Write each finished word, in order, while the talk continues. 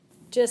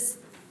Just,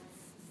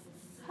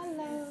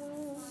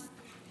 hello.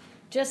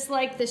 Just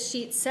like the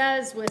sheet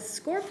says with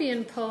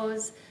scorpion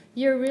pose,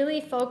 you're really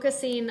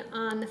focusing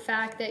on the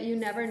fact that you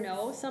never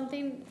know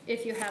something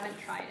if you haven't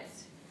tried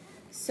it.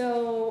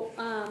 So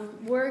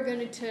we're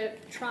going to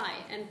try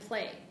and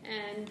play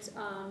and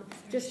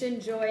just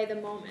enjoy the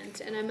moment.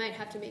 And I might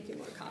have to make you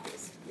more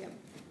copies.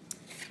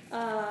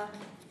 Yeah.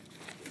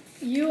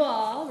 You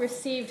all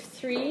received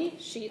 3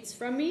 sheets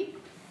from me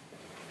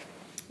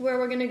where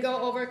we're going to go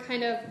over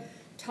kind of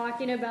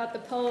talking about the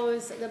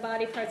pose, the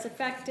body parts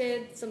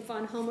affected, some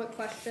fun homework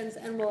questions,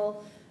 and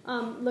we'll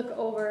look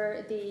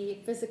over the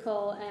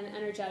physical and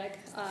energetic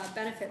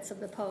benefits of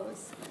the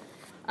pose.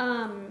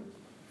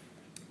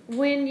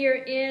 When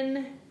you're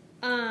in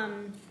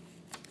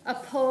a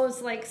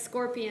pose like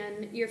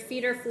scorpion, your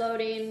feet are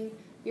floating,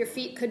 your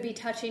feet could be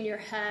touching your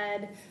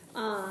head,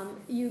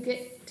 you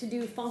get to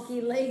do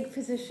funky leg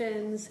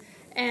positions,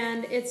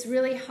 and it's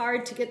really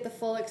hard to get the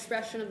full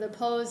expression of the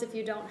pose if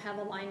you don't have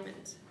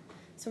alignment.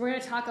 So we're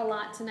going to talk a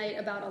lot tonight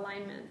about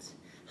alignment.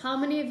 How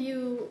many of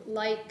you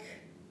like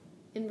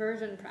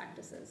inversion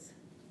practices?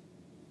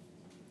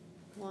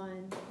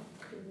 1,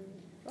 2,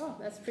 oh,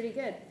 that's pretty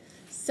good.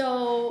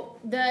 So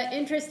the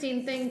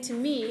interesting thing to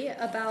me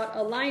about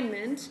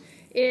alignment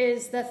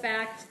is the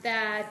fact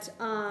that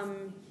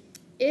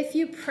if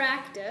you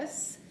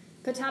practice,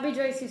 Pattabhi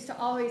Jois used to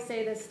always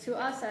say this to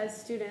us as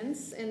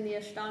students in the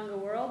Ashtanga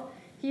world.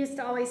 He used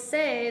to always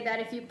say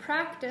that if you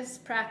practice,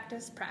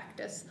 practice,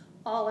 practice,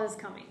 all is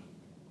coming.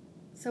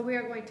 So we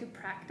are going to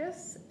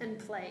practice and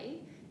play,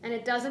 and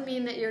it doesn't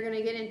mean that you're going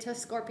to get into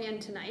Scorpion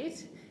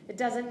tonight. It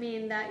doesn't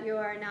mean that you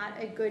are not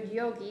a good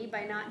yogi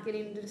by not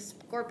getting into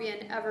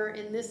Scorpion ever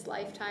in this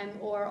lifetime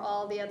or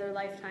all the other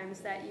lifetimes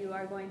that you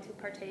are going to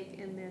partake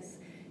in this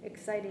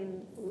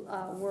exciting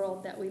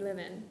world that we live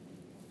in.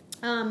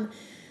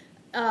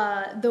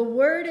 The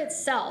word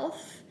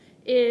itself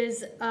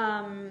is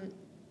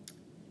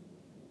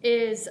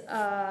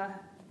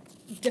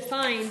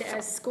defined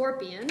as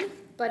scorpion,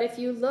 but if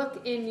you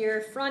look in your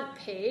front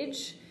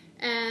page,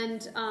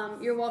 and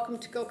you're welcome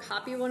to go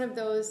copy one of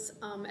those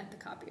at the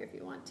copier if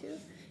you want to.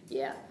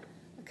 Yeah,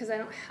 because I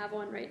don't have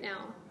one right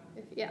now.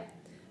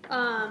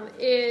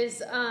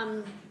 Is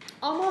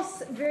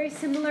almost very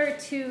similar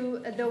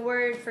to the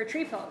word for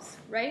tree pose,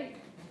 right?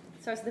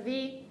 Starts with the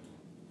V.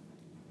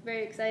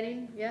 Very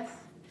exciting, yes?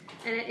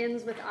 And it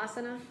ends with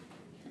asana.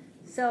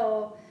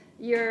 So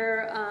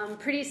you're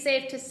pretty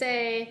safe to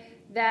say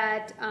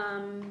that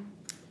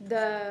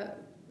the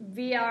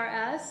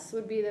VRS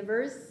would be the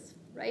verse,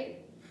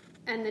 right?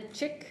 And the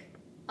chick,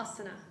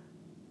 asana,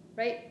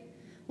 right?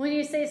 When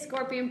you say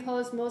scorpion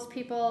pose, most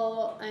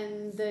people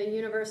in the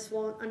universe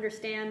won't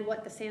understand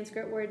what the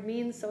Sanskrit word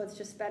means, so it's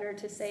just better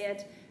to say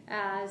it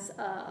as,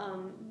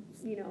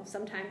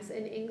 sometimes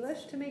in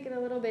English to make it a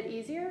little bit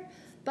easier.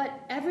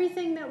 But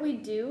everything that we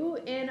do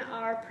in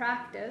our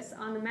practice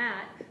on the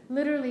mat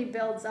literally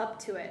builds up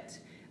to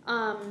it.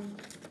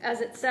 As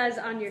it says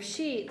on your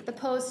sheet, the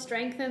pose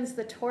strengthens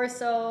the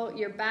torso,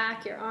 your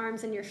back, your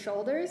arms, and your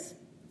shoulders.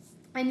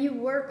 And you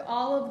work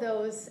all of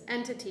those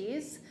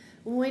entities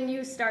when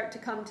you start to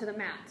come to the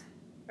mat,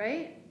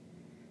 right?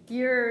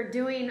 You're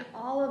doing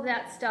all of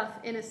that stuff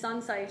in a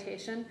sun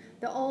salutation.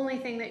 The only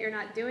thing that you're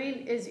not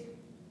doing is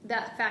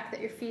that fact that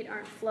your feet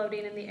aren't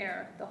floating in the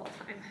air the whole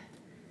time.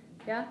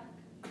 Yeah?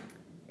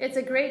 It's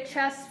a great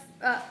chest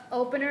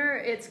opener.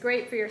 It's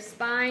great for your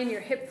spine, your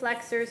hip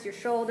flexors, your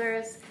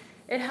shoulders.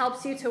 It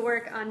helps you to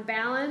work on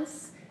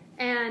balance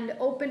and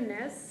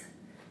openness.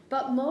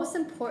 But most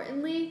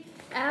importantly,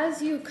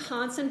 as you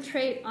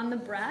concentrate on the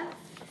breath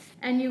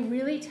and you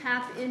really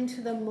tap into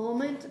the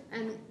moment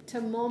and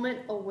to moment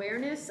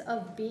awareness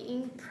of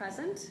being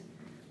present,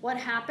 what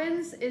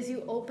happens is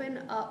you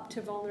open up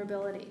to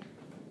vulnerability.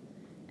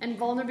 And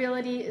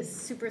vulnerability is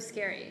super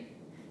scary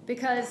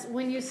because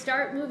when you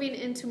start moving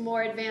into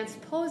more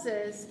advanced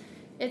poses,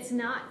 it's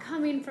not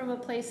coming from a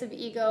place of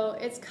ego,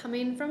 it's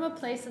coming from a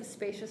place of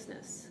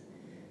spaciousness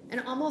and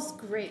almost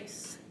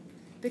grace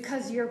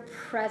because you're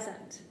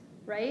present,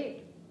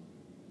 right?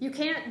 You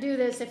can't do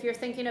this if you're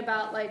thinking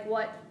about like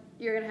what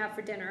you're going to have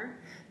for dinner.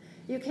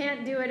 You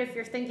can't do it if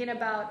you're thinking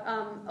about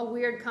a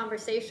weird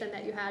conversation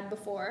that you had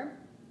before.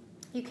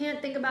 You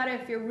can't think about it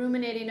if you're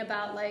ruminating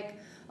about like,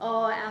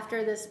 oh,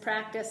 after this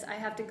practice, I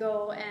have to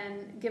go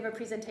and give a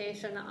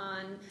presentation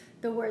on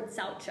the word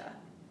saucha,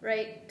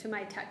 right, to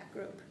my tech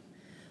group.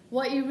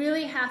 What you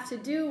really have to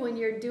do when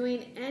you're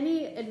doing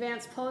any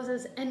advanced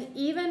poses, and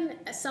even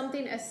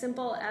something as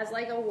simple as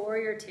like a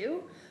warrior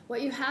two,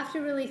 what you have to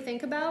really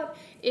think about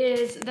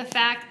is the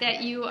fact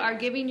that you are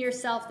giving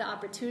yourself the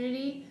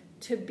opportunity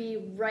to be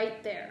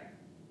right there.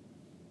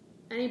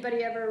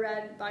 Anybody ever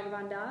read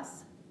Bhagavan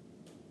Das?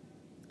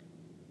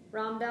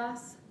 Ram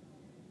Das?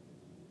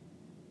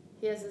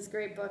 He has this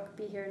great book,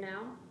 Be Here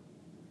Now.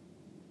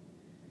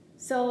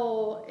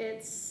 So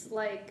it's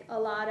like a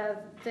lot of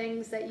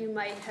things that you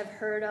might have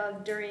heard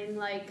of during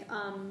like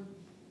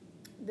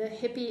the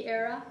hippie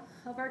era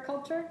of our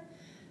culture.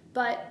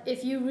 But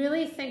if you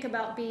really think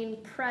about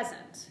being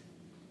present,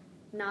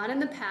 not in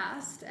the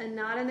past and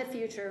not in the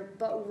future,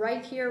 but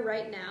right here,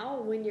 right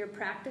now, when you're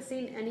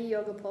practicing any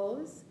yoga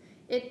pose,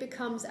 it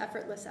becomes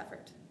effortless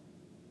effort.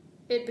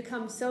 It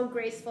becomes so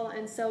graceful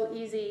and so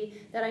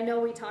easy that I know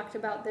we talked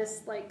about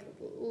this like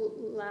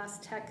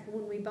last tech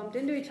when we bumped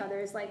into each other.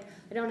 Is like,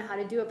 I don't know how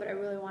to do it, but I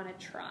really want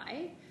to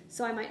try.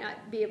 So I might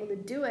not be able to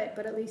do it,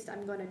 but at least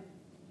I'm going to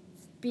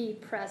be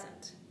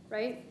present,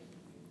 right?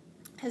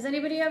 Has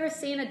anybody ever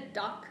seen a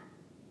duck?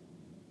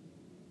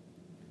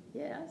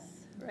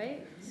 Yes,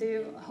 right?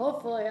 So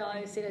hopefully all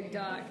of you seen a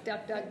duck.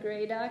 Duck, duck,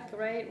 gray duck,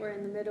 right? We're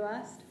in the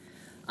Midwest.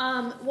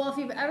 Well, if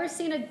you've ever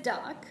seen a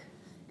duck,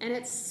 and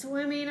it's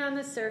swimming on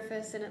the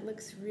surface, and it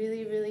looks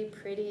really, really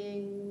pretty,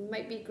 and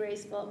might be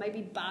graceful. It might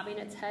be bobbing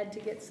its head to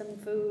get some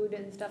food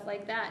and stuff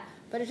like that.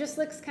 But it just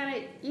looks kind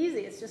of easy.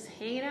 It's just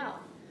hanging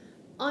out.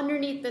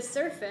 Underneath the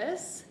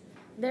surface,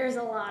 there's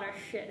a lot of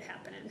shit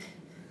happening,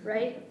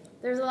 right?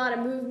 There's a lot of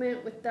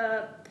movement with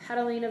the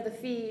pedaling of the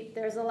feet.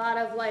 There's a lot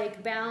of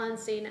like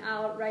balancing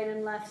out right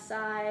and left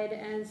side,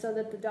 and so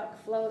that the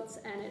duck floats,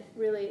 and it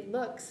really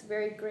looks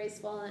very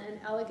graceful and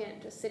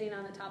elegant just sitting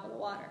on the top of the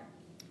water.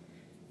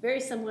 Very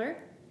similar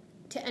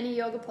to any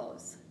yoga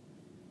pose,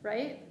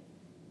 right?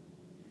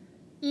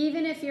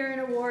 Even if you're in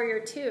a warrior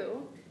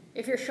two,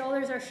 if your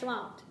shoulders are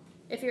slumped,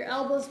 if your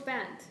elbows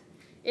bent,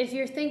 if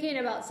you're thinking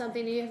about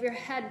something and you have your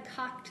head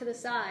cocked to the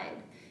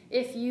side,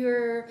 if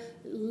your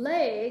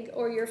leg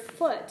or your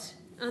foot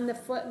on the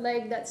foot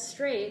leg that's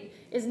straight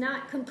is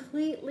not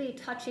completely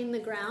touching the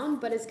ground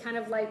but is kind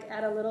of like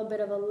at a little bit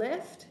of a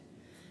lift,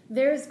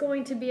 there's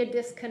going to be a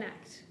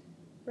disconnect,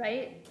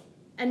 right?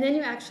 And then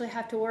you actually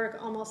have to work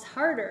almost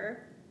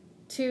harder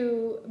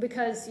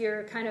because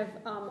you're kind of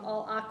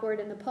all awkward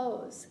in the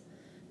pose.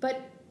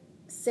 But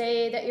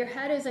say that your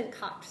head isn't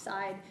cocked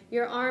side,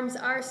 your arms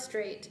are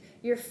straight,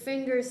 your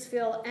fingers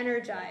feel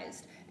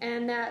energized,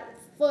 and that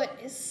foot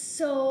is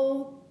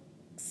so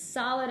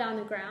solid on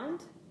the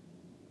ground,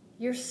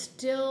 you're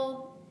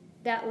still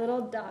that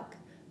little duck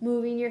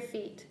moving your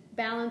feet,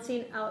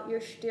 balancing out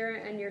your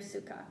sthira and your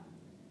sukha,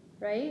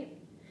 right?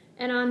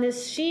 And on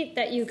this sheet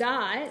that you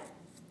got,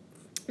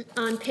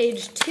 on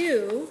page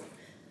 2,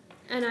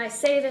 and I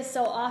say this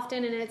so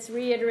often and it's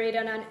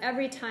reiterated on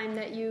every time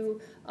that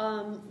you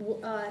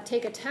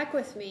take a tech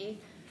with me,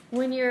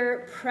 when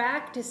you're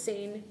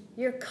practicing,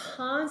 you're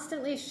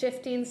constantly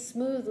shifting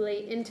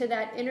smoothly into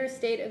that inner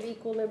state of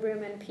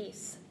equilibrium and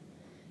peace.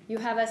 You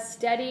have a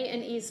steady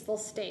and easeful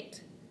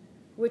state,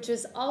 which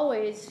is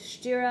always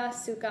sthira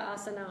sukha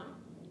asana.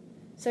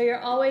 So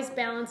you're always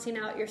balancing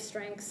out your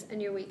strengths and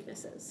your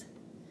weaknesses.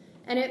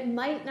 And it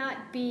might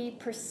not be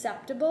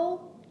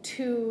perceptible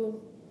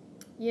to,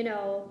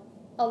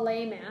 a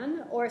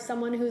layman or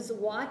someone who's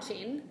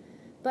watching,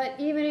 but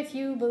even if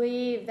you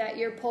believe that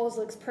your pose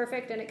looks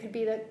perfect and it could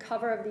be the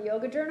cover of the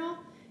yoga journal,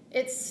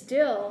 it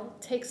still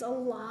takes a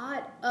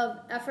lot of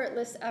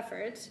effortless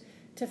effort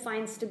to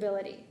find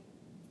stability,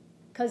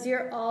 because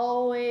you're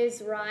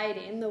always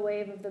riding the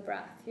wave of the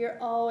breath. You're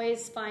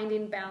always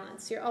finding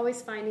balance. You're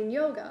always finding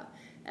yoga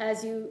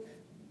as you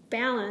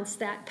balance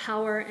that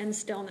power and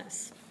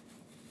stillness.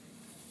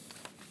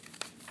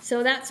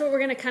 So that's what we're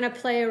going to kind of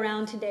play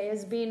around today,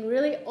 is being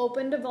really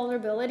open to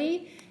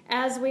vulnerability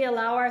as we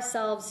allow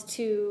ourselves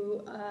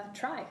to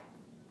try.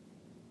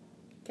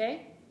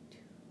 Okay?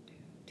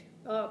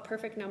 Oh,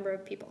 perfect number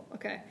of people.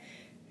 Okay.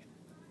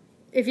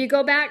 If you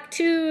go back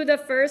to the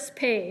first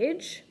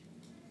page,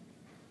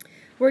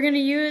 we're going to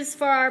use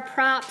for our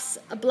props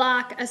a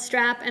block, a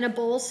strap, and a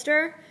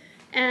bolster,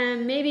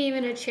 and maybe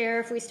even a chair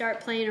if we start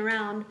playing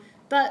around.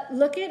 But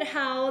look at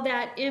how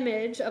that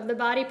image of the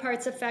body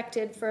parts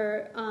affected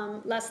for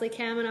Leslie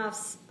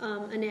Kaminoff's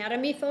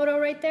anatomy photo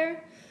right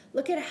there.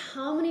 Look at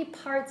how many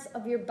parts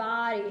of your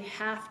body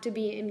have to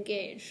be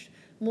engaged.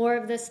 More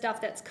of the stuff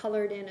that's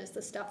colored in is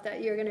the stuff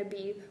that you're going to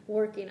be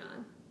working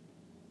on.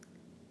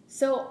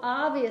 So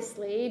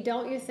obviously,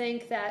 don't you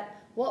think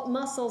that what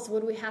muscles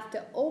would we have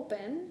to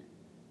open,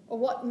 or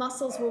what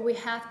muscles will we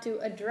have to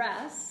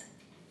address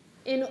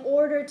in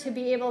order to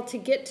be able to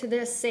get to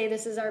this, say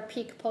this is our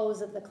peak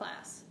pose of the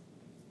class?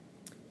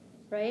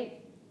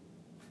 Right?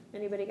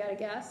 Anybody got a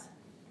guess?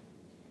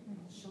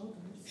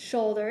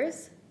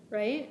 Shoulders,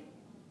 right?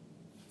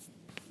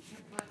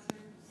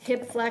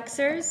 Hip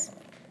flexors.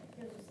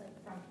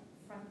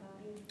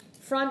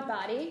 Front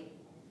body.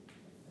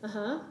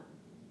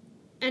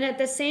 And at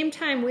the same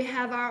time, we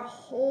have our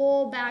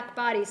whole back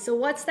body. So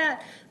what's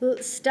that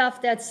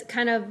stuff that's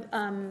kind of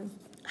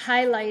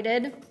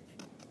highlighted?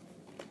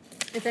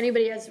 If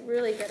anybody has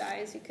really good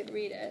eyes, you could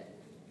read it.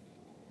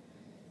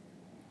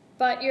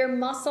 But your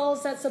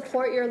muscles that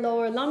support your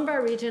lower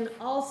lumbar region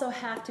also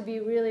have to be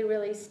really,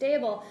 really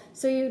stable.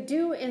 So you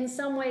do, in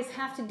some ways,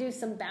 have to do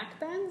some back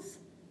bends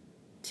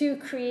to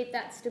create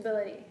that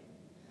stability.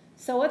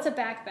 So what's a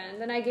back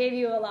bend? And I gave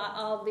you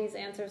all of these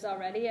answers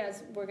already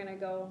as we're going to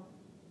go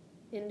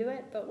into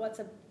it. But what's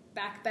a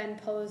back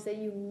bend pose that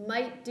you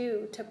might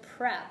do to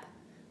prep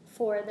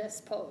for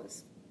this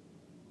pose?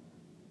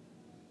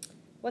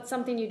 What's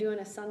something you do in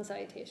a sun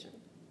salutation?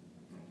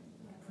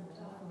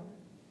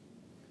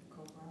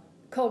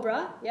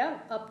 Cobra, yeah,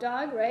 up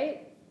dog,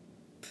 right?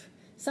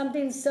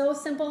 Something so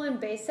simple and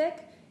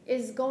basic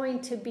is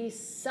going to be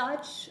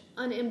such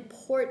an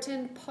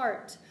important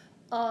part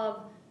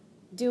of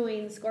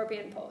doing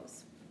scorpion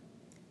pose.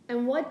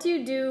 And what do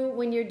you do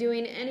when you're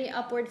doing any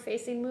upward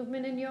facing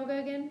movement in yoga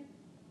again?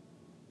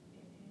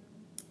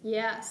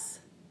 Yes.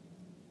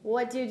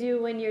 What do you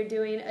do when you're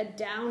doing a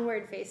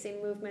downward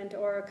facing movement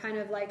or kind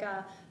of like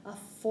a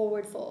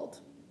forward fold?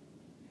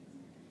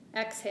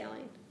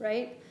 Exhaling,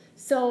 right?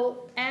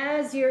 So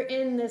as you're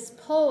in this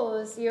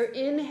pose, your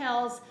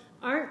inhales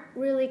aren't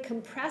really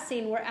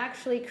compressing, we're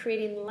actually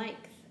creating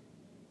length.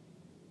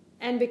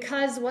 And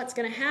because what's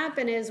going to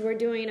happen is we're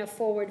doing a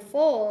forward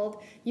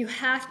fold, you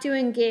have to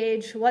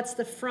engage what's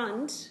the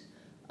front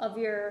of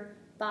your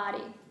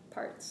body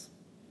parts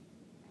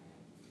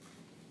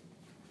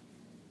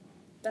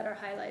that are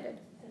highlighted.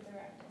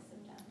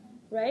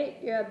 Right?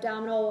 Your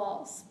abdominal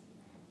walls.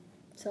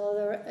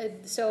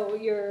 So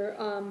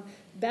your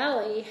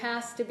belly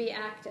has to be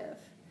active.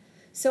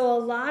 So a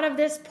lot of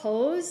this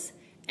pose,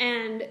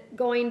 and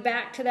going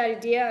back to that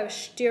idea of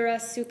Sthira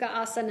Sukha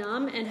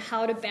Asanam and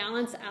how to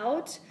balance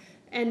out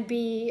and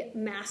be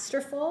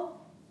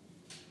masterful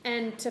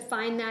and to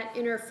find that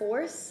inner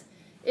force,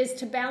 is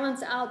to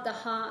balance out the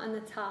ha and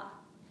the ta,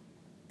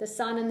 the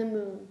sun and the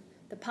moon,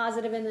 the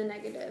positive and the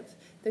negative,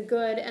 the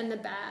good and the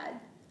bad,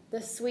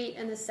 the sweet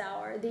and the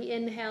sour, the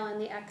inhale and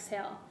the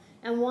exhale.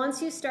 And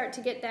once you start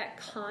to get that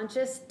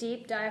conscious,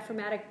 deep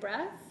diaphragmatic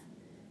breath,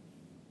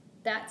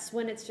 that's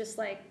when it's just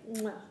like,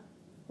 mwah.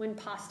 When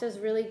pasta's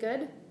really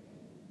good,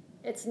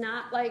 it's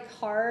not like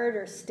hard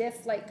or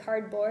stiff like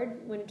cardboard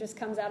when it just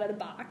comes out of the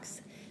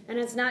box. And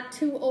it's not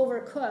too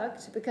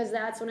overcooked, because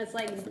that's when it's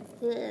like,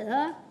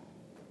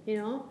 you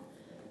know.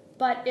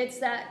 But it's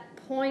that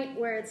point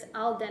where it's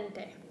al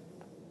dente.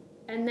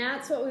 And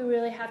that's what we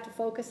really have to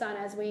focus on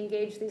as we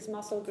engage these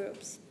muscle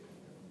groups.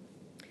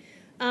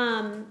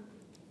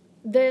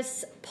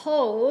 This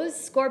pose,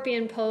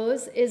 scorpion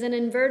pose, is an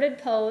inverted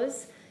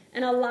pose,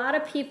 and a lot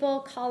of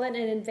people call it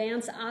an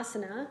advanced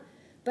asana,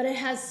 but it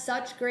has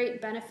such great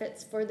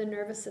benefits for the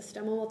nervous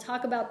system. And we'll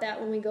talk about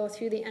that when we go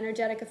through the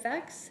energetic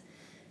effects.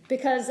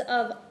 Because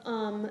of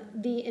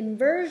the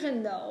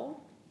inversion, though,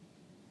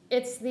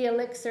 it's the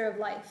elixir of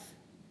life,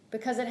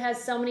 because it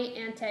has so many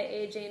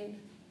anti-aging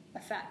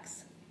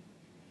effects.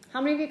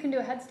 How many of you can do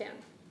a headstand?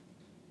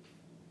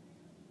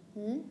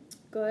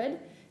 Good.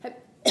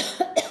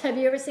 Have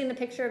you ever seen the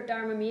picture of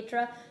Dharma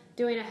Mitra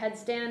doing a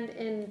headstand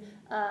in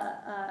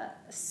a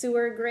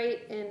sewer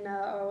grate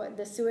or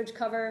the sewage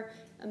cover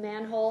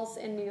manholes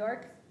in New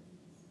York?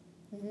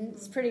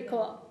 It's pretty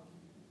cool.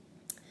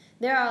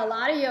 There are a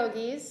lot of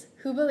yogis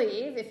who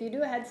believe if you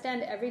do a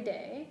headstand every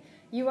day,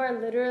 you are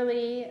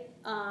literally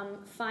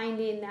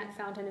finding that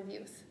fountain of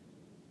youth.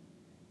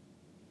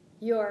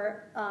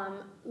 You're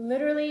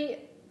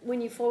literally,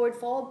 when you forward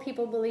fold,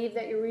 people believe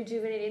that you're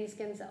rejuvenating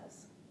skin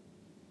cells.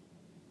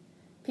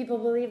 People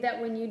believe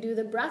that when you do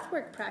the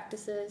breathwork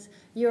practices,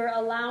 you're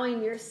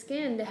allowing your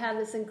skin to have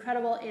this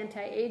incredible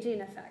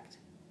anti-aging effect,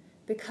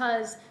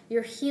 because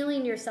you're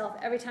healing yourself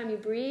every time you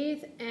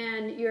breathe,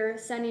 and you're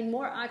sending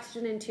more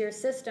oxygen into your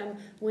system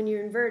when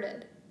you're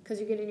inverted, because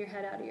you're getting your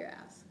head out of your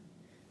ass.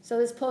 So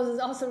this pose is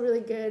also really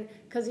good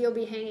because you'll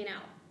be hanging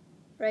out,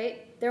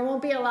 right? There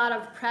won't be a lot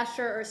of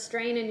pressure or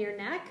strain in your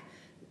neck,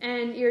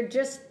 and you're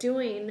just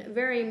doing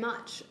very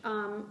much,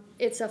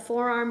 it's a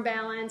forearm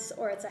balance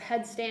or it's a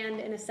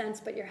headstand in a sense,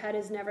 but your head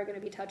is never going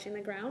to be touching the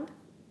ground.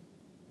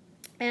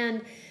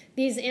 And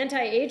these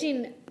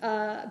anti-aging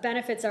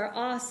benefits are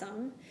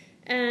awesome.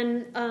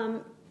 And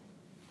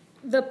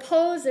the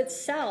pose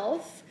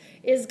itself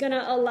is going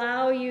to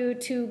allow you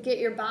to get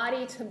your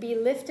body to be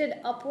lifted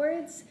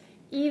upwards,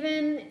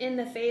 even in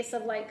the face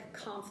of like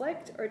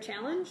conflict or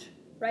challenge,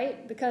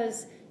 right?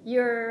 Because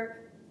you're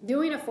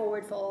doing a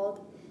forward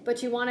fold,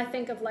 but you want to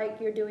think of like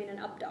you're doing an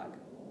up dog.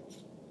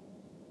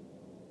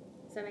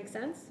 Does that make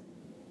sense?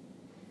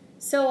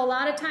 So a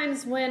lot of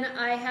times when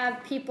I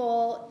have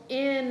people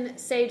in,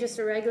 say, just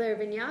a regular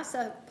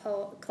vinyasa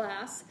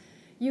class,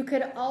 you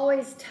could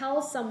always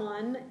tell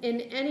someone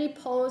in any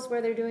pose where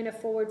they're doing a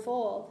forward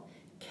fold,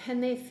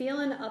 can they feel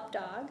an up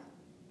dog?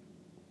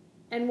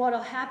 And what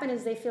will happen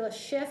is they feel a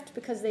shift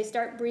because they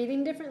start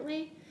breathing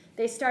differently.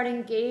 They start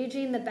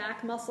engaging the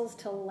back muscles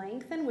to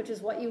lengthen, which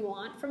is what you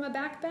want from a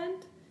back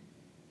bend.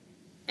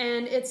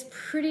 And it's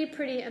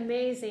pretty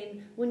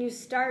amazing when you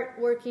start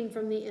working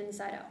from the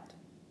inside out.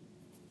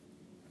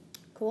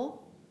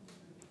 Cool?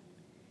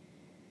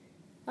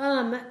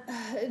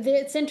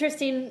 It's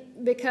interesting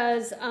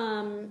because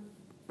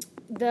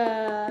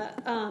the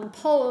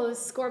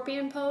pose,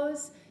 scorpion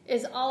pose,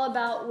 is all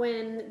about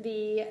when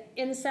the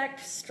insect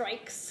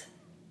strikes,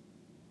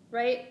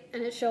 right?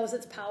 And it shows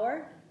its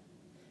power.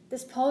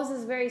 This pose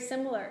is very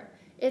similar.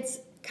 It's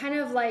kind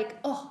of like,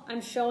 oh,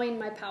 I'm showing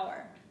my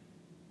power.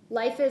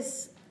 Life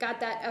has got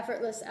that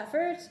effortless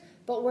effort,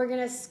 but we're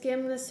going to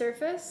skim the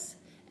surface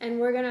and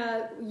we're going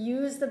to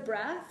use the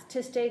breath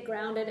to stay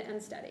grounded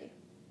and steady.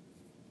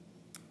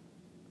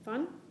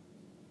 Fun?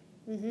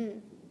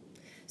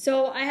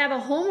 So I have a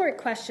homework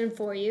question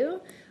for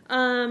you.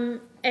 And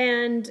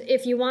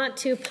if you want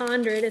to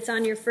ponder it, it's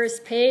on your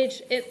first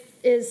page. It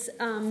is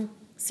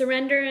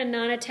surrender and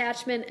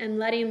non-attachment and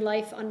letting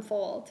life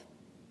unfold.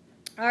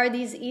 Are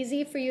these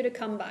easy for you to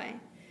come by?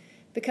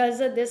 Because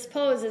this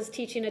pose is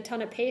teaching a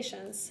ton of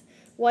patience.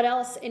 What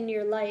else in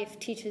your life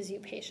teaches you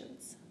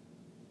patience?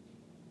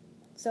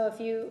 So if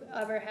you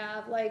ever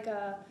have like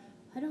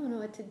I don't know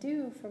what to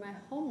do for my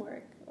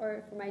homework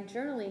or for my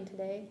journaling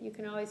today, you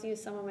can always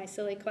use some of my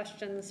silly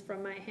questions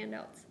from my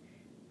handouts.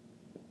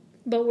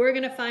 But we're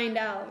going to find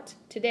out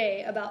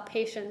today about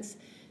patience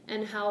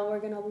and how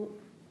we're going to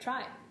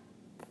try.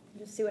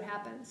 Just see what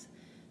happens.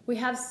 We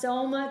have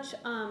so much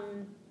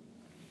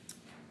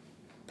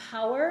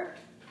power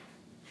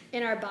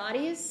in our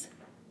bodies.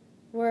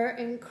 We're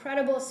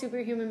incredible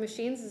superhuman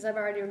machines, as I've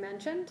already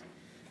mentioned.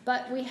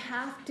 But we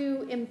have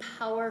to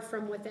empower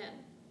from within.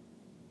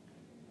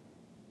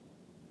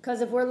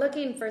 Because if we're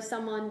looking for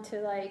someone to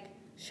like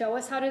show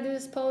us how to do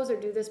this pose or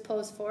do this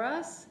pose for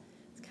us,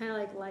 it's kind of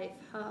like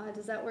life.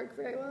 Does that work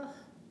very well?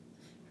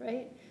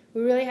 Right?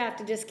 We really have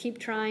to just keep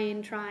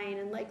trying,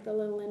 and like the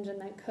little engine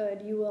that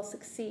could, you will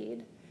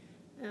succeed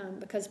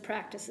because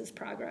practice is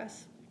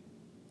progress.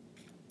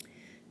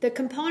 The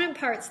component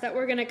parts that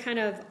we're going to kind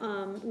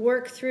of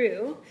work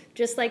through,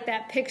 just like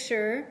that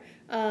picture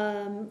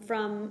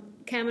from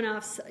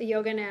Kaminoff's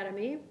Yoga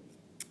Anatomy,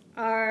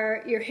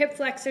 are your hip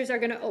flexors are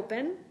going to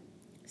open.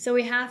 So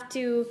we have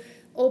to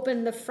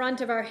open the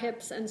front of our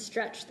hips and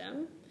stretch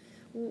them.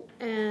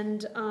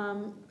 And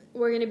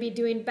we're going to be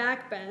doing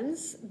back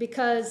bends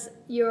because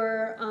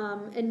you're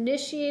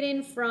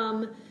initiating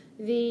from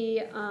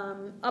the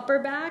upper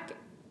back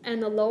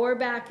and the lower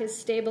back is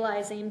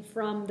stabilizing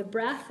from the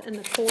breath and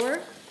the core,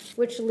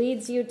 which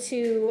leads you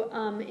to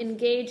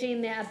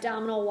engaging the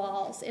abdominal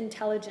walls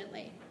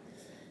intelligently.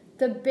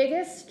 The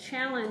biggest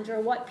challenge, or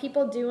what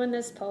people do in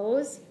this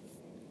pose,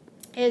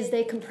 is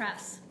they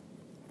compress.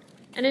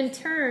 And in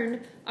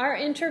turn, our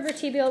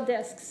intervertebral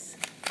discs,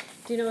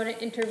 do you know what an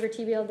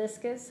intervertebral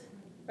disc is?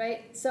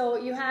 Right? So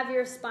you have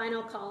your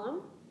spinal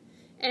column,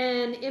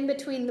 and in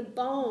between the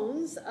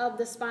bones of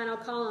the spinal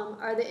column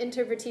are the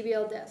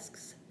intervertebral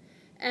discs.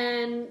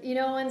 And you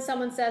know when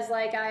someone says,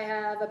 like, I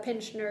have a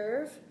pinched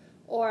nerve,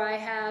 or I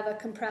have a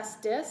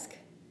compressed disc,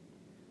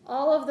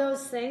 all of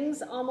those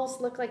things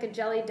almost look like a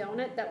jelly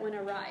donut that went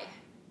awry.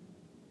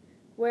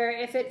 Where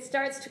if it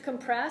starts to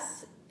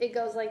compress, it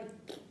goes like,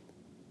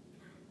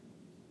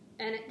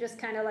 and it just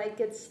kind of like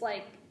gets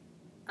like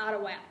out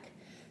of whack.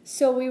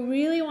 So we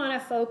really want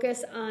to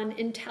focus on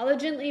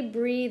intelligently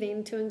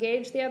breathing to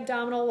engage the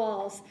abdominal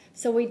walls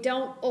so we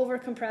don't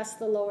overcompress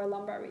the lower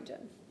lumbar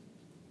region.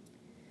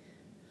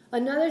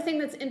 Another thing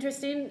that's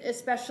interesting,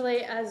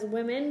 especially as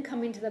women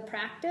coming to the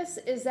practice,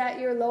 is that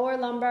your lower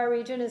lumbar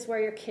region is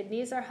where your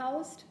kidneys are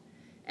housed.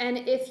 And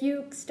if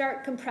you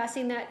start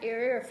compressing that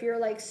area, or if you're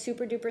like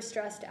super duper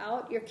stressed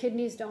out, your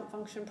kidneys don't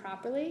function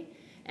properly.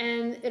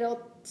 And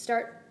it'll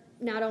start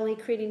not only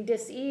creating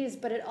dis-ease,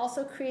 but it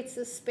also creates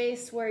this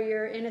space where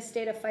you're in a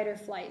state of fight or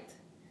flight.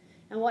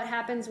 And what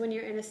happens when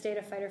you're in a state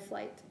of fight or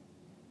flight?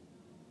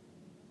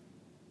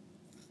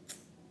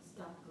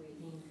 Stop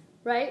breathing.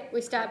 Right? We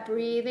stop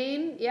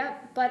breathing,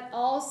 yep. But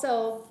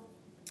also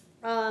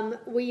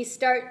we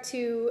start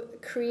to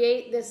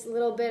create this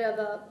little bit of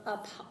a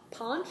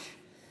paunch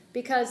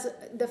because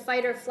the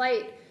fight or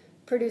flight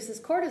produces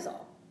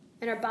cortisol.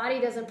 And our body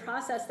doesn't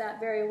process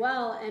that very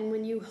well. And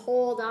when you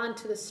hold on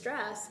to the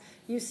stress,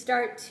 you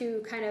start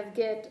to kind of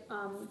get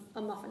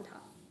a muffin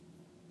top.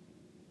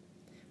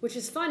 Which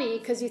is funny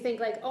because you think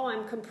like, oh,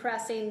 I'm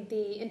compressing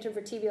the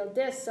intervertebral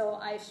disc, so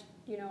I'm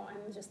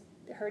just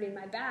hurting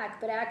my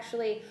back. But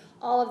actually,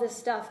 all of this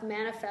stuff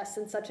manifests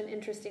in such an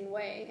interesting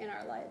way in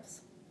our lives.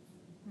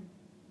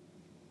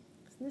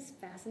 Isn't this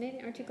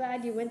fascinating? Aren't you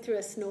glad you went through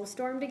a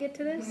snowstorm to get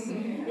to this?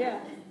 Yeah,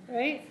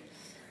 right?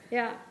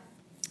 Yeah.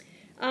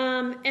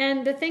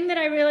 And the thing that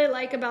I really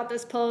like about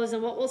this pose,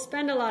 and what we'll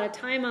spend a lot of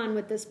time on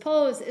with this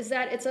pose, is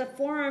that it's a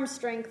forearm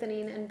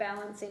strengthening and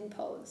balancing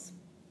pose.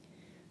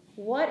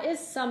 What is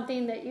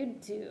something that you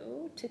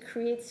do to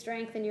create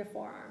strength in your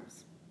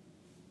forearms?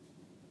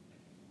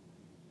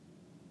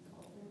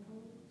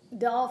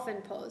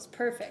 Dolphin pose,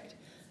 perfect.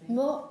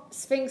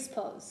 Sphinx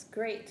pose,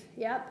 great,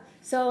 yep.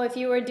 So if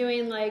you were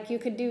doing like, you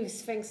could do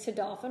Sphinx to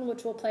Dolphin,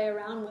 which we'll play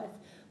around with.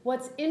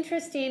 What's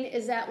interesting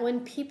is that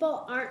when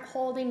people aren't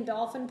holding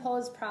dolphin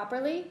pose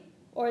properly,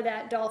 or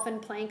that dolphin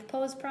plank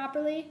pose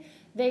properly,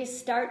 they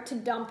start to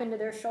dump into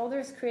their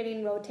shoulders,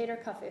 creating rotator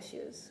cuff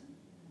issues.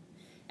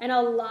 And a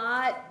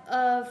lot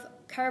of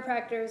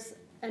chiropractors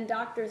and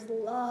doctors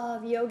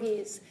love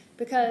yogis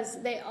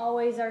because they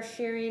always are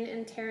shearing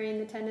and tearing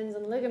the tendons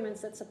and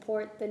ligaments that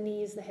support the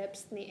knees, the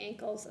hips, and the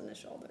ankles, and the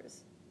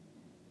shoulders.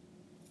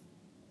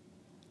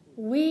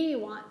 We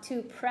want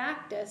to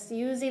practice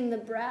using the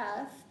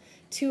breath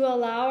to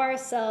allow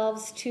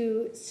ourselves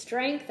to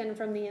strengthen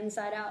from the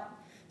inside out.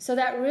 So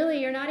that really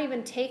you're not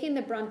even taking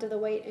the brunt of the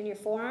weight in your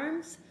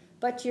forearms,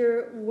 but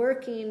you're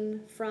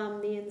working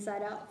from the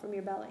inside out, from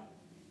your belly.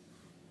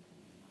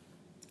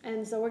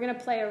 And so we're going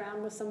to play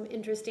around with some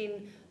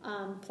interesting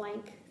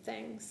plank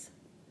things.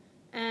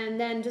 And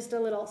then just a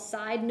little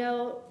side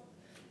note,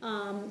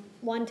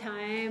 one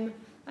time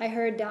I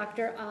heard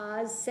Dr.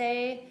 Oz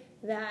say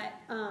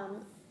that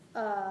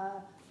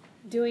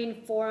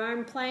doing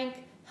forearm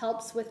plank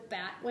helps with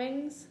bat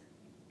wings.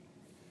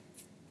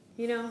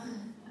 You know?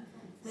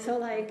 So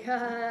like,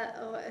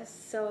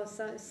 so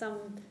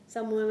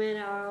some women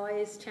are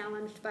always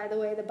challenged by the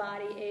way the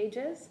body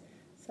ages.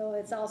 So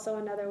it's also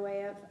another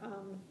way of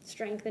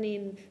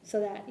strengthening so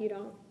that you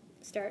don't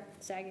start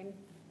sagging.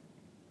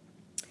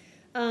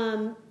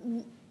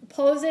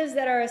 Poses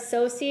that are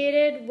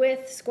associated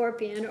with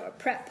scorpion, or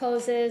prep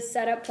poses,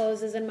 setup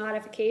poses, and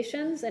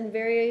modifications, and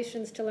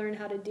variations to learn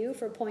how to do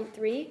for point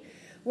 3.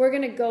 We're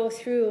going to go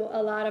through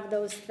a lot of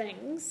those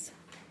things.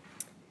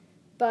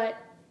 But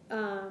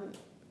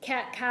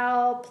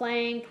cat-cow,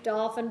 plank,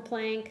 dolphin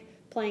plank,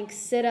 plank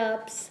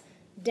sit-ups,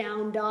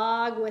 down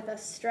dog with a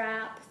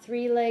strap,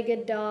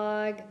 3-legged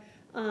dog,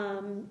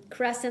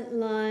 crescent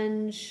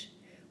lunge.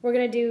 We're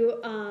going to do,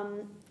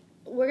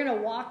 we're going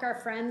to walk our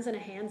friends in a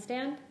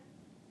handstand.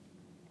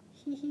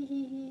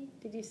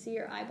 Did you see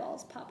your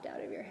eyeballs popped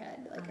out of your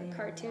head like a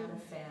cartoon? I'm not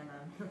a fan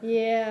of.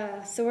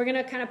 Yeah, so we're going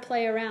to kind of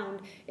play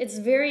around. It's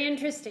very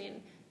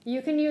interesting.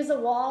 You can use a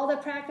wall to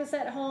practice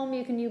at home.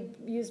 You can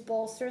use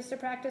bolsters to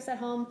practice at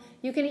home.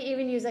 You can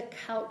even use a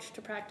couch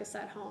to practice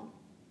at home.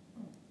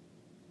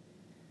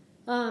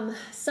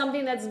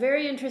 Something that's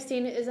very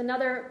interesting is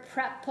another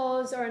prep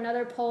pose or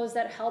another pose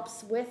that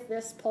helps with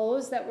this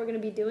pose that we're going to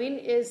be doing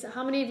is,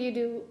 how many of you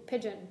do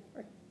pigeon?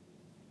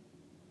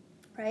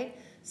 Right?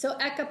 So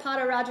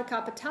Ekapada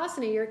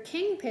Rajakapotasana, your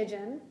king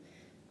pigeon,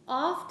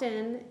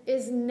 often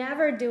is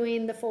never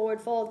doing the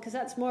forward fold because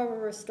that's more of a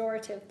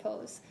restorative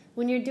pose.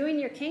 When you're doing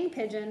your king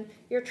pigeon,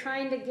 you're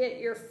trying to get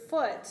your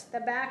foot,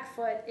 the back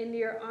foot, into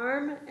your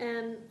arm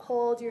and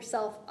hold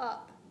yourself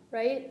up,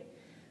 right?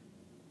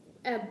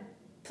 And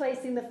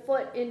placing the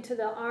foot into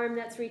the arm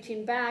that's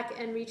reaching back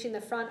and reaching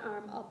the front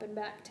arm up and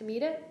back to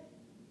meet it.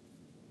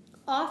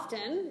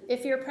 Often,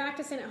 if you're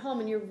practicing at home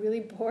and you're really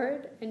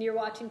bored and you're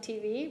watching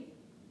TV,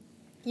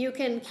 you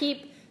can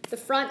keep the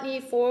front knee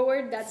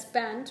forward, that's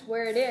bent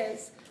where it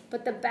is,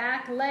 but the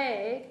back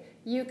leg,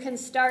 you can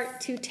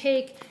start to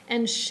take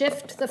and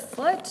shift the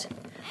foot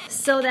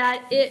so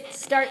that it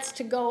starts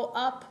to go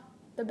up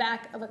the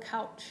back of a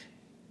couch,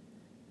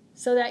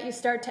 so that you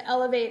start to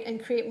elevate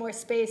and create more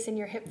space in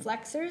your hip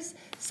flexors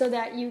so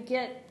that you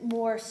get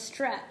more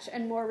stretch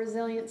and more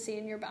resiliency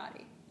in your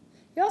body.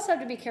 You also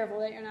have to be careful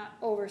that you're not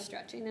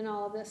overstretching and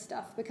all of this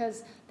stuff,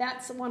 because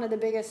that's one of the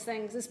biggest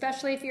things,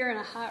 especially if you're in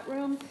a hot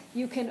room.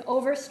 You can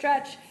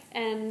overstretch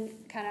and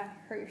kind of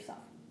hurt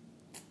yourself.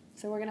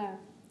 So we're going to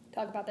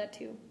talk about that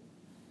too.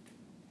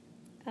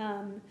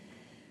 And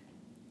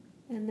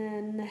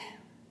then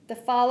the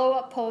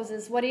follow-up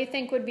poses. What do you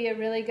think would be a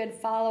really good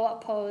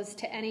follow-up pose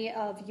to any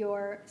of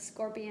your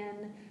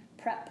scorpion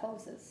prep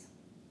poses?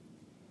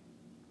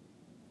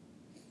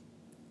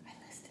 I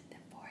listed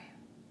them for you.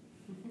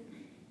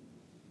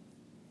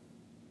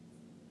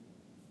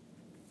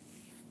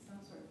 Some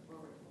sort of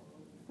forward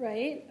fold.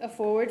 Right, a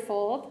forward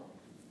fold.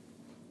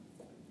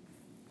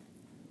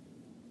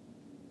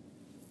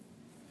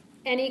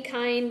 Any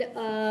kind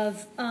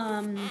of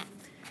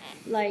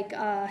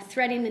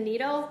threading the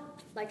needle,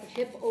 like a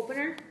hip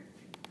opener,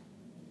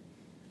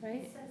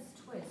 right? It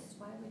says twist.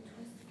 Why would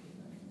twist be?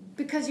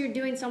 Because you're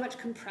doing so much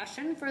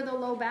compression for the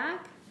low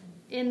back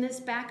in this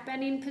back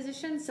bending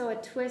position, so a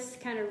twist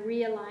kind of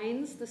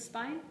realigns the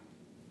spine.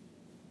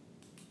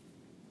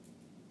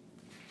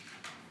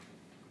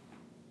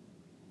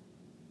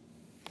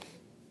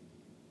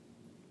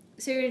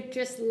 So you're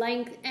just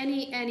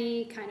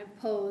any kind of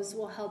pose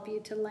will help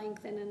you to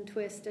lengthen and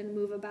twist and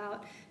move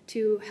about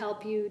to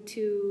help you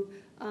to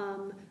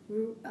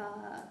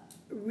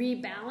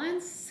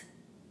rebalance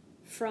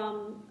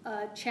from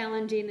a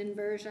challenging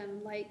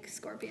inversion like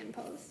scorpion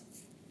pose.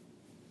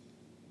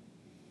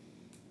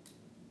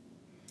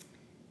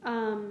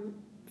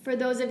 For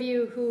those of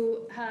you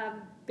who have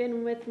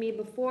been with me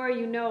before,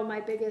 you know my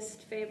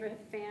biggest favorite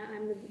fan.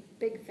 I'm a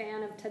big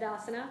fan of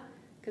Tadasana,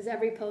 because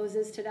every pose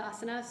is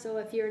Tadasana. So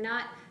if you're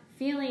not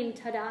feeling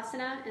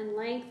Tadasana and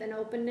length and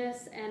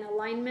openness and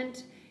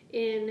alignment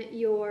in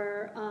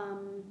your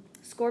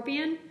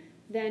scorpion,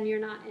 then you're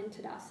not in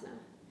Tadasana.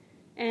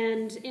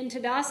 And in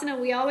Tadasana,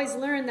 we always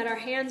learn that our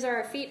hands are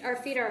our feet are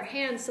our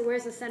hands, so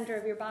where's the center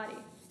of your body?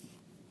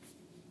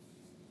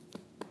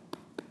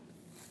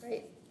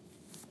 Right?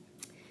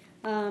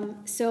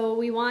 So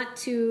we want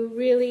to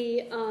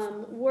really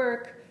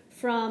work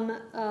from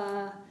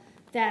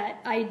that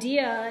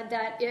idea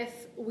that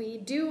if we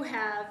do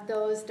have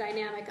those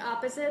dynamic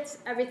opposites,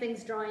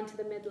 everything's drawing to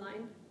the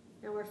midline,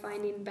 and we're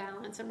finding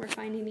balance and we're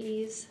finding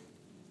ease.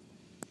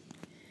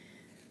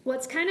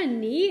 What's kind of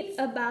neat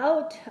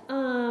about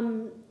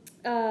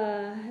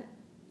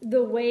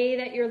the way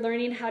that you're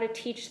learning how to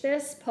teach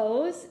this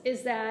pose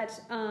is that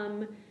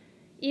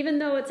even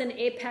though it's an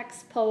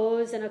apex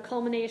pose and a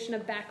culmination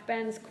of back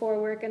bends,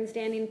 core work, and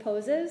standing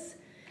poses,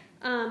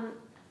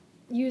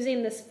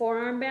 using this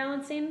forearm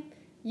balancing,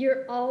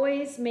 you're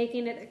always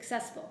making it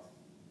accessible.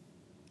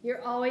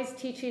 You're always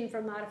teaching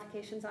from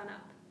modifications on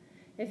up.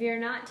 If you're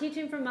not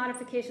teaching from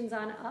modifications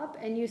on up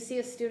and you see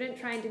a student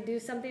trying to do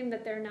something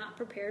that they're not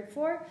prepared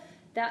for,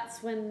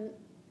 that's when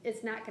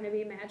it's not going to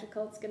be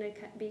magical. It's going to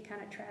be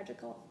kind of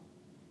tragical.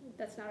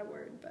 That's not a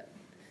word, but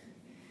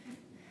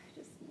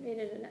just made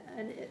it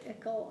an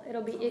ickle.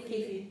 It'll be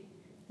icky.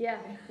 Yeah.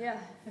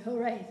 Oh,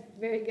 right.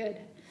 Very good.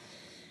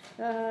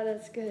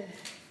 That's good.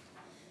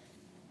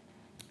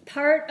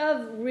 Part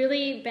of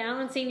really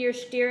balancing your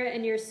sthira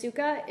and your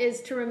sukha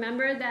is to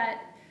remember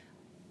that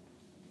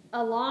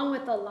along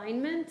with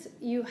alignment,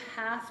 you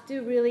have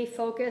to really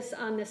focus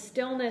on the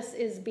stillness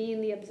is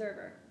being the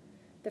observer.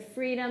 The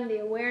freedom, the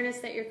awareness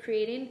that you're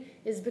creating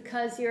is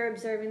because you're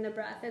observing the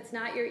breath. It's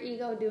not your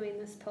ego doing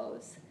this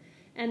pose.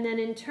 And then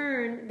in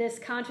turn, this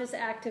conscious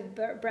active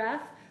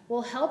breath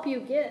will help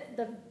you get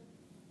the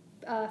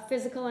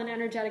physical and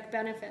energetic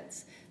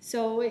benefits.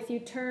 So if you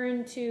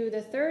turn to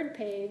the third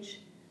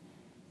page,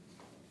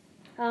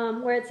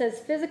 where it says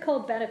physical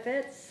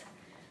benefits,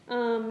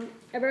 I've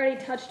already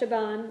touched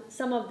upon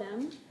some of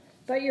them,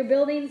 but you're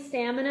building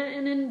stamina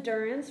and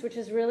endurance, which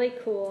is really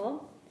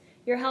cool.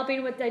 You're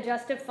helping with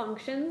digestive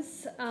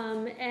functions,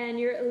 and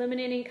you're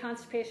eliminating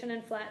constipation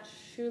and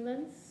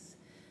flatulence.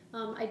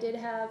 I did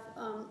have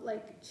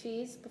like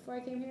cheese before I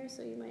came here,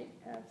 so you might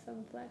have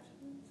some flatulence.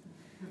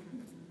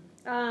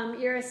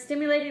 You're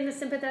stimulating the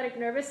sympathetic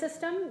nervous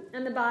system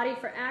and the body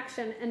for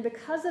action, and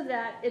because of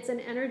that, it's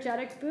an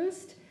energetic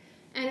boost,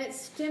 and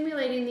it's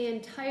stimulating the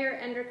entire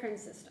endocrine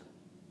system,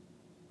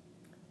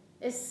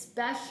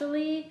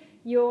 especially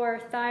your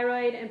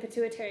thyroid and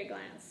pituitary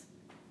glands,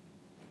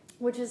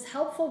 which is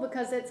helpful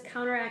because it's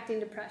counteracting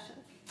depression.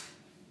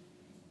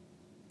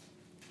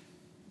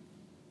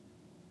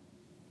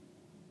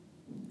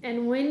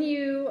 And when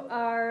you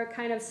are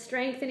kind of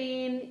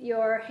strengthening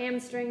your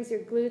hamstrings,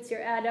 your glutes,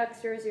 your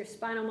adductors, your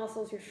spinal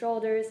muscles, your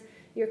shoulders,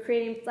 you're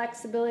creating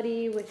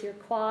flexibility with your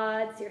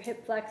quads, your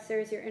hip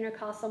flexors, your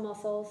intercostal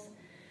muscles.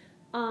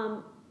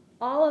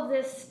 All of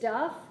this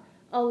stuff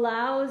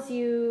allows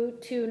you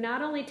to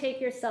not only take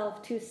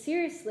yourself too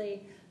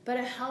seriously, but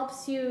it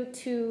helps you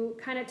to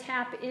kind of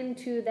tap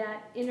into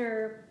that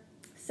inner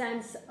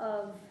sense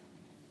of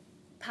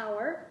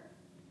power.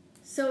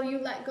 So you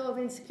let go of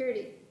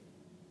insecurity.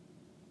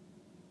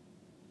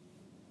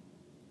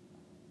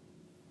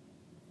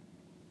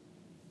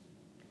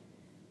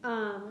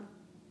 I'm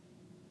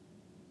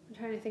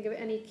trying to think of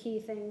any key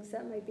things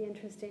that might be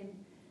interesting.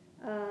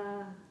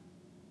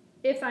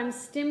 If I'm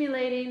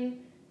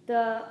stimulating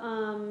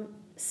the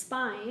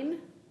spine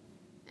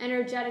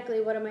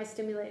energetically, what am I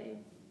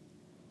stimulating?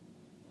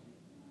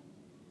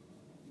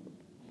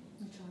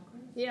 The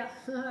chakras? Yeah,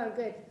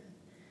 good.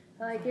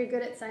 Like you're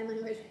good at sign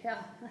language.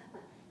 Yeah.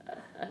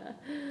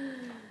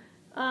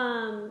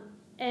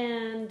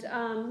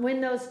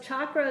 When those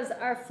chakras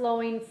are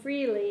flowing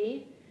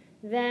freely,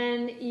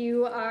 then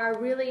you are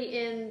really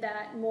in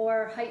that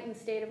more heightened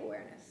state of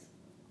awareness.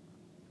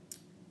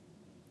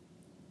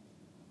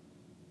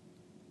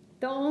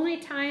 The only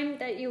time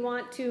that you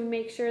want to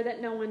make sure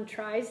that no one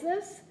tries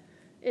this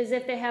is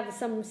if they have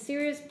some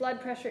serious blood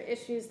pressure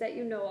issues that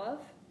you know of,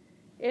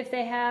 if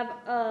they have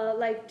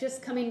like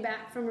just coming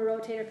back from a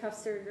rotator cuff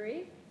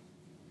surgery,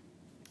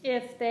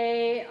 if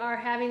they are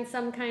having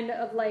some kind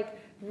of like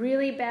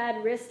really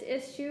bad wrist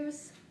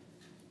issues,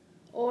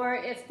 or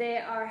if they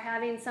are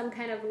having some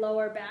kind of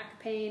lower back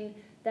pain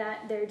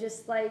that they're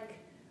just like,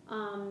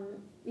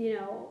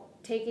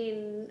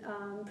 taking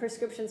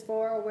prescriptions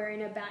for, or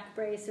wearing a back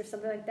brace or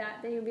something like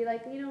that, then you'll be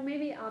like,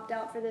 maybe opt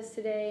out for this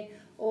today,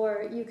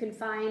 or you can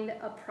find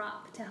a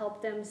prop to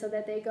help them so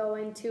that they go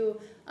into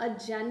a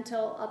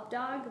gentle up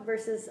dog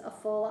versus a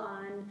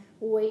full-on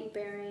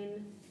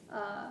weight-bearing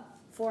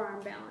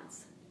forearm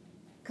balance.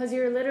 Because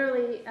you're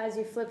literally, as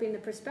you're flipping the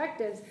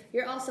perspectives,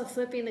 you're also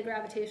flipping the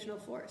gravitational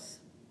force.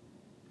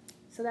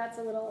 So that's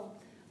a little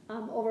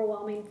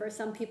overwhelming for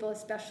some people,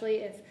 especially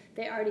if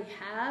they already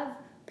have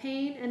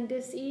pain and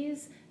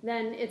dis-ease,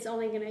 then it's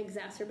only going to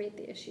exacerbate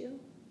the issue.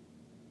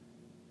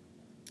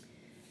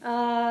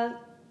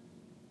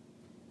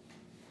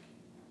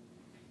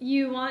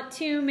 You want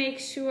to make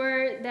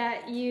sure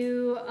that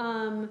you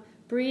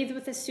breathe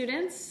with the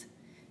students,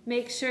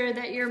 make sure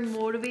that you're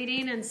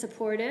motivating and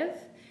supportive,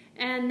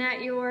 and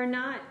that you're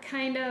not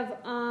kind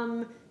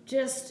of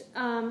just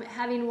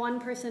having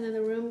one person in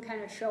the room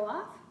kind of show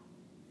off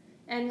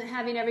and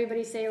having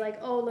everybody say like,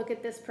 oh, look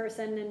at this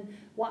person and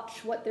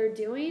watch what they're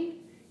doing.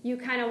 You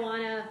kind of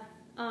want to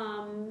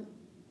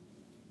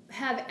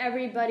have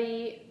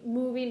everybody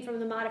moving from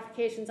the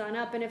modifications on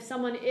up. And if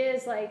someone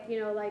is like,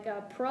 like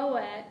a pro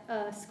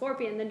at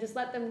Scorpion, then just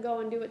let them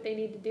go and do what they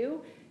need to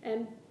do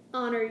and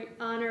honor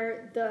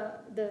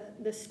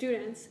the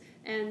students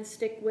and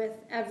stick with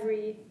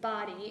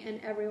everybody and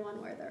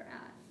everyone where they're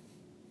at.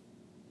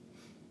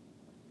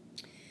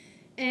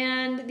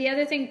 And the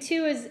other thing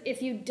too is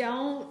if you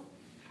don't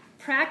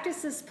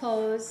practice this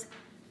pose,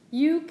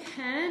 you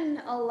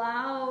can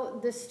allow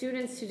the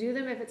students to do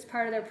them if it's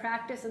part of their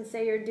practice, and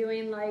say you're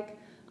doing like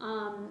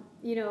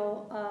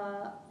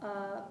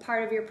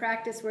part of your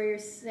practice where you're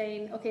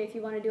saying, okay, if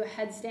you want to do a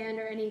headstand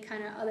or any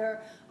kind of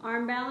other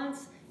arm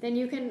balance, then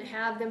you can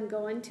have them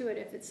go into it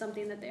if it's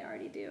something that they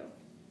already do,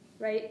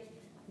 right?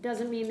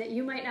 Doesn't mean that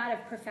you might not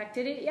have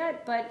perfected it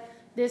yet, but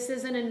this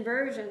is an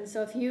inversion.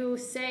 So if you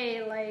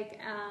say, like,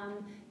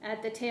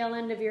 at the tail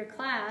end of your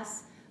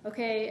class,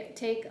 okay,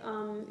 take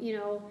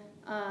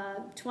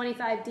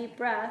 25 deep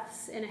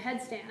breaths in a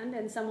headstand,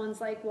 and someone's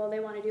like, well,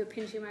 they want to do a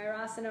Pinchi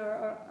Mayurasana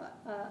or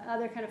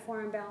other kind of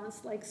forearm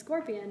balance like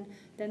Scorpion,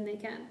 then they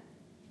can.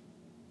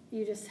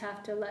 You just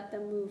have to let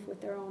them move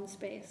with their own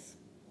space,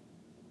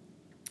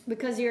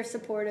 because you're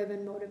supportive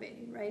and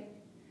motivating, right,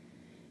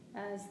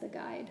 as the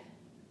guide.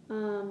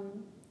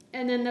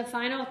 And then the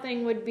final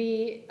thing would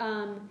be,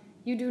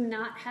 you do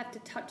not have to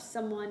touch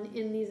someone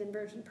in these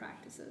inversion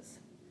practices.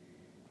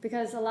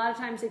 Because a lot of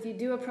times if you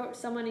do approach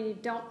someone and you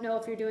don't know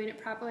if you're doing it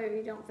properly or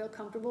you don't feel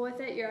comfortable with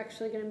it, you're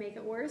actually going to make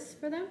it worse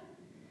for them.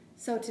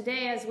 So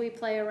today, as we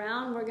play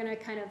around, we're going to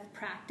kind of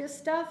practice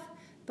stuff,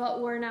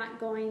 but we're not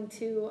going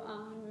to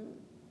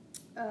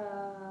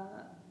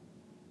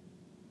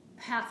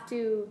have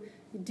to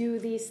do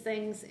these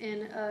things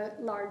in a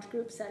large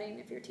group setting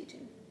if you're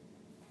teaching.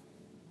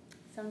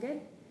 Sound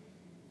good?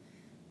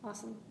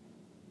 Awesome.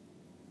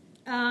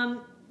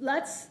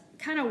 Let's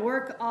kind of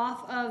work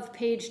off of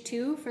page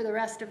 2 for the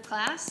rest of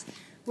class,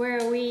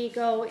 where we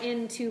go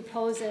into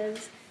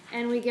poses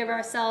and we give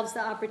ourselves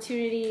the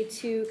opportunity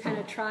to kind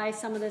of try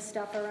some of this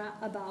stuff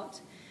about.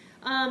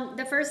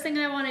 The first thing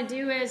I want to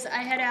do is,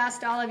 I had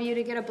asked all of you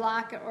to get a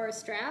block or a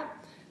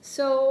strap.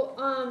 So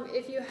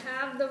if you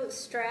have the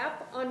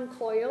strap,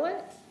 uncoil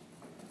it.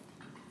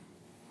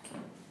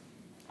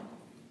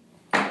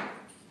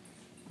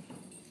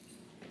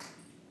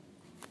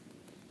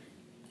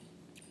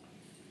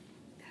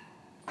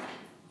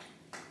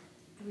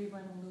 Do we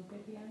want to loop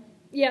it again?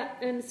 Yeah,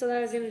 and so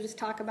I was going to just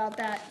talk about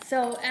that.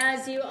 So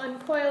as you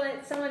uncoil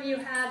it, some of you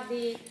have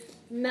the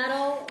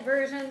metal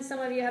version, some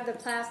of you have the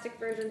plastic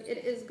version.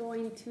 It is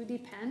going to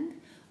depend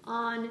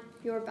on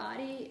your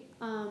body.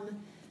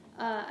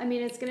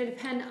 It's going to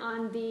depend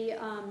on the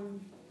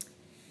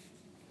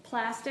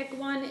plastic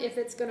one, if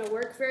it's going to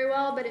work very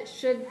well, but it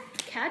should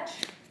catch,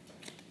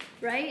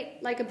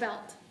 right, like a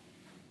belt.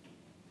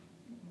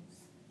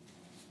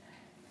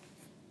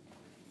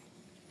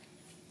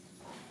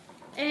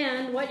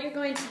 And what you're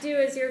going to do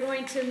is you're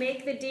going to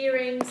make the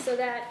D-ring so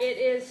that it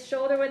is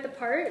shoulder width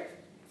apart,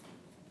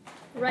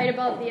 right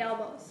above the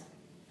elbows.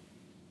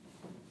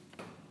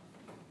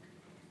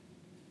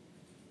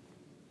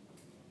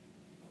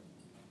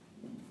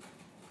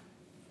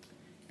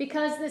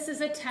 Because this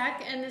is a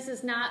tech and this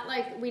is not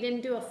like we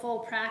didn't do a full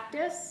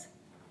practice,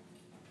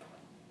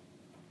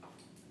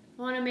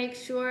 I want to make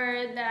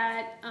sure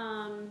that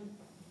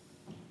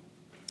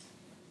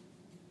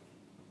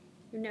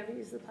you've never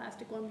used the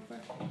plastic one before.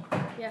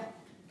 Yeah,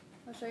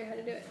 I'll show you how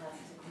to do it.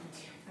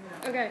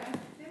 Okay.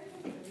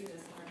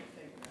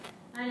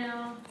 I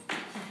know.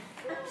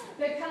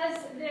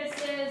 Because this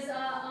is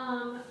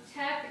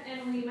tech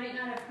and we might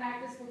not have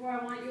practiced before,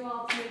 I want you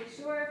all to make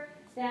sure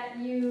that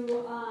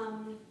you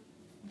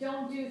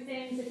don't do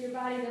things if your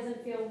body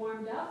doesn't feel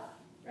warmed up,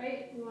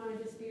 right? We want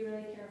to just be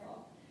really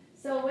careful.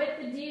 So with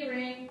the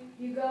D-ring,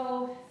 you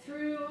go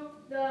through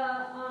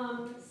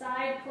the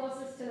side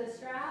closest to the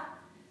strap,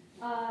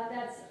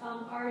 that's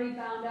already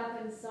bound up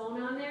and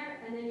sewn on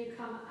there, and then you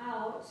come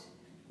out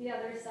the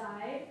other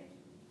side,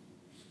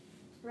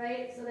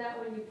 right? So that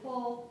when you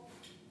pull,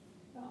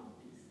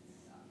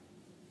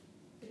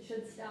 it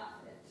should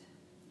stop it.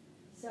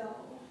 So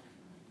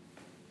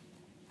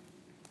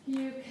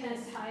you can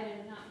tie it in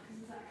a knot because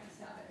it's not going to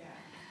stop it.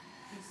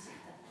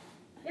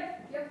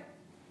 Yep.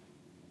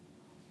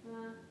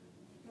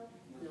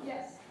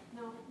 Yes.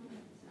 No.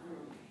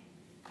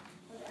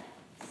 Okay.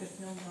 There's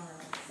no more.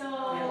 So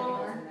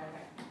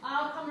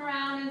I'll come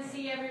around and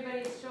see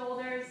everybody's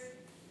shoulders.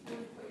 You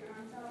can put your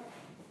arms out.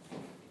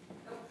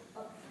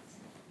 Oh.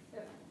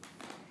 Yep.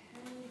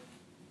 Okay.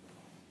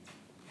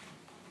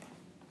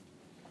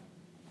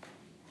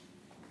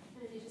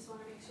 And you just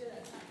want to make sure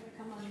that's not going to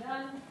come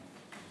undone.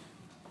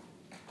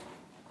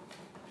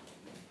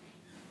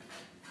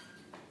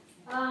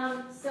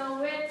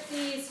 So with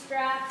these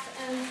straps,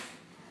 and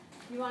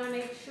you want to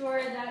make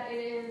sure that it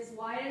is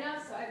wide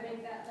enough, so I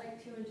make that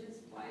like 2 inches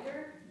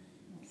wider.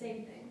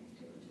 Same thing,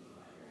 2 inches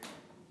wider.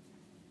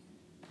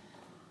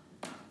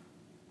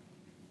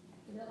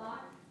 Is it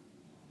locked?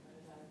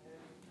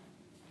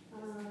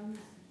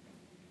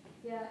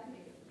 Yeah,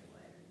 make it a little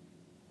wider.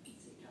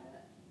 Let's see, try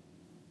that.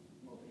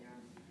 Open your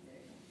arm. There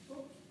you go.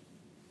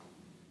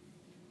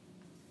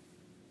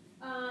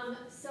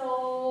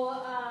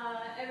 So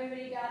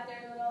everybody got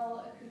their little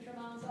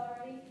accoutrements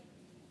already?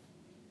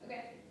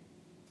 Okay.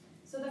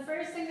 So the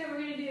first thing that we're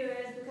going to do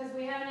is, because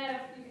we haven't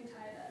had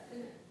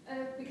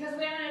because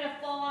we haven't had a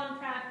full-on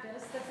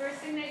practice, the first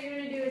thing that you're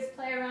going to do is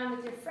play around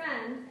with your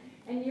friend,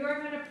 and you're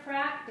going to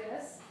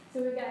practice.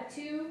 So we've got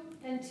 2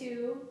 and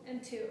 2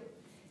 and 2.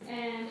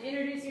 And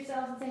introduce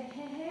yourselves and say,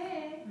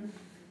 hey.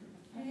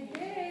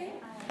 Hey.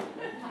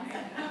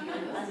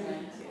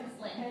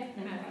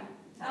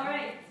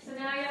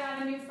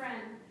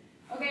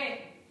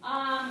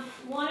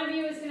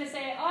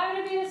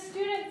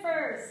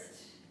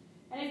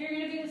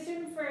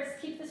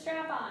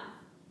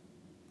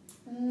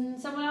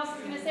 Someone else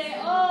is going to say,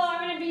 oh,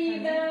 I'm going to be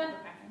the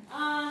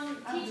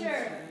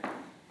teacher.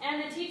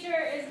 And the teacher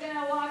is going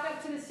to walk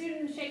up to the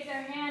student and shake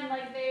their hand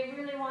like they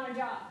really want a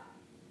job.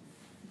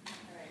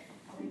 Alright,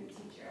 I'll be the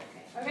teacher,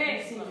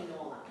 okay. Okay.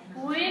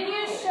 When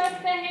you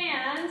shook the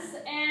hands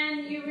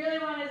and you really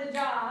wanted the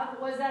job,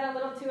 was that a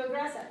little too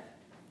aggressive?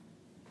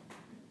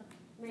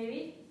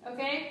 Maybe.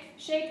 Okay?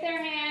 Shake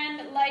their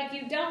hand like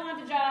you don't want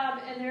the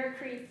job and they're a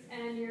creep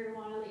and you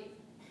want to leave.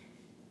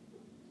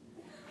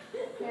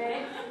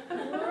 Okay?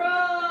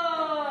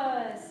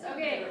 Gross.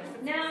 Okay.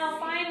 Now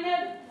find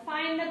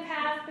the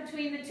path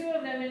between the two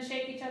of them and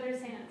shake each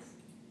other's hands.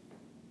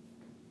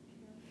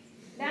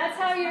 That's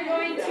how you're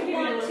going to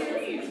want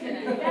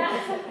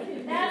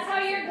to. That's how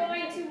you're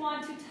going to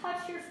want to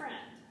touch your friend.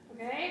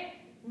 Okay?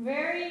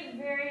 Very,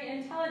 very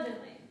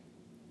intelligently.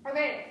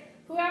 Okay.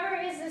 Whoever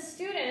is the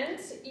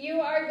student,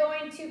 you are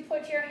going to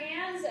put your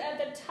hands at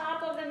the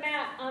top of the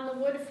mat on the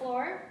wood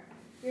floor.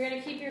 You're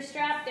going to keep your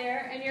strap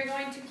there, and you're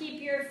going to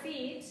keep your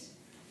feet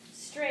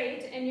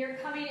straight, and you're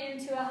coming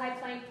into a high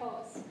plank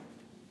pose.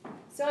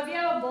 So if you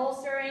have a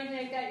bolster or anything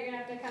like that, you're going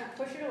to have to kind of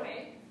push it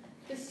away.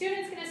 The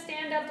student's going to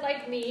stand up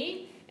like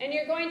me, and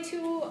you're going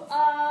to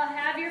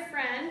have your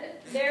friend,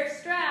 their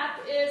strap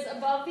is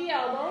above the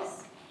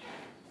elbows,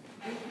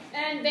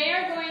 and they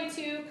are going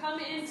to come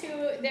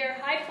into their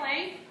high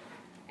plank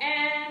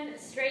and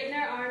straighten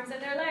their arms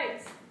and their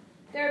legs.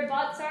 Their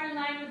butts are in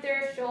line with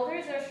their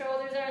shoulders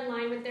are in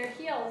line with their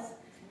heels.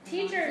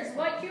 Teachers,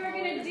 what you are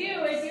going to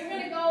do is you're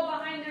going to go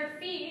behind their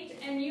feet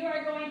and you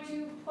are going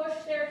to push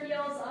their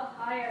heels up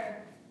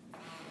higher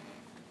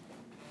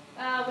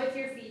with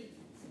your feet.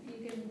 So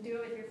you can do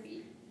it with your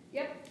feet.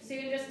 Yep, so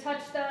you can just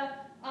touch the,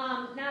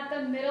 not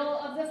the middle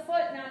of the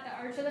foot, not the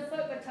arch of the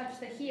foot, but touch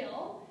the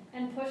heel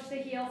and push the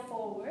heel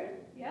forward.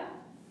 Yeah?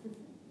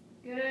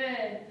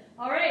 Good.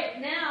 All right,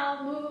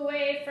 now move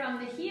away from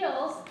the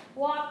heels,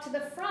 walk to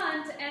the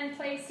front, and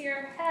place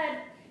your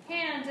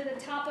hand to the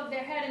top of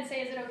their head and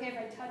say, is it okay if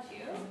I touch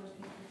you?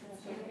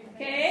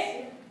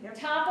 Okay? Yep.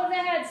 Top of the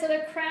head, so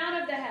the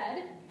crown of the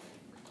head,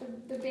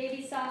 the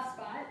baby soft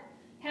spot.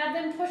 Have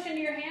them push into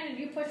your hand and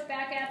you push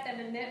back at them.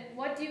 And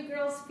what do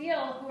girls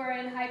feel who are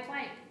in high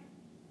plank?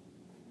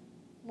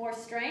 More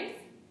strength?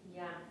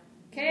 Yeah.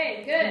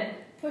 Okay, good.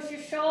 Push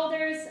your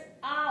shoulders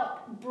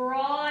out,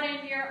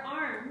 broaden your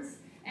arms,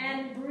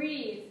 and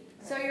breathe.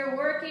 So you're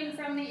working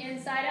from the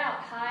inside out.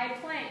 High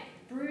plank.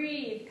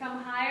 Breathe.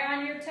 Come higher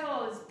on your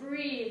toes.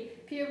 Breathe.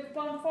 Pubic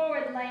bone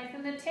forward.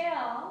 Lengthen the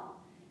tail.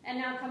 And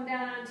now come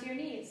down onto your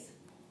knees.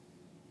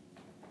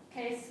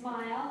 Okay,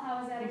 smile. How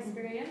was that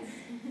experience?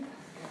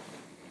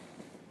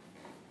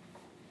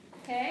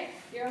 Okay,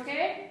 you're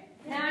okay?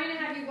 Now I'm going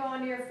to have you go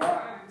onto your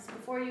forearms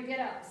before you get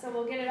up. So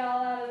we'll get it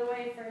all out of the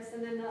way first,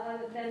 and then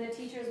the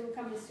teachers will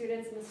come to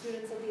students, and the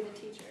students will be the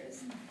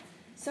teachers.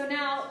 So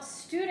now,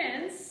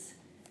 students,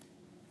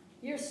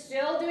 you're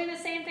still doing the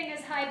same thing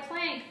as high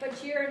plank,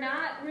 but you're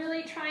not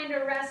really trying to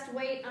rest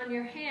weight on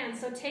your hands.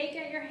 So take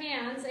out your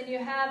hands, and you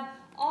have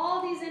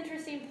all these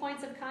interesting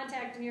points of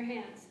contact in your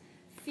hands.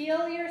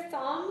 Feel your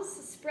thumbs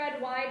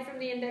spread wide from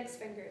the index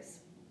fingers.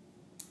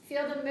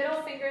 Feel the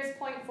middle fingers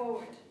point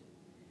forward,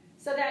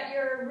 so that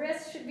your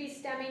wrist should be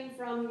stemming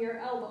from your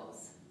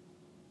elbows.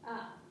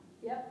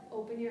 Yep,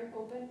 open.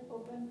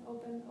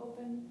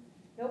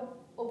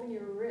 Nope, open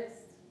your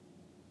wrist.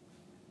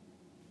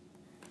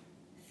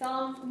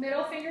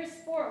 Middle fingers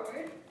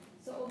forward,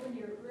 so open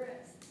your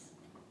wrists.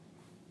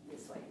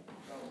 This way.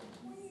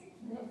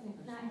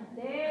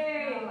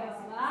 There you go.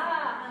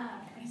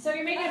 So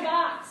you're making a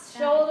box,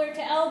 shoulder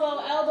to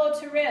elbow, elbow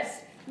to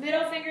wrist.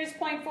 Middle fingers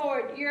point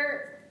forward.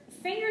 Your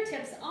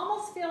fingertips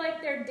almost feel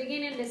like they're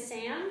digging into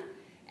sand.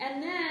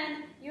 And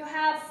then you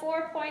have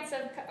 4 points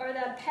or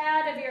the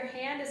pad of your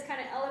hand is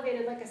kind of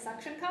elevated like a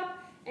suction cup.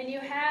 And you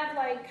have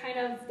like kind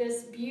of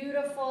this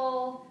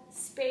beautiful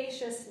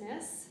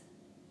spaciousness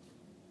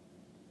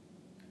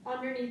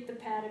underneath the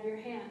pad of your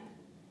hand.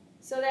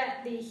 So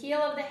that the heel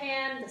of the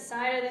hand, the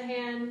side of the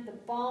hand, the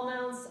ball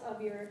mounts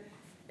of your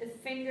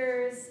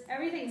fingers,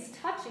 everything's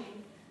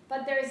touching,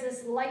 but there's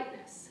this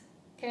lightness.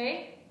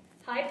 Okay?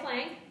 High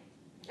plank.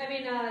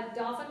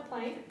 Dolphin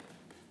plank.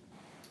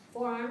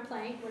 Forearm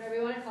plank, whatever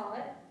you want to call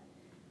it.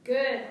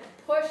 Good.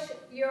 Push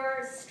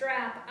your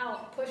strap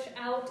out. Push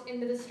out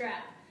into the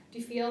strap. Do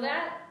you feel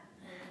that?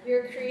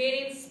 You're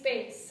creating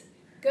space.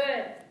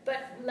 Good.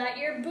 But let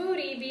your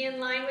booty be in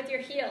line with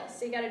your heels.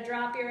 So you got to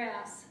drop your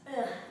ass.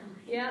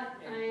 Yep,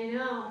 I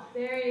know.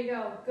 There you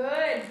go.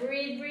 Good.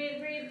 Breathe.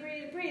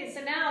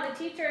 So now the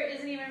teacher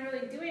isn't even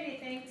really doing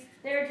anything.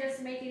 They're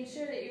just making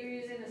sure that you're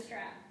using the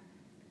strap.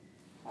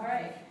 All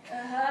right.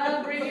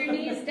 Bring your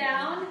knees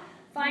down.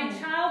 Find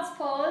child's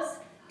pose.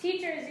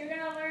 Teachers, you're going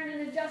to learn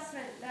an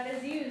adjustment that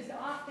is used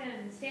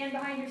often. Stand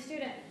behind your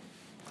student.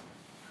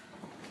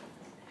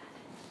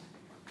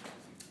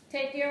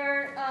 Take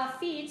your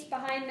feet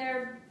behind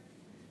their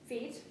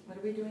feet. What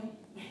are we doing?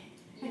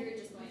 You're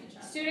just going to child's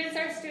pose. Students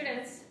are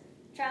students.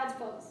 Child's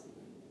pose.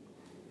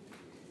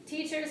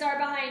 Teachers are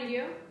behind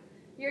you.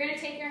 You're going to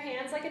take your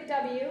hands like a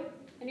W,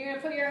 and you're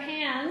going to put your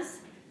hands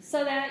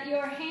so that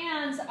your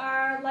hands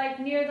are like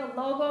near the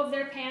logo of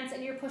their pants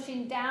and you're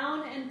pushing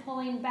down and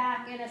pulling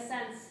back in a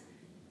sense.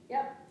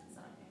 Yep.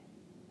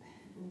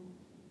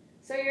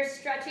 So you're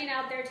stretching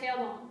out their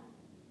tailbone.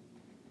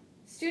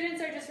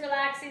 Students are just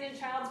relaxing in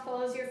child's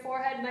pose. Your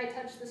forehead might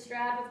touch the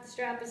strap if the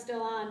strap is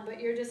still on,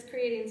 but you're just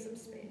creating some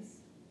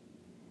space.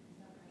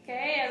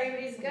 Okay,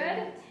 everybody's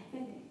good?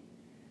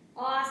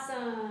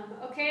 Awesome.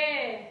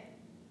 Okay.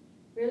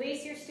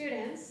 Release your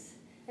students.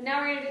 And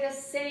now we're going to do the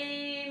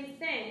same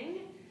thing.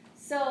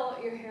 So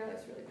your hair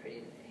looks really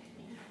pretty today.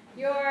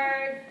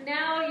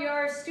 Now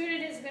your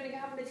student is going to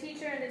become the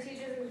teacher, and the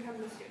teacher is going to become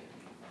the student.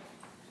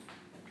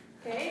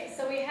 Okay,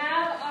 so we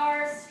have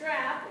our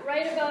strap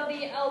right above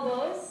the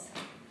elbows,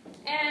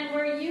 and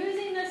we're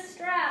using the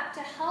strap to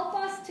help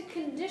us to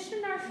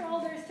condition our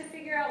shoulders to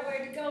figure out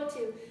where to go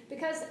to.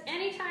 Because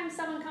anytime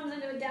someone comes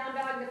into a down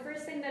dog, the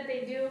first thing that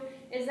they do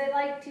is they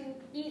like to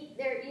eat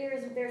their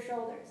ears with their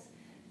shoulders.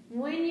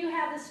 When you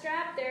have the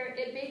strap there,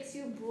 it makes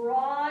you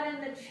broad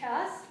in the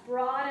chest,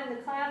 broad in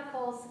the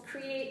clavicles, to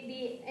create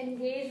the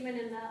engagement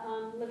in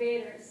the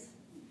levators.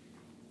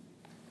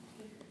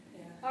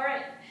 All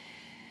right.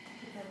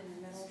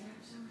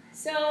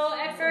 So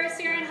at first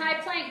you're in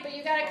high plank, but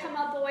you got to come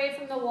up away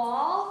from the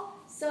wall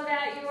so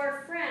that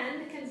your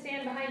friend can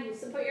stand behind you.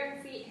 So put your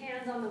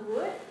hands on the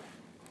wood.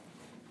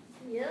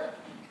 Yep.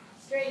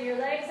 Straighten your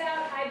legs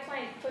out, high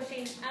plank,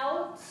 pushing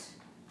out.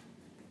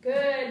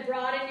 Good.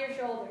 Broaden your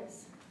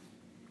shoulders.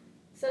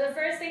 So the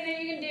first thing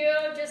that you can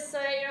do, just so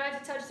that you don't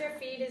have to touch their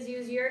feet, is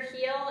use your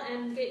heel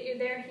and get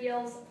their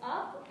heels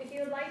up. If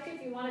you would like to,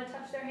 if you want to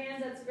touch their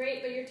hands, that's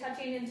great, but you're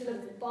touching into the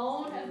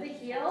bone of the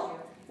heel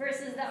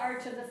versus the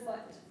arch of the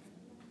foot.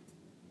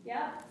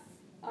 Yeah?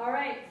 All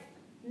right.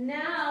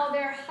 Now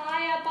they're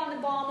high up on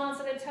the ball mounts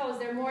of the toes.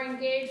 They're more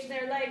engaged.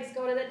 Their legs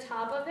go to the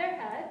top of their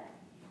head.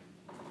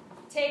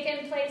 Take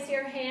and place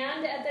your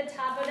hand at the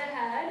top of the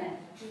head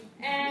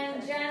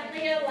and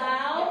gently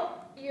allow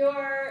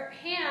your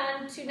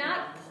hand to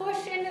not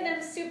push into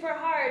them super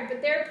hard,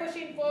 but they're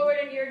pushing forward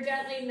and you're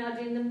gently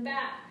nudging them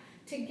back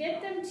to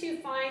get them to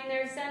find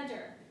their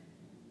center.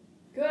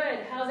 Good.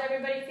 How's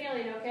everybody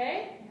feeling?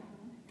 Okay?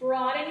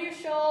 Broaden your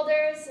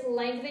shoulders,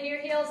 lengthen your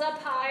heels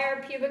up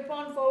higher, pubic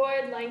bone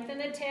forward, lengthen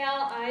the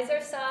tail, eyes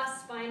are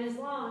soft, spine is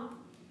long.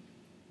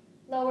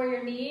 Lower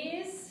your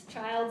knees,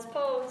 child's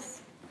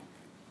pose.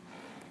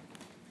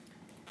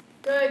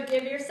 Good,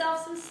 give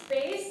yourself some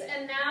space,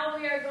 and now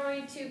we are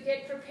going to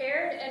get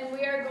prepared, and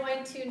we are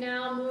going to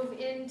now move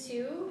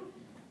into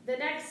the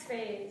next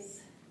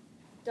phase,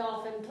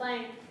 dolphin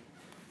plank.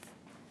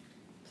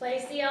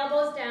 Place the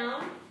elbows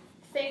down.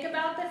 Think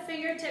about the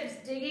fingertips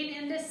digging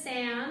into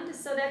sand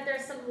so that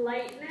there's some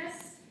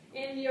lightness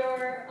in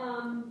your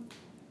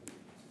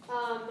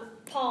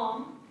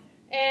palm.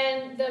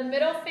 And the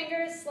middle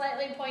finger is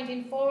slightly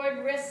pointing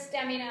forward, wrists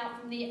stemming out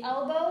from the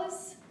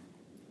elbows.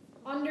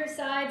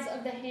 Undersides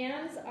of the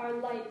hands are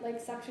light, like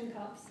suction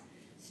cups.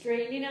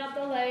 Straightening out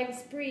the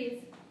legs,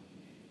 breathe.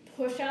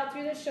 Push out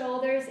through the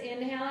shoulders,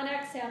 inhale and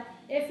exhale.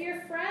 If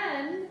your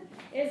friend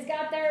has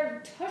got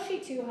their tushy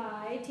too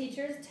high,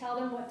 teachers tell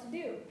them what to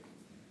do.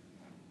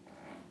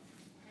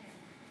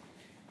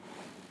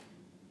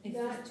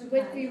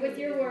 With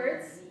your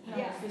words. No,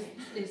 Yeah.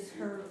 Is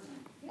her...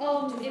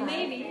 It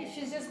may be.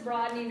 She's just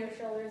broadening her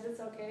shoulders. It's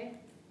okay.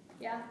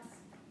 Yeah.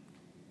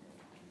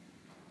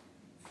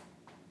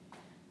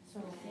 So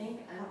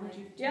how would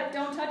you... Yep,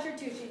 don't touch your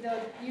tushy though.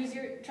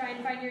 Try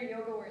and find your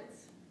yoga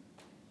words.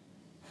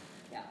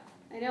 Yeah,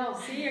 I know.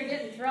 See, you're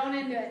getting thrown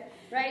into it,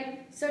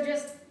 right? So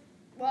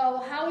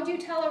how would you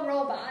tell a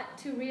robot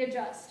to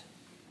readjust?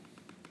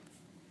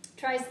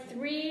 Try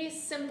 3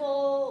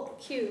 simple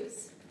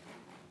cues.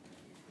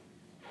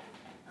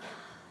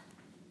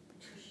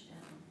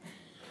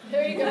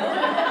 There you go.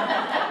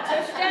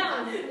 Tush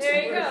down.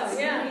 There you go.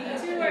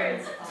 Yeah, 2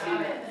 words.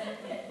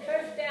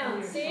 Tush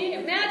down. See?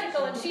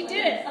 Magical, and she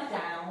did it.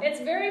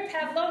 It's very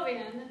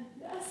Pavlovian.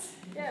 Yes.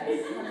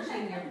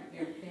 Punching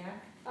your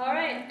back. All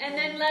right, and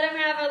then let him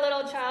have a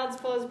little child's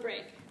pose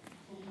break.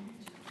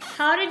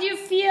 How did you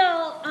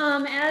feel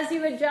as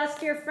you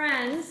adjust your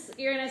friends?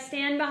 You're going to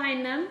stand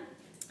behind them.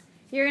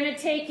 You're going to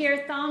take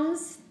your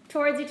thumbs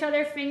towards each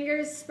other,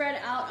 fingers spread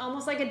out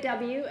almost like a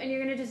W, and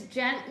you're going to just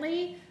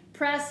gently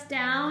press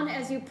down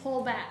as you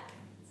pull back.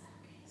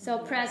 So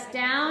press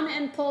down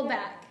and pull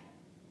back.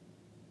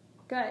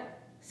 Good.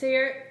 So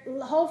you're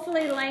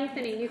hopefully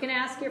lengthening. You can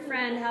ask your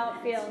friend how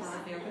it feels.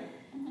 I'm going to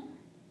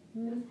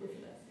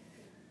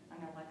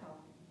let go.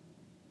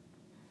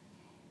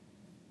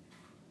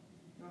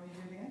 You want me to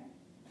do it again?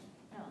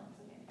 No, it's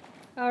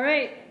okay. All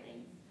right.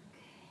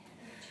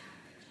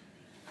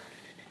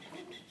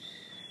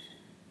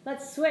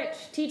 Let's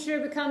switch. Teacher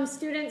becomes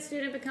student,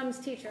 student becomes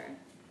teacher.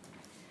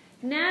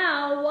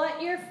 Now,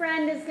 what your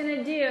friend is going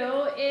to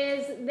do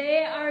is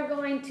they are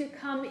going to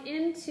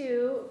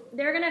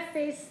they're going to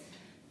face,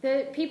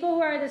 the people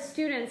who are the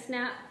students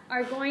now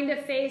are going to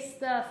face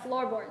the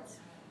floorboards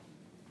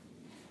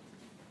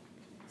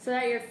so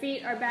that your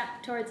feet are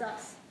back towards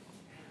us.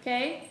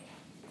 Okay?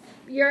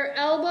 Your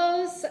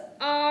elbows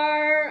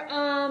are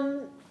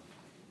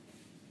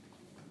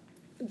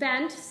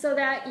bent so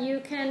that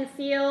you can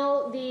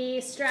feel the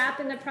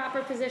strap in the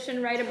proper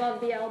position right above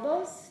the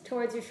elbows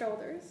towards your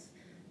shoulders.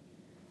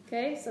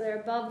 Okay, so they're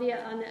above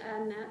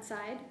on that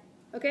side.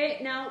 Okay,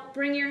 now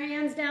bring your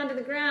hands down to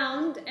the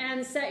ground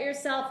and set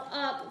yourself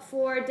up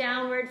for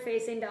downward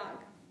facing dog.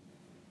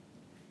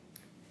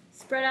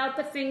 Spread out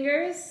the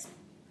fingers,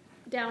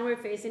 downward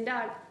facing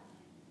dog.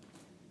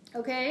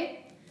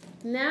 Okay,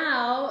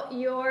 now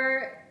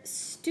your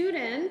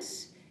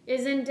student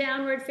is in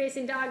downward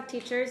facing dog,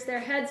 teachers. Their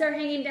heads are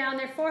hanging down.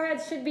 Their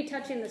foreheads should be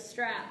touching the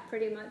strap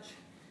pretty much,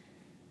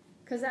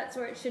 because that's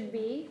where it should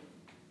be.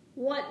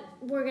 What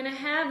we're going to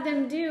have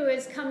them do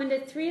is come into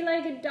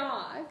three-legged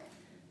dog,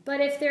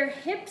 but if their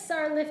hips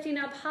are lifting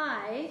up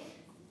high,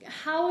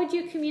 how would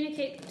you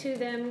communicate to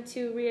them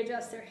to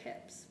readjust their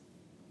hips?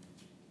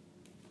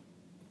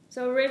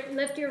 So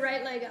lift your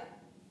right leg up.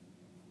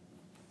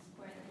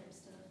 Square the hips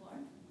to the floor.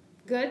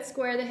 Good.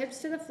 Square the hips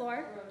to the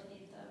floor.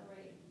 Rotate the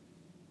right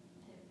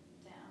hip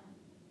down.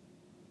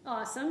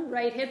 Awesome.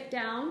 Right hip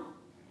down.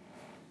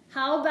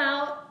 How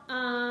about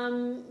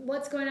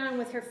what's going on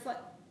with her foot?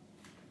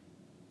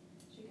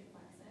 She could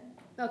flex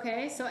it.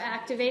 Okay, so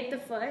activate the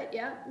foot.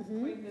 Yep.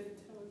 Mm-hmm. Point the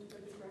toe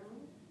toward the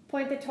ground.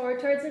 Point the toe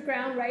towards the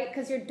ground, right?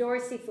 Because you're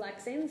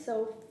dorsiflexing,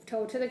 so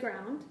toe to the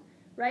ground,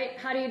 right?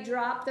 How do you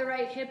drop the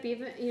right hip?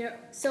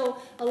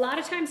 So a lot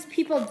of times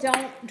people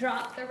don't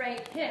drop the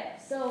right hip.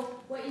 So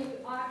what you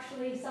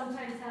actually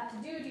sometimes have to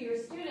do to your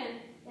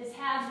student is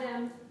have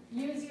them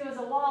use you as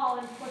a wall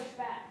and push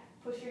back.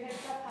 Push your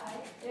hips up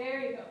high.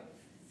 There you go.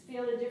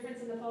 Feel the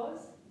difference in the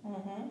pose?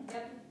 Mm-hmm.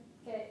 Yep.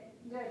 Okay,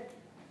 good.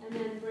 And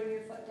then bring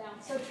your foot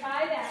down. So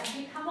try that.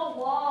 Become a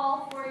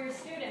wall for your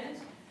student.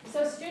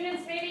 So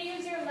students, maybe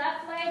use your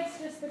left legs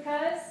just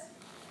because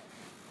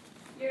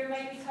you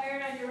might be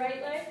tired on your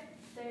right leg.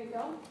 There you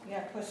go.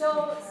 Yeah, push.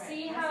 So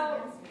see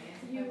how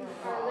you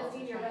are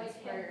lifting your right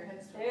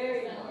hip.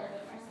 There you go.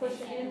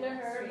 Push it into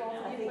her.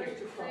 Both of you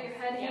push your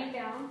head hang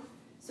down.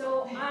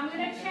 So I'm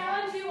going to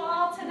challenge you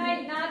all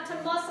tonight not to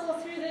muscle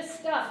through this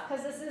stuff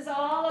because this is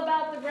all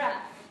about the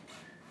breath.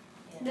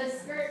 The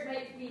skirt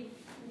might be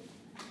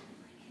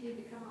need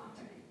to come off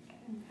tonight.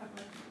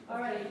 All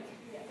right.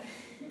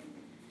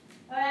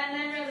 And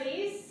then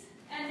release.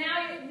 And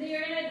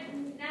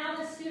now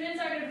the students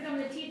are going to become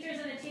the teachers,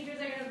 and the teachers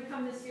are going to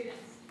become the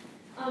students.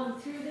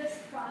 Through this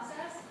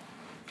process,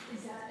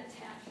 is that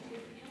attached to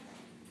your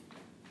pants?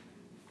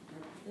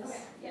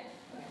 Okay. Yeah.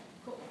 Okay.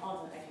 Cool.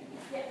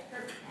 Yeah.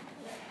 Perfect.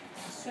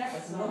 The strap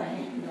is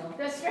annoying.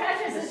 The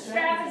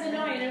strap is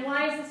annoying, and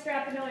why is the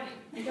strap annoying?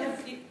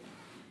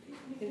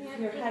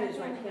 Your head is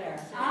right there.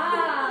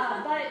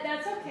 But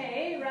that's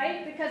okay,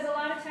 right? Because a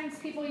lot of times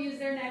people use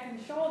their neck and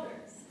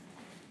shoulders.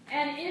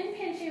 And in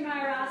Pinchi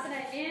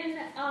Mayurasana, in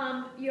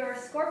your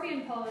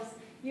scorpion pose,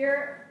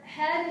 your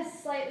head is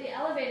slightly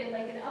elevated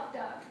like an up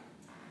dog.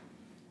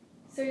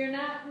 So you're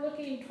not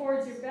looking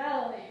towards your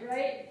belly,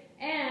 right?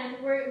 And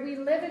we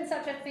live in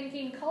such a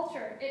thinking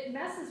culture. It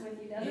messes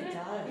with you, doesn't it? It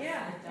does.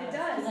 Yeah, it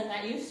does. Because I'm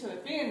not used to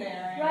it being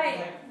there.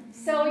 Right.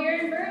 So your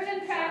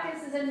inversion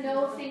practice is a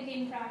no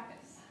thinking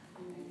practice.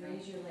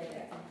 Raise your leg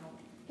up.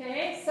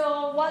 Okay,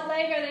 so what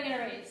leg are they going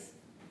to raise?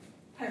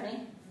 Pardon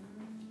me?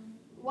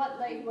 What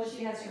leg was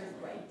She has hers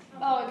right.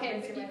 Oh, okay.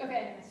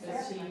 Okay.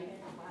 Does she?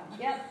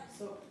 Yep.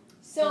 So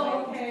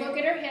So Okay. look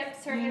at her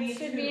hips. Her you hips need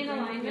should to be in bring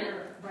alignment.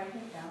 your right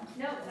hip down.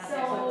 No. Not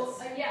So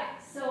that yeah.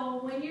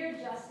 So when you're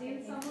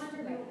adjusting someone,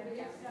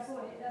 step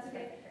away. That's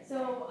okay.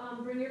 So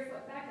bring your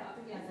foot back up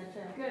again.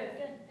 Good.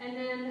 And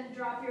then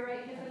drop your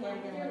right hip in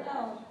line with your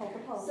left. Hold the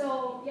pose.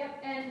 So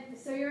yep. And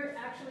so you're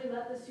actually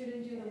let the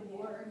student do the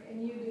work,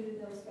 and you do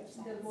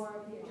the more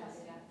of the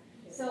adjusting.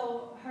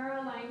 So her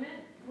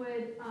alignment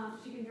would,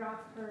 she can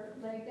drop her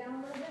leg down a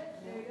little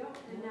bit. There you go.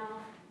 And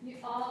now you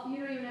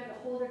don't even have to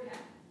hold her cap.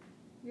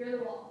 You're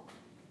the wall.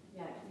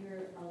 Yeah,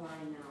 you're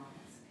aligned now.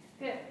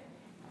 Good.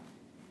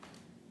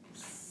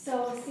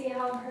 So see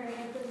how her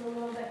hip is a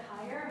little bit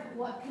higher?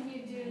 What can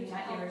you do to Not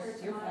help her yours.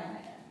 to You're align? fine.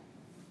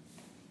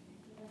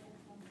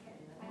 Okay,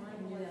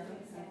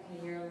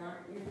 you're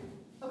aligned.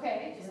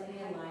 Okay. Just be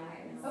aligned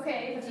right now.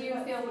 Okay. Do you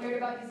feel weird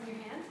about using your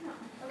hands?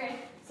 No. Okay.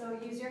 So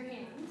use your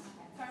hands.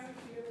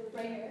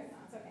 Right here.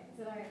 It's okay. Is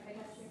it all right if I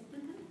touch you?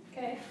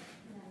 Okay.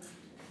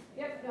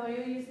 Yep. No,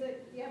 you use the.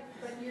 Yep.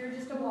 But you're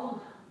just a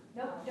wall.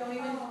 Nope. Don't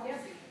even.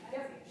 Yep.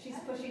 Yep. She's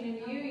pushing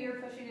into you.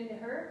 You're pushing into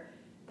her.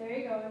 There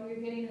you go. And you're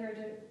getting her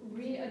to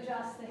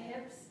readjust the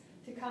hips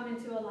to come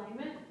into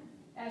alignment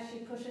as she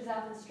pushes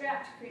out the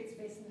strap to create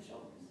space in the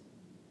shoulders.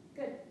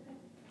 Good.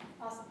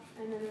 Awesome.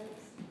 And then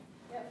release.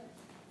 Yep.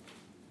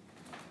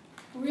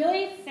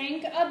 Really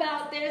think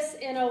about this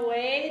in a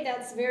way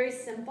that's very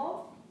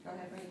simple. Go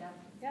ahead, bring it down.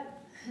 Yep.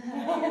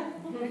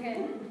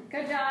 Okay.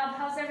 Good job.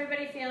 How's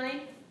everybody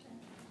feeling?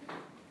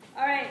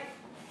 All right.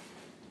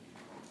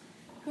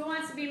 Who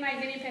wants to be my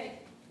guinea pig?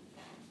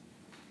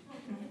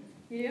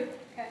 You?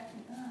 Okay.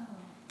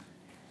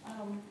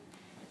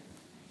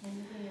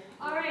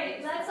 All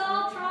right. Let's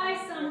all try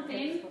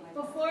something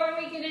before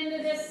we get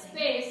into this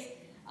space.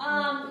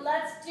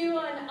 Let's do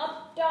an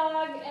up up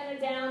dog and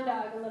a down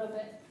dog a little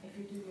bit. If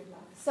you do your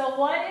left. So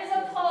what is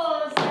a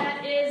pose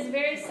that is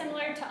very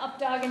similar to up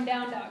dog and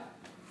down dog?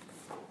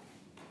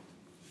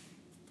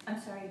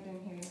 I'm sorry, I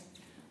didn't hear you.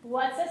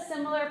 What's a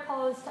similar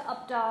pose to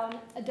up dog,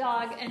 a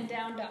dog, and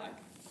down dog?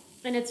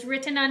 And it's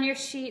written on your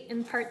sheet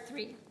in part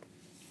 3.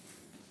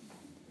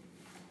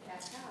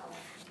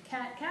 Cat-cow.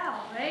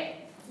 Cat-cow, right?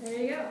 There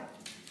you go.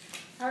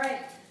 All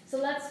right, so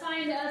let's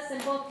find a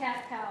simple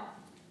cat-cow.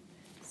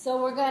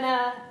 So we're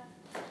gonna,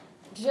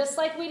 just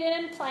like we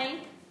did in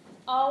plank,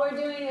 all we're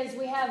doing is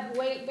we have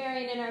weight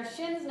bearing in our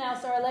shins now,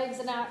 so our legs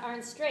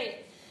aren't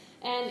straight.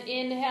 And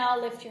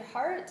inhale, lift your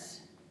heart,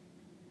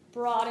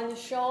 broaden the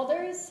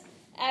shoulders.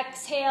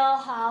 Exhale,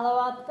 hollow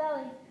out the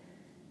belly.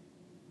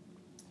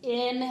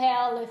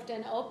 Inhale, lift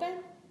and open.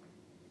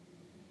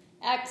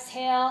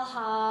 Exhale,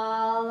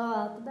 hollow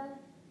out the belly.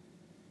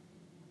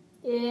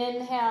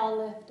 Inhale,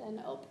 lift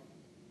and open.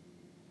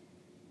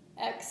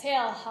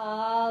 Exhale,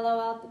 hollow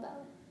out the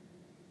belly.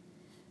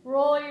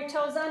 Roll your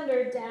toes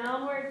under,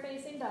 downward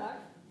facing dog.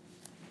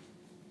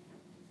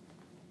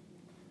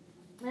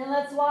 And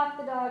let's walk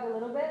the dog a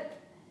little bit.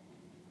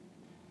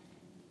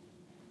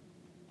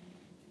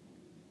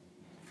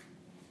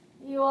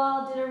 You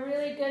all did a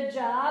really good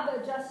job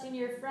adjusting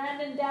your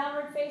friend in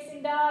downward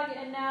facing dog,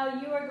 and now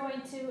you are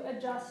going to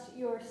adjust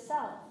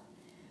yourself.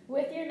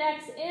 With your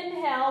next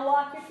inhale,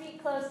 walk your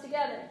feet close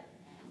together.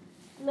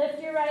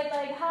 Lift your right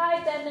leg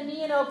high, bend the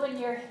knee and open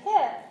your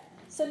hip.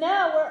 So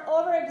now we're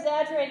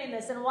over-exaggerating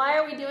this. And why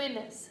are we doing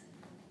this?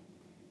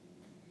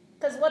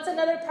 Because what's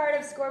another part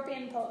of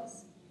scorpion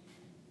pose?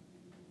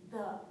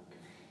 The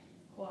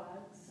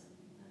quads.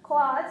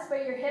 Quads,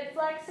 but your hip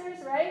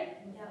flexors, right?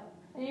 Yep.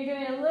 And you're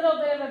doing a little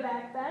bit of a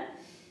back bend.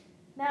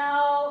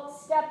 Now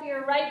step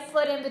your right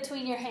foot in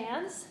between your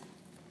hands.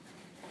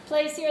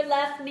 Place your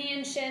left knee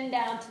and shin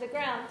down to the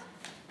ground.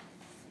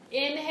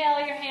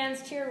 Inhale your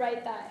hands to your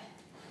right thigh.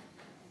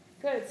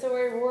 Good, so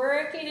we're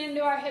working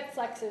into our hip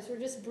flexors. We're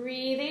just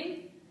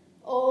breathing,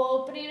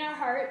 opening our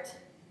heart.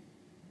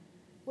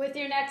 With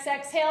your next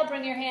exhale,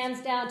 bring your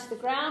hands down to the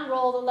ground,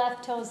 roll the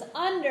left toes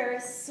under,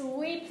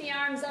 sweep the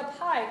arms up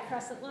high,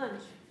 crescent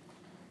lunge.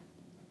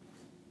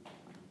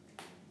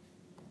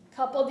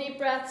 Couple deep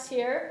breaths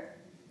here.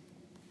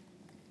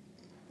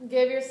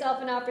 Give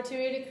yourself an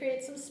opportunity to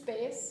create some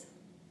space.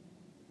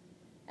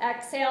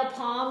 Exhale,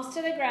 palms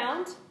to the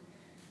ground.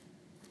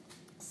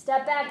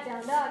 Step back,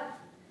 down dog.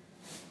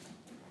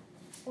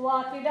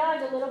 Walk your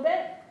dog a little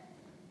bit.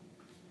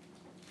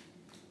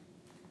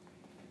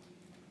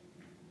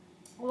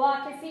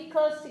 Walk your feet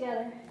close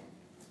together.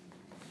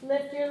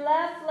 Lift your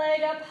left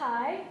leg up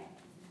high.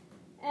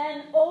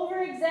 And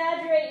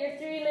over-exaggerate your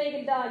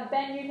three-legged dog.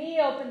 Bend your knee,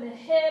 open the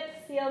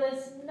hip. Feel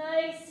this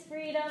nice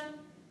freedom.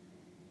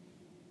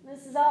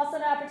 This is also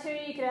an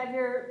opportunity. You could have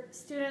your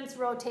students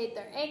rotate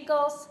their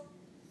ankles.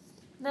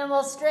 And then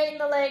we'll straighten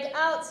the leg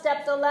out.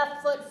 Step the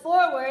left foot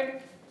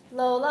forward.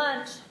 Low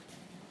lunge.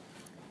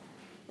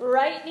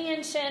 Right knee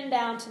and shin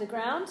down to the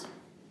ground.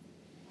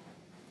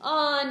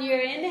 On your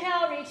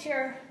inhale, reach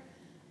your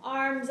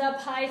arms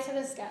up high to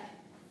the sky.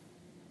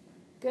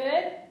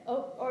 Good.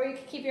 Oh, or you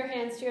can keep your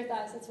hands to your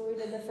thighs. That's what we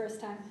did the first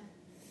time.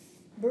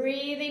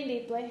 Breathing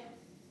deeply.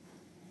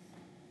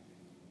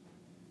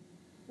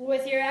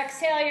 With your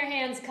exhale, your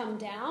hands come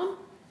down.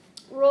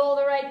 Roll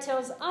the right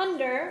toes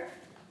under.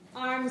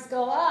 Arms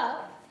go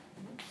up.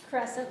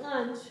 Crescent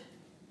lunge.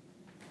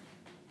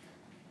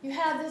 You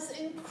have this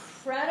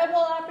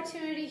incredible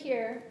opportunity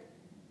here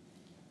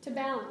to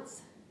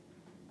balance,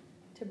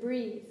 to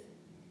breathe.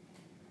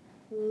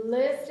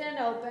 Lift and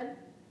open.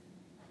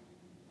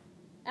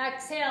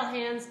 Exhale,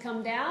 hands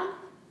come down.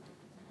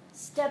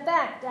 Step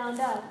back, down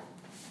dog.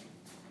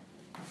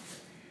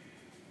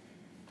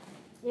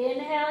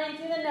 Inhaling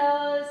through the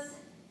nose.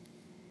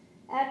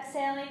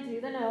 Exhaling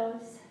through the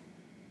nose.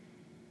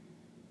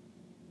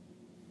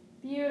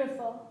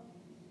 Beautiful.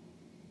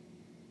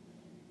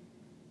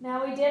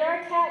 Now we did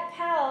our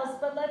cat-cows,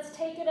 but let's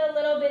take it a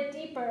little bit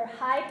deeper.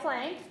 High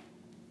plank.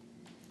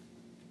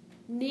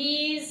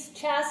 Knees,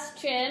 chest,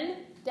 chin,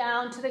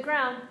 down to the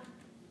ground.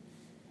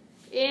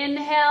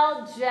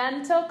 Inhale,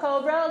 gentle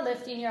cobra,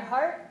 lifting your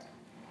heart.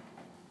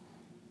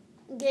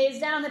 Gaze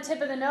down the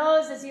tip of the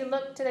nose as you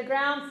look to the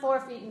ground,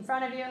 4 feet in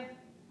front of you.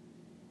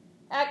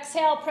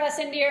 Exhale, press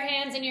into your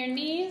hands and your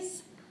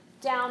knees,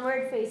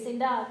 downward facing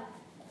dog.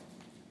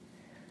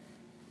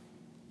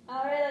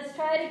 All right, let's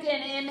try it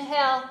again.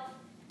 Inhale,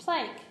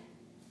 plank.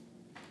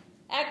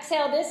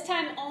 Exhale, this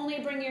time only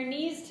bring your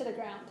knees to the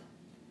ground.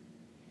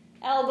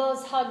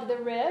 Elbows hug the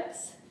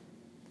ribs.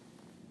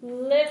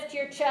 Lift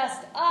your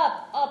chest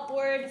up,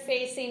 upward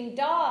facing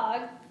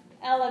dog.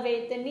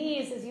 Elevate the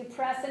knees as you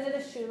press into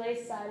the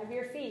shoelace side of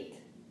your feet.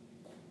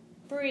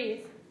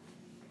 Breathe.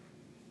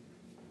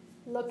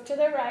 Look to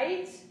the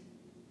right.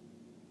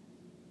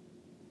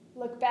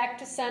 Look back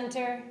to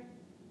center.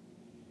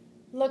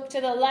 Look to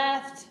the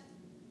left.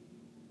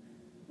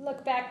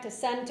 Look back to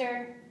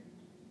center.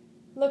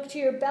 Look to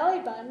your belly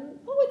button.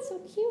 Oh, it's so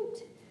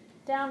cute.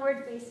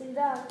 Downward facing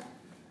dog.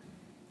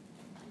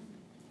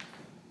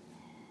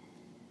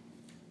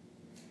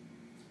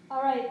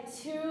 All right,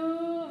 2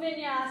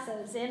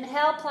 vinyasas.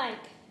 Inhale, plank.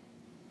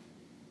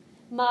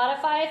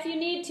 Modify if you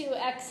need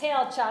to.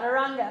 Exhale,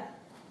 chaturanga.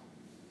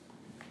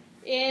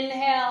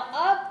 Inhale,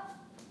 up.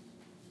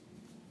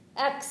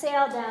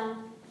 Exhale,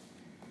 down.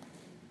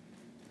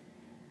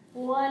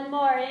 One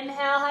more.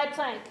 Inhale, high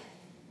plank.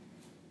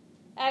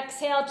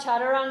 Exhale,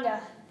 chaturanga.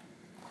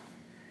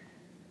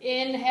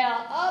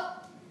 Inhale,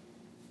 up.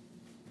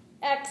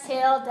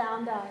 Exhale,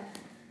 down dog.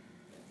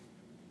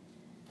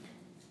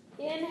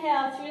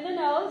 Inhale through the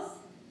nose.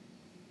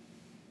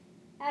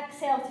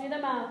 Exhale through the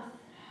mouth.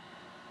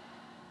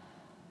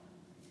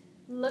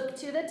 Look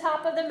to the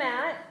top of the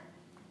mat.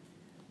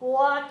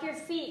 Walk your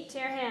feet to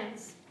your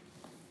hands.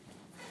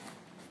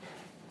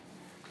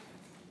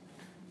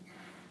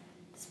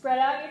 Spread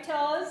out your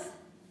toes.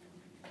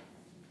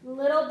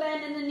 Little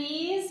bend in the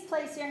knees.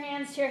 Place your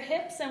hands to your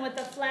hips, and with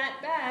the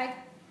flat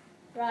back,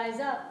 rise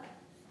up.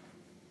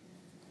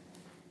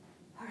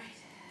 All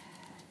right.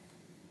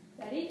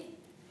 Ready?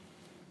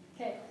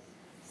 Okay.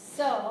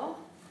 So,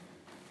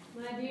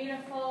 my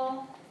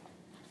beautiful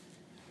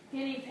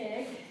guinea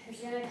pig is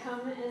going to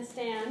come and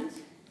stand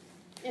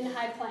in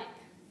high plank.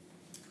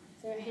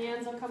 So your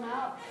hands will come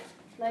out,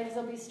 legs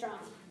will be strong.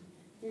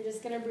 You're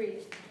just going to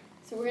breathe.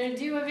 So we're going to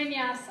do a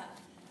vinyasa.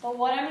 But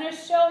what I'm going to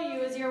show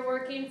you is you're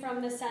working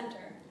from the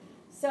center.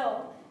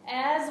 So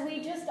as we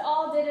just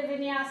all did a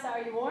vinyasa,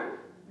 are you warm?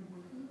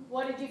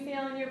 What did you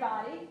feel in your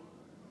body?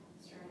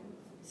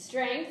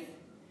 Strength.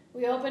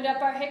 We opened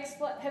up our hip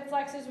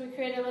flexors. We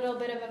created a little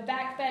bit of a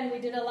back bend. We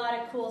did a lot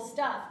of cool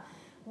stuff.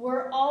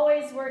 We're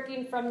always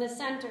working from the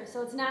center.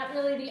 So it's not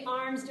really the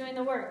arms doing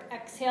the work.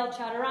 Exhale,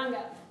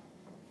 chaturanga.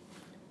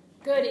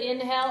 Good.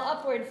 Inhale,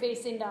 upward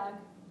facing dog.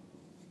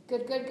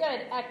 Good, good,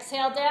 good.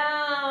 Exhale,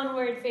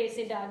 downward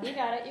facing dog. You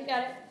got it, you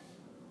got it.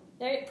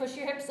 There, push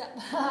your hips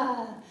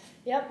up.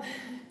 Yep.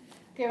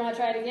 Okay, want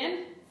to try it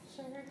again?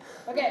 Sure.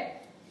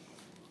 Okay.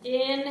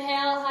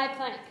 Inhale, high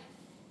plank.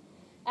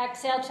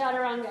 Exhale,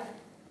 chaturanga.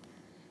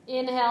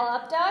 Inhale,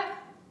 up dog.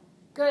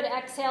 Good.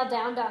 Exhale,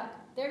 down dog.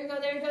 There you go,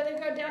 there you go, there you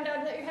go. Down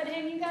dog, let your head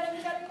hang. You got it,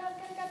 you got it, you got it,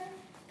 you got it.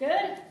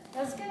 Good.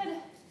 That was good.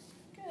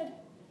 Good.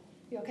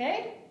 You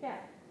okay? Yeah.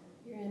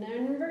 You're in an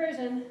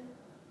inversion.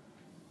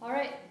 All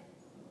right.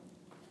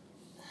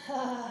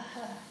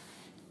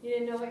 You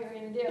didn't know what you were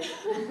going to do.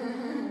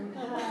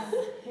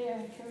 Here,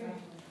 come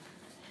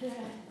here.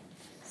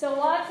 So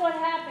watch what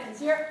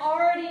happens. You're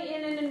already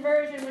in an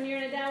inversion when you're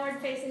in a downward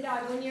facing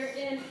dog. When you're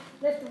in,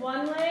 lift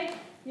one leg,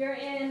 you're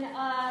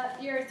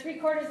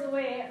 3/4 of the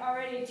way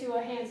already to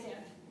a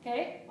handstand.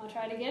 Okay? Want to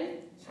try it again?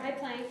 High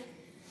plank.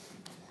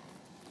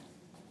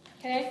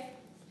 Okay?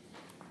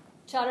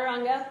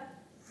 Chaturanga.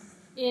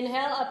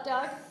 Inhale, up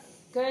dog.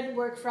 Good.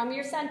 Work from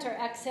your center.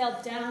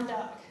 Exhale, down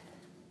dog.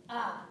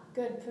 Ah,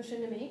 good. Push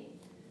into me.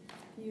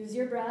 Use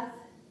your breath.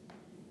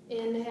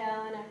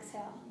 Inhale and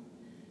exhale.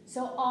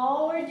 So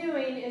all we're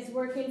doing is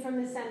working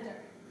from the center.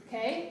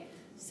 Okay?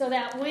 So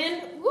that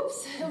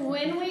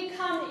when we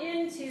come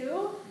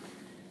into,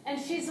 and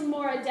she's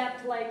more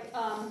adept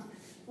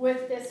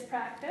with this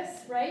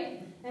practice,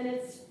 right? And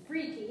it's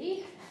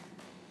freaky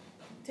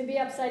to be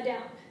upside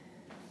down.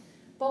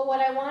 But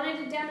what I wanted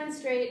to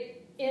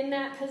demonstrate in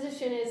that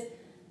position is,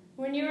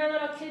 when you were a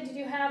little kid, did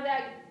you have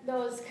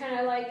those kind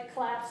of like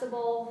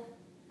collapsible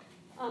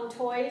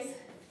toys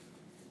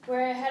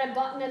where it had a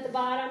button at the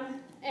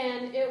bottom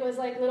and it was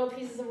like little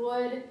pieces of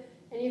wood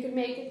and you could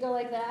make it go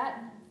like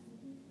that?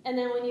 And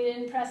then when you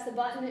didn't press the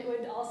button, it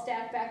would all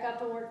stack back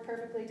up and work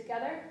perfectly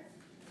together?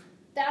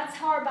 That's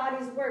how our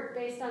bodies work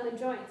based on the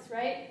joints,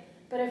 right?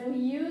 But if we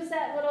use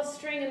that little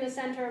string in the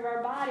center of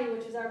our body,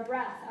 which is our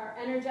breath, our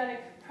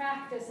energetic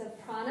practice of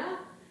prana,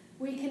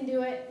 we can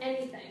do it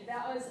anything.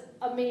 That was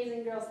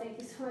amazing, girls. Thank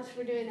you so much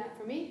for doing that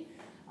for me.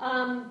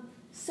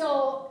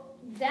 So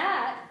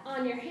that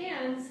on your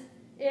hands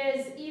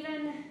is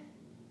even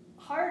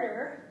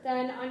harder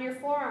than on your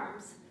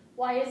forearms.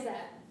 Why is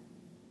that?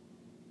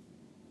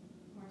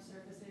 More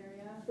surface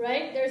area.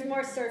 Right? There's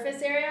more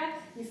surface area.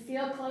 You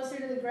feel closer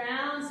to the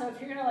ground, so if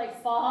you're going to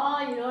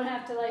fall, you don't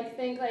have to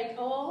think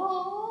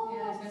oh.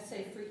 Yeah, I was going to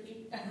say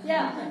freaky.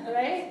 Yeah,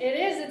 right? It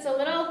is. It's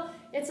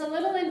a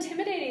little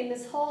intimidating.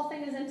 This whole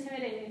thing is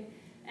intimidating.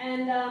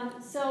 And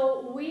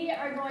so we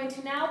are going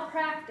to now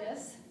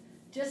practice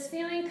just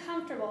feeling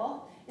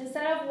comfortable.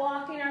 Instead of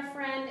walking our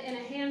friend in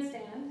a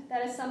handstand,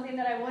 that is something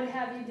that I would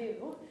have you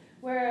do,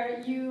 where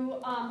you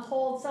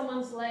hold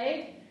someone's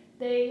leg,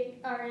 they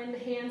are in the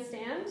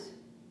handstand,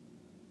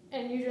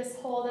 and you just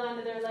hold on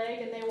to their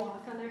leg and they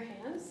walk on their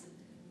hands.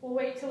 We'll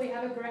wait till we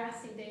have a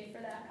grassy day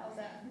for that. How's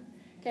that?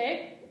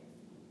 Okay?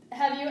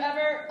 Have you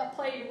ever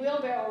played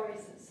wheelbarrow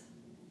races?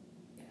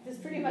 That's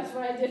pretty much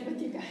what I did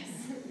with you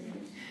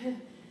guys.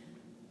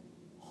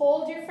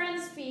 Hold your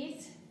friend's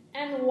feet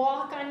and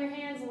walk on your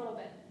hands a little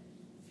bit.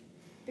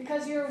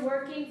 Because you're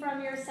working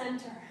from your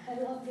center. I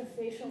love the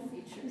facial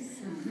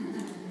features.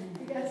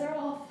 You guys are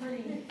all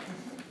funny.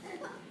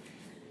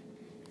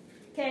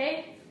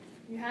 Okay?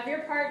 You have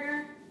your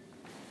partner.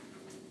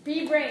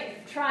 Be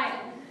brave. Try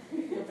it.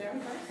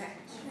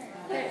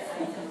 Okay.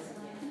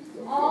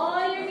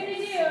 All you're going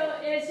to do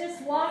is just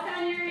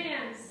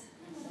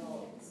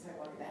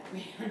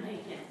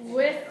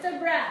with the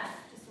breath.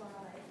 Just want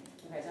to like.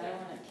 Okay, so I don't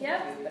want to kick Yep.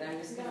 you, but I'm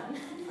just gonna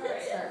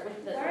Alright. start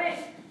with the. All right.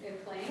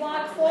 Good plank.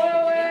 Walk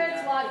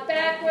forwards, walk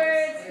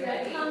backwards,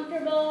 feel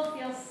comfortable,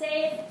 feel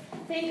safe.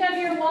 Think of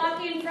your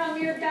walking from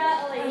your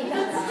belly.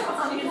 Good.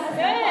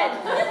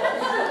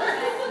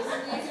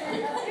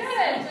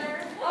 Good.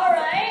 All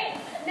right.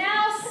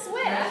 Now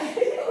switch.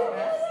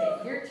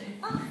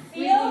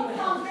 Feel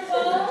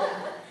comfortable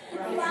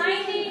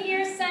finding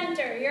your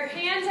center. Your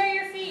hands are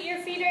your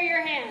feet are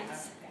your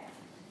hands.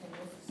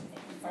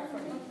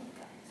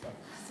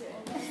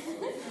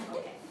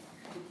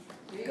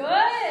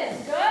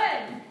 Good,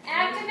 good.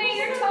 Activate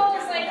your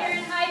toes like you're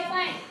in high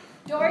plank.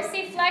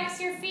 Dorsiflex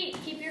your feet.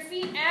 Keep your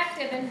feet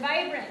active and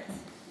vibrant.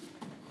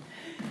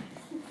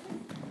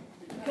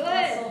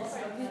 Good.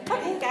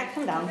 Okay, Gak,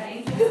 come down.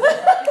 Like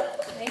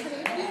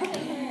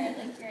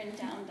you're in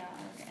down dog,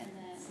 and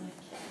then you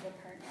have a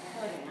partner.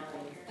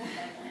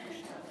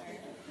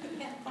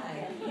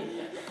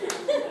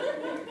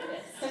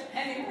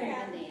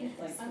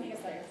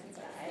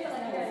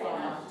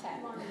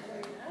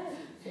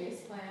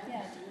 Face plant.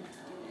 Yeah.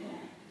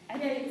 I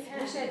Yeah, you think can.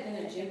 Wish I'd been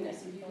a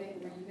gymnast. Were you guys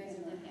in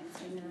like the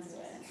hamstring into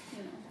it,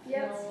 you know.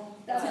 Yep.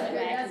 That's a That's good,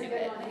 what I that's a can good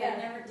do one. I Yeah.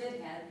 never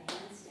did have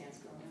handstands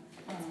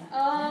growing up.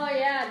 Oh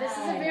yeah, this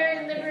is a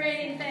very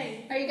liberating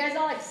thing. Are you guys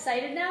all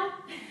excited now?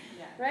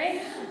 Yeah.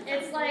 Right?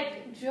 It's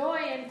like joy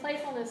and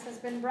playfulness has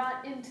been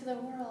brought into the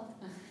world.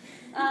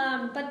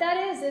 But that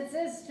is,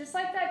 it's just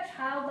like that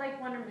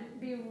childlike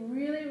wonderment. Be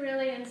really,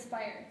 really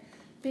inspired.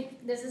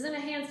 This isn't a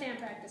handstand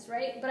practice,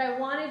 right? But I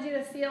wanted you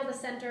to feel the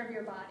center of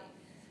your body.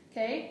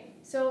 Okay?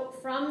 So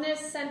from this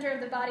center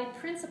of the body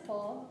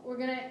principle, we're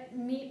going to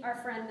meet our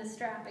friend the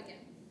strap again.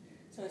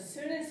 So as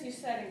soon as you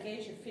said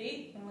engage your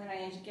feet, and when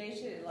I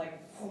engaged it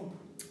like, boom.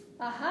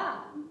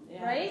 Aha!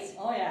 Yeah. Right?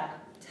 Oh yeah.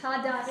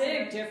 Tadasana.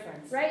 Big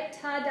difference. Right?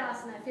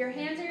 Tadasana. If your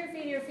hands are your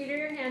feet are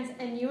your hands,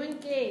 and you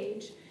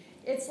engage,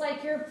 it's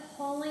like you're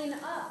pulling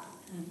up.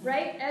 Mm-hmm.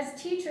 Right? As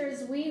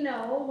teachers, we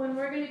know when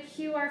we're going to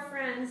cue our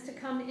friends to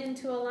come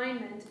into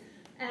alignment,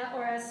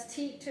 or as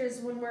teachers,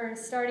 when we're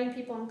starting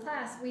people in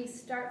class, we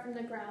start from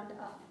the ground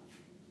up.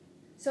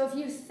 So if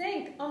you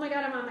think, oh my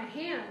God, I'm on my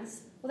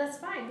hands, well, that's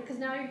fine, because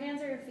now your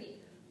hands are your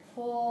feet.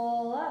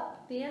 Pull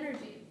up the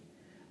energy.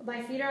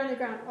 My feet are on the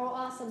ground. Oh,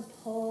 awesome.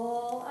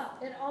 Pull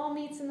up. It all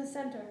meets in the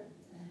center.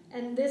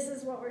 And this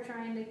is what we're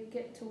trying to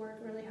get to work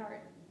really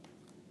hard.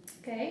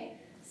 Okay?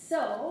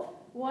 So,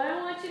 what I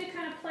want you to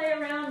kind of play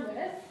around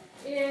with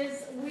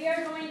is we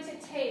are going to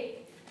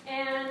take,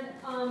 and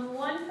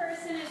one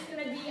person is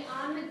going to be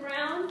on the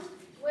ground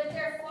with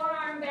their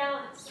forearm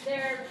balance.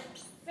 Their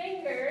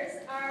fingers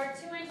are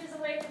 2 inches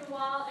away from the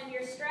wall, and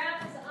your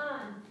strap is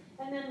on.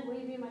 And then will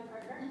you be my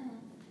partner? Mm-hmm.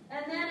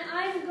 And then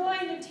I'm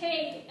going to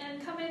take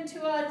and come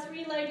into a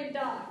three-legged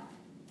dog.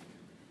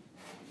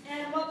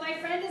 And what my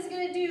friend is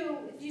going to do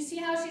you see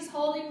how she's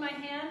holding my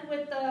hand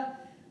with the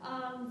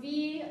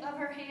V of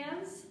her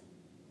hands?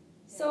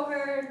 So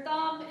her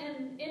thumb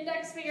and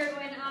index finger are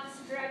going in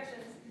opposite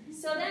directions.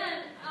 So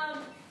then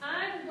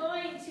I'm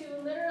going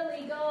to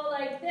literally go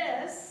like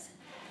this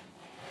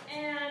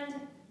and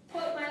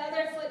put my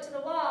other foot to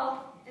the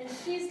wall, and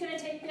she's going to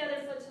take the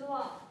other foot to the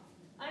wall.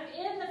 I'm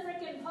in the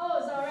freaking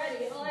pose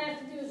already. All I have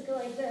to do is go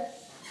like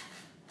this.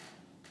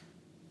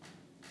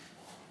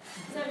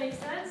 Does that make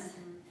sense?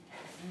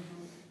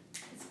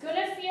 It's going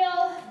to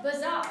feel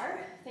bizarre,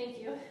 thank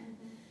you,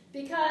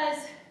 because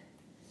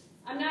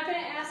I'm not going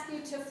to ask you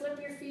to flip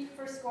your feet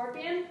for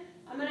scorpion.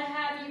 I'm going to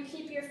have you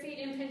keep your feet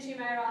in Pinchi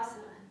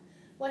Mayurasana.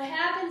 What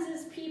happens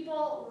is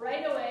people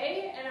right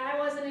away, and I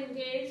wasn't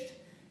engaged,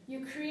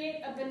 you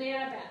create a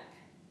banana back.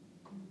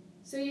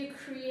 So you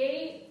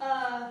create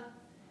a,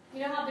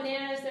 you know how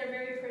bananas, they're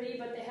very pretty,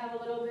 but they have a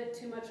little bit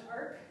too much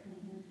arc?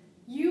 Mm-hmm.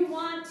 You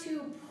want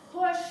to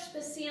push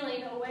the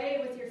ceiling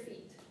away with your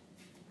feet.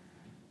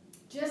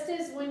 Just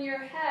as when your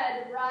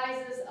head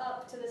rises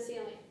up to the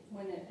ceiling.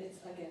 When it's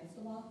against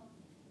the wall?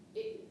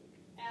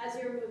 As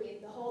you're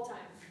moving the whole time.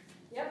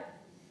 Yep.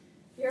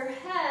 Your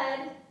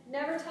head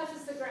never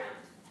touches the ground.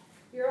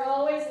 You're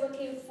always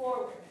looking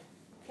forward.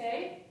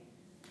 Okay?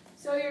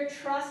 So you're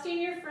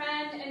trusting your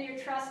friend and you're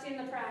trusting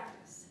the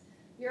practice.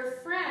 Your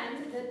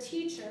friend, the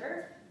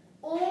teacher,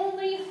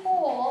 only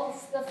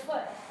holds the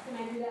foot. Can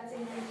I do that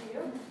same thing to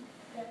you?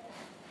 Yep.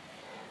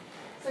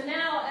 So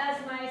now,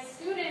 as my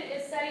student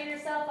is setting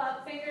herself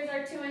up, fingers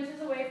are 2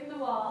 inches away from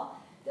the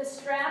wall. The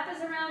strap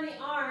is around the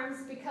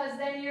arms because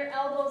then your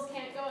elbows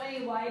can't go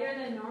any wider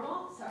than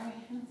normal. Sorry.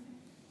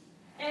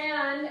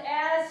 And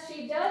as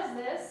she does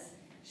this,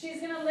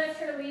 she's going to lift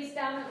her least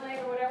dominant leg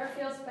or whatever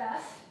feels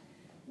best.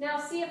 Now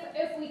see,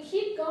 if we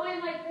keep going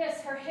like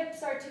this, her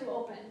hips are too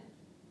open,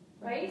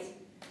 right?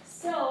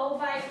 So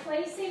by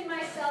placing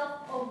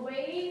myself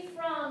away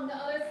from the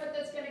other foot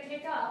that's going to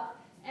kick up,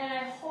 and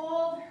I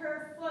hold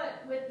her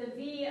foot with the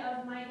V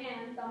of my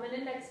hand, thumb and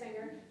index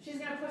finger, she's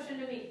going to push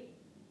into me.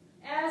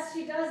 As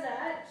she does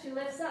that, she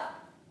lifts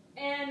up,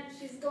 and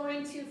she's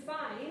going to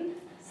find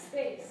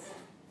space.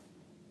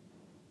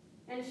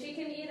 And she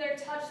can either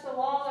touch the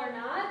wall or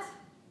not.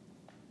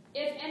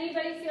 If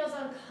anybody feels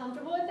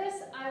uncomfortable with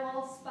this, I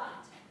will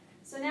spot.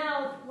 So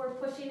now we're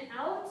pushing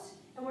out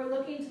and we're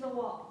looking to the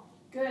wall.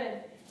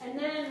 Good. And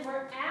then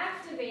we're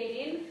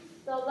activating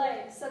the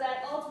legs so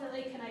that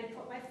ultimately, can I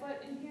put my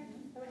foot in here?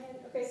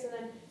 Okay, so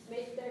then there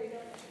you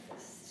go.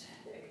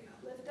 There you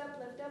go. Lift up,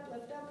 lift up,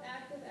 lift up.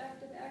 Active,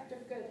 active,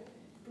 active. Good.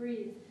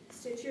 Breathe.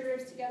 Stitch your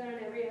ribs together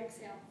on every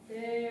exhale.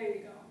 There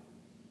you go.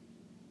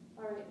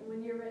 All right,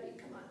 when you're ready,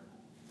 come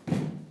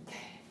on.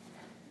 Okay.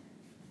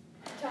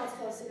 Child's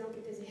pose so you don't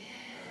get dizzy.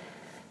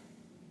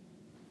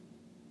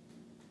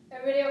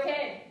 Everybody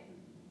okay?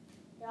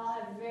 You all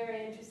have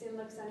very interesting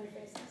looks on your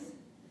faces.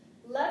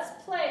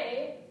 Let's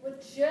play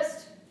with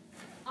just,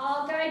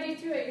 I'll guide you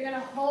through it. You're going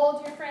to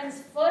hold your friend's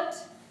foot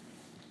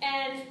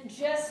and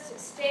just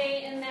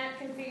stay in that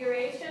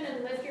configuration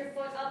and lift your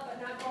foot up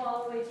but not go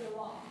all the way to the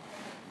wall.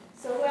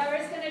 So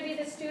whoever's going to be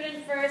the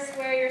student first,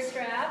 wear your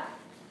strap.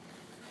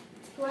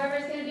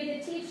 Whoever's going to be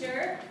the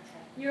teacher,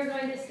 you're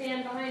going to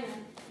stand behind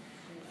them.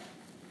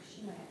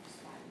 She might have to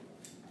spot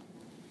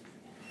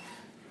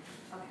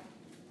you. Okay.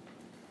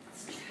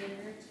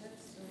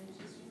 Fingertips, 2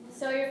 inches from the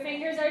So your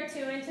fingers are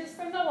 2 inches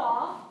from the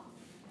wall.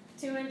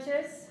 2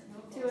 inches,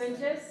 2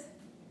 inches,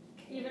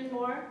 even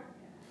more.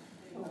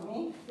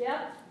 Me?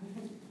 Yep.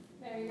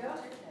 There you go.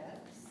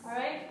 All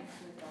right.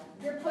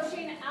 You're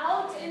pushing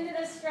out into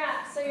the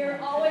strap, so you're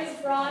always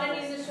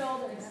broadening the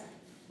shoulders.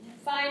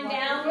 Find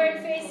downward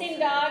facing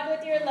dog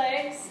with your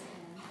legs.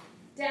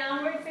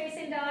 Downward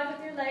facing dog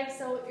with your legs,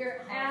 so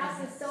your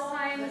ass is so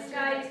high in the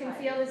sky you can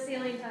feel the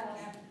ceiling tiles.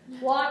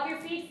 Walk your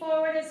feet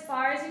forward as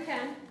far as you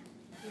can.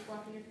 Keep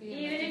walking your feet.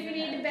 Even if you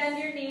need to bend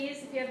your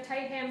knees if you have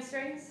tight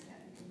hamstrings.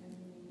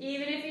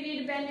 Even if you need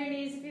to bend your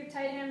knees if you have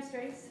tight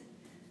hamstrings.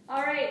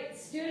 All right,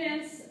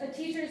 students,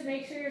 teachers,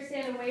 make sure you're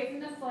standing away from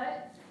the foot.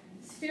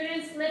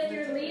 Students, lift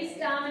your least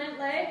dominant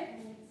leg.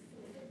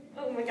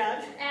 Oh my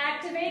gosh.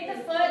 Activate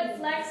the foot,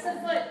 flex the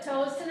foot,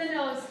 toes to the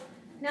nose.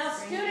 Now,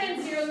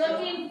 students, you're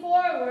looking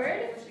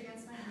forward. Push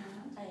against my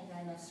hand.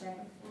 I know, straight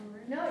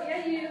forward. No,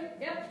 yeah, you.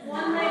 Yep,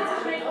 one leg,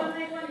 one leg, one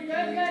leg, one. Good,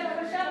 good.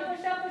 Push up,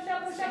 push up, push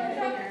up, push up, push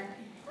up.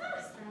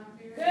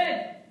 Good.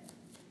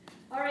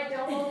 All right,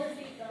 don't hold your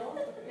feet though.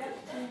 Yep.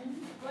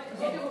 What?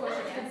 You can push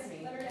against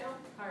me. Let her down.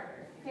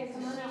 Harder. Okay,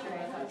 come on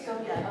out.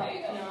 So, yeah. There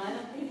you go. No, I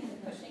don't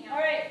think pushing out. All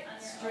right.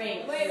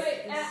 Straight. Wait.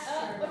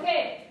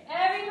 Okay,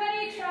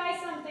 everybody try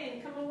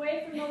something. Come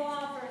away from the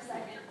wall for a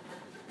second.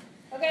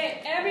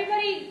 Okay,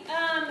 everybody,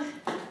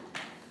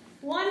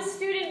 one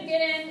student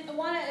get in,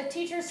 a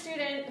teacher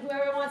student,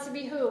 whoever wants to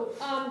be who,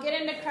 get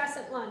into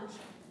crescent lunge.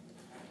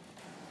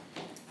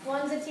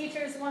 One's a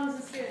teacher, one's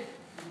a student.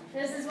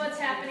 This is what's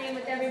happening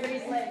with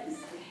everybody's legs.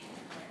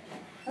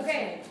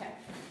 Okay.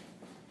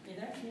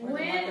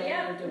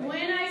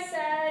 When I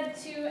said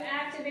to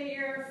activate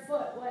your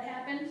foot, what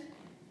happened?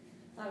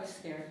 I was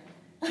scared.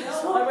 No.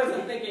 So I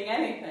wasn't thinking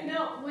anything.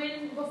 No,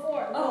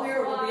 before. Oh, when we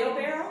were for the walking.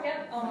 wheelbarrow?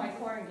 Yep. Oh, my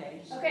core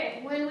engaged.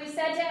 Okay, when we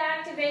said to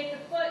activate the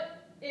foot,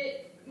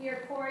 your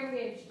core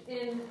engaged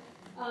and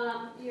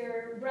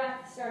your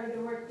breath started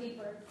to work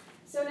deeper.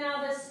 So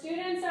now the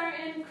students are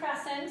in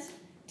crescent.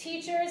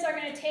 Teachers are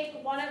going to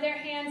take one of their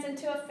hands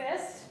into a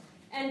fist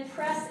and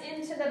press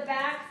into the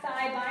back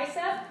thigh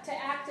bicep to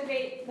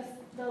activate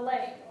the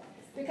leg.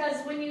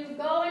 Because when you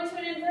go into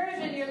an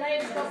inversion, your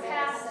legs go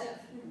passive.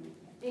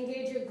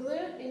 Engage your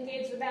glute,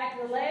 engage the back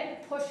of the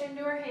leg, push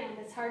into her hand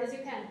as hard as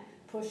you can.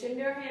 Push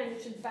into her hand,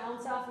 it should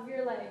bounce off of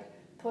your leg.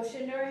 Push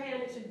into her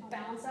hand, it should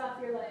bounce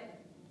off your leg.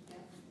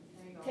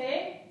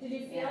 Okay? Did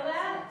you feel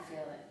that? I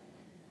feel it.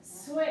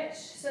 Switch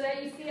so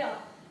that you feel.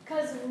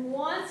 Because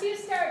once you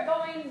start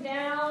going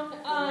down,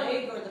 The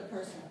leg or the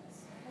person?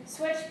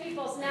 switch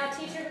people. So now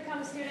teacher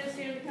becomes student,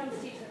 student becomes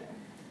teacher.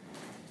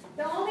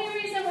 The only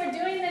reason we're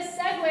doing this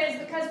segue is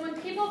because when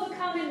people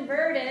become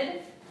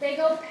inverted, they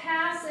go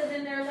passive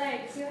in their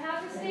legs. You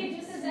have to stay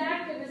just as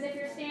active as if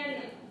you're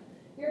standing.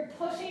 You're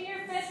pushing your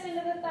fist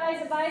into the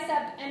thighs of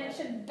bicep, and it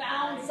should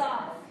bounce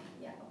off.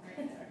 Yeah,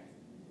 right there.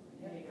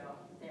 There you go.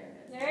 There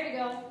it is. There you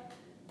go.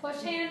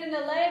 Push hand into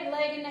leg,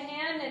 leg into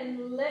hand,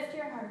 and lift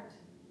your heart.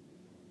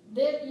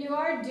 You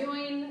are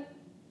doing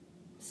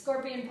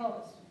scorpion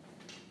pose.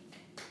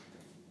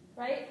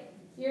 Right?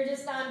 You're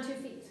just on 2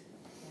 feet.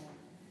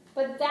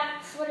 But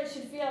that's what it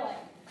should feel like.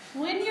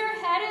 When your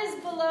head is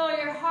below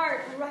your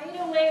heart, right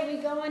away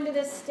we go into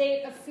this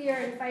state of fear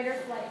and fight or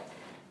flight.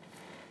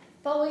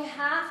 But we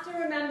have to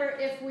remember,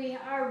 if we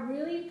are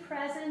really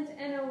present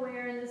and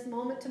aware in this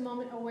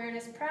moment-to-moment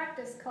awareness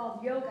practice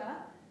called yoga,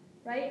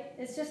 right?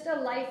 It's just a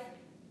life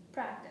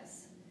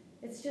practice.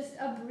 It's just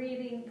a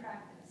breathing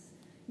practice.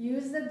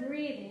 Use the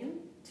breathing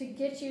to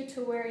get you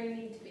to where you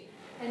need to be,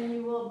 and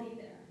you will be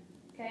there,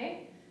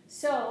 okay?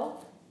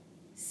 So,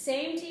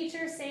 same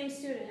teacher, same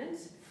student,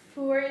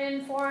 who are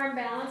in forearm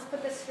balance,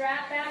 put the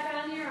strap back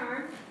on your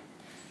arm.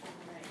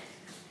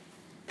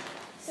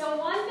 So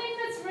one thing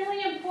that's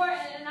really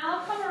important, and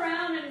I'll come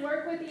around and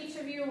work with each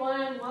of you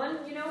one-on-one,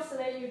 so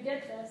that you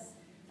get this.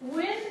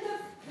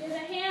 When the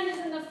hand is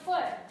in the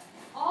foot,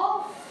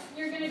 all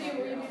you're going to do,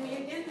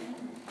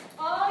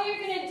 all you're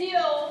going to do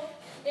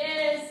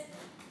is,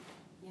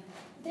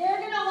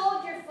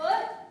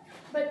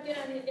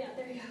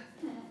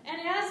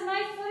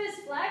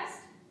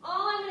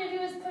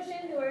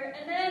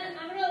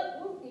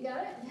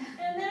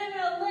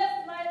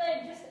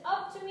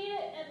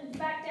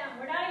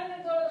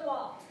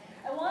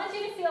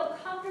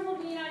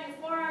 down your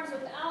forearms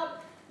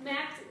without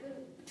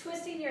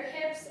twisting your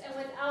hips and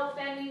without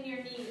bending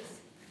your knees.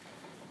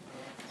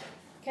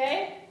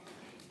 Okay?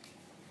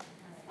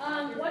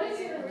 What does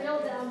your real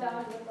down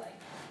dog look like?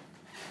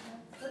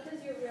 What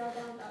does your real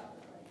down dog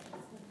look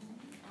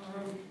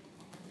like?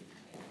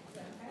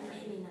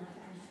 Maybe not.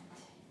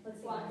 Let's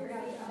block your feet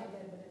up.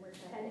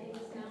 Head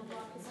hangs down,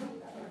 block your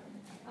feet up.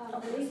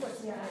 Release what's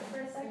your back for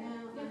a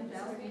second.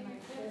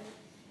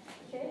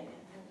 Okay.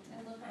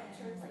 And look up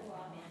towards the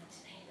wall.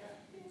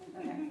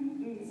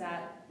 Is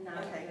that not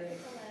Okay. good?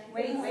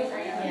 Wait,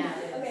 Yeah.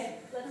 Okay,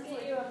 let's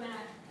get you a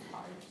mat.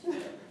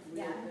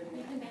 Yeah,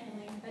 you can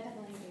definitely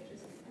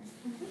engages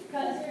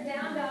Because you're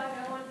down dog, I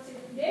want to.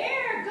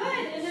 There,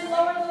 good. And then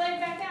lower the leg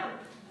back down.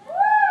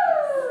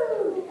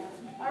 Woo!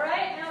 All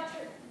right, now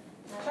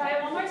try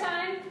it one more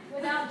time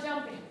without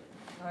jumping.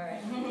 All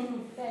right.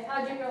 Okay,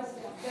 how'd your girls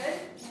feel? Good?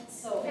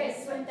 So Okay,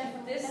 so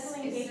Definitely this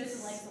engages is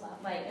the legs a lot.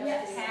 like a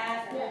Yes.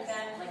 pat, Yes.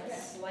 bend, like a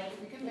Yes. slight.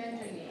 You can bend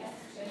your knees.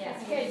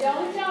 Yes. Okay,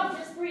 don't jump,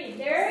 just breathe.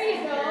 There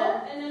you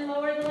go. And then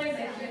lower the leg Like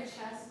down. your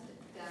chest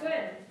down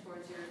Good.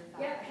 towards your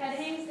thighs. Yep, head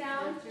hangs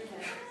down. Lift your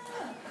head.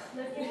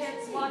 Lift your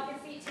hips, walk your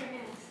feet to your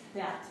hands.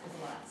 That is a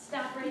lot.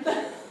 Stop right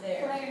there.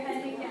 There. Let your head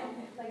hang down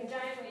like a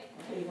giant weight.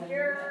 Do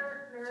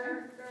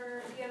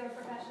you have a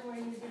profession where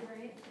you use your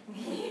brain?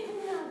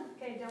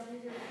 Okay, don't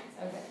use your brain.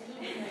 Okay.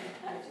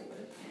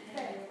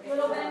 Okay,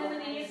 little bend in the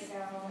knees. Hips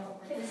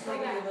It's go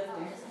like back. you're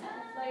lifting.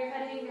 Let your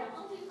head hang down.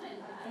 I'll do my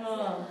left.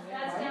 Oh.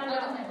 That's down I'll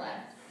dog. do my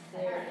left.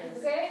 There it is.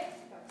 Okay?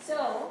 So,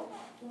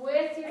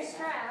 with your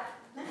strap,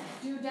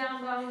 do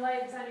down dog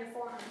legs on your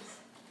forearms.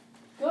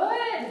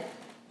 Good!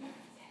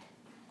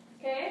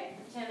 Okay?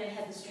 Pretend I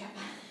had the strap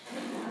on.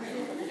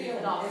 Feel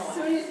it all. As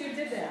soon as you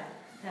did that.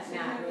 That's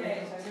not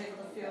Okay, so I was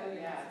able to feel you.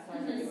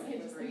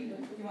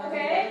 You want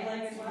Okay. the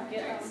leg as well?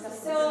 Get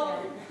So,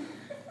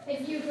 if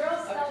you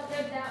girls felt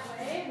good that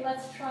way,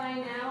 let's try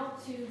now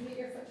to get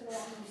your foot to the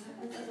wall.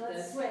 So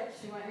let's switch.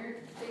 You want your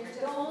fingertips.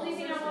 The only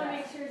thing I want to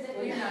make sure is that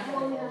Well, you're you're not not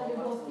holding gonna on to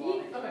hold both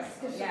feet. Okay.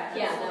 Yeah,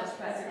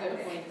 that's a good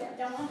point.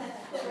 Don't want that.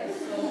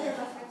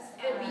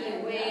 It'd be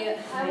way I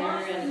higher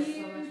want and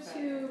you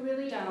to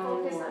really down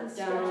focus more, on down,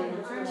 stretching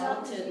arms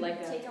out tilted to like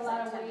a- take a lot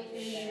of weight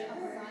in your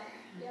upper body.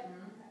 Yep.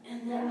 And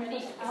then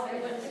ready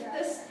Outward like stretch.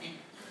 this.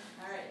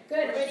 Alright.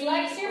 Good. Ready?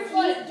 Flex your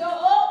foot.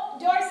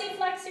 Dorsey,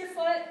 flex your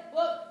foot.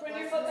 Look, bring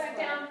your foot back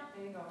down.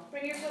 There you go.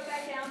 Bring your foot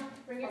back down.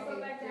 Bring your foot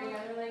back Bring down. your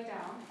other leg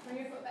down. Bring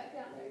your foot back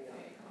down. There you go.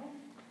 There you go.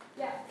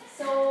 Yeah.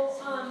 So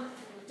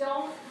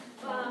don't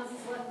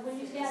When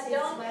you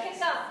don't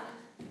kick up.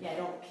 Yeah,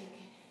 don't kick it.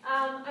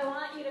 I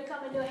want you to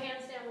come into a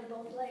handstand with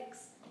both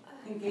legs.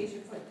 Engage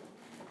your foot.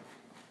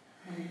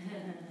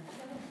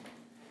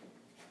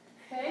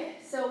 Okay.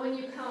 So when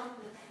you come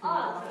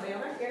up, Way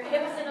over? your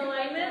hips in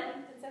alignment.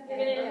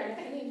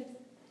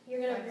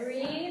 You're gonna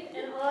breathe,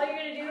 and all you're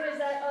gonna do is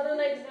that other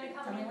leg's gonna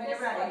come Tell me in when this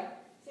you're ready. way.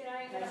 So now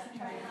you're gonna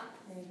try it out.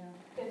 There you go.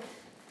 Good.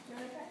 You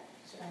wanna try?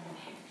 Should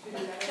we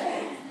do that?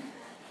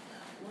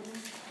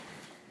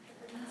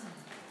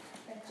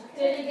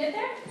 Did you get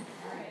there?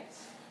 All right.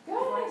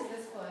 Good. Flex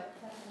this foot.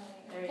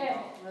 There you Okay. go.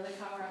 Really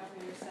power up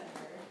through your center.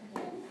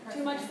 Press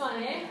Too much against fun,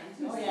 my eh? hand.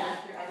 Oh, Just yeah.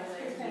 lift your other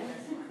leg Okay.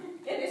 against my hand.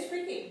 It is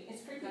freaky.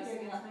 It's freaky Press doing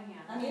against it. my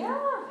hand. I mean, Yeah.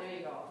 There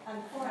you go. on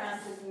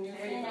forearms is when you're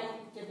There you training,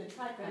 go. did the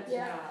tripod. Good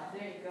Yeah. job.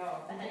 There you go.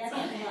 And that's a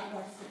lot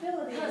more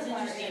stability. That's as far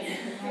as-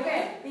 interesting.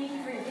 Okay. Thank you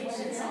for your patience.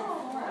 It's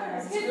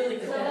It's really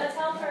good. So let's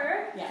help her.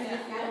 Yeah. Can you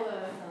feel the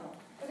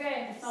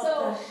Okay. Felt So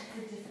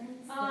the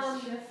difference, um, the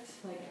shift,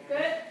 like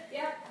good.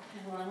 Yep.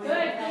 along with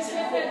Good. it.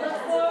 Good. Look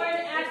forward.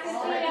 Active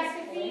feet.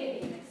 Active feet.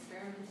 playing,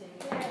 experimenting.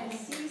 Okay.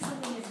 See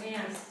something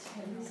advanced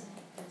and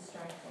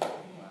instructive.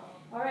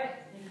 All right.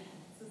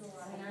 This is a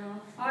lot.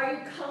 Now, Are you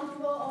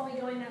comfortable only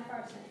going that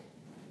far tonight?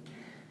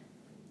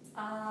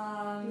 Do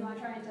you want to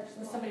try and touch the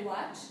Will wall? somebody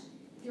watch?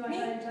 Do you want to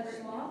try and touch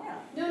the wall? Yeah.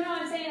 No,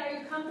 I'm saying, are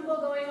you comfortable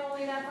going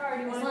only that far, or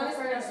do you As want to long go as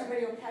further?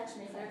 somebody will catch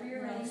me if I Whenever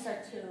you're really ready.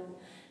 start to.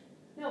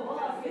 No, we'll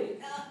help you.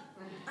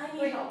 I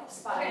Wait. need help,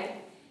 Spy.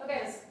 Okay.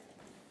 Okay.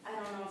 I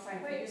don't know if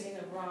I'm Wait. using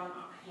the wrong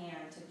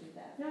hand to do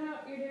that. No,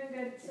 you're doing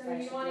good. So If I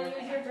you should want to do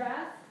it. use your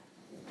breath?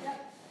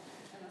 Yep.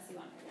 Unless you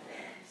want to.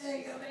 There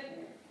you go,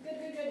 babe.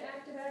 Good.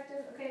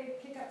 Active. Okay,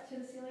 kick up to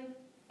the ceiling.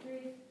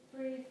 Breathe.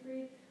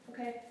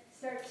 Okay,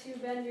 start to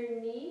bend your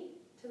knee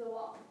to the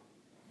wall.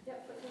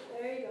 Yep,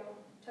 there you go.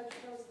 Touch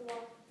your toes to the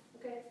wall.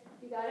 Okay,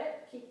 you got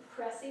it? Keep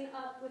pressing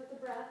up with the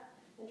breath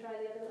and try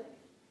the other leg.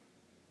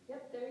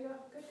 Yep, there you go.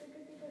 Good.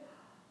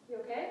 You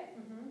okay?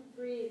 Mm-hmm.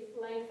 Breathe,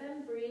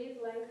 lengthen.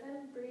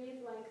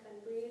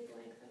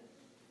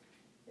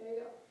 There you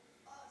go.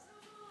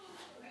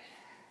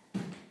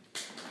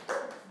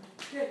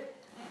 Good.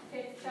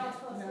 Okay, child's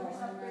pose. Give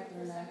yourself a break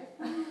for a second.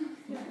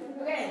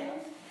 Okay.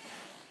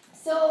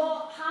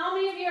 So, how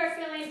many of you are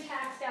feeling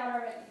taxed out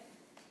already?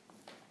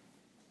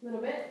 A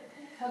little bit?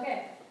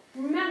 Okay.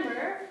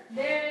 Remember,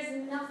 there's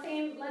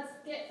nothing. Let's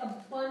get a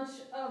bunch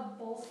of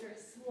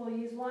bolsters. We'll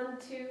use 1,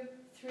 2,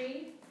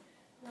 3.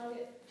 And I'll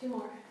get 2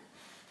 more.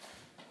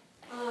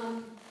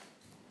 We're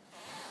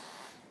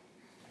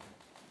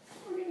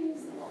going to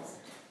use the bolster.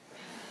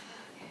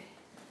 Okay.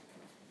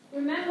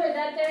 remember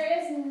that there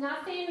is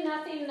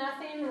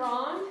nothing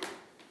wrong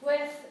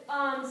with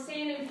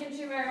staying in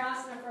Pinchi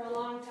Mayurasana for a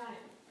long time.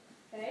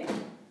 Okay?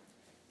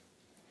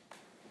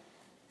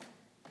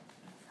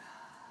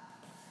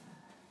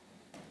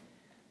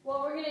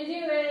 What we're going to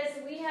do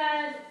is, we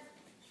had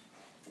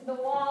the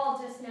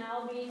wall just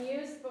now being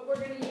used, but we're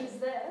going to use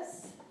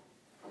this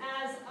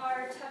as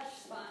our touch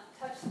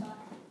spot,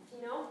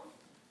 you know?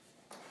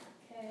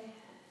 Okay.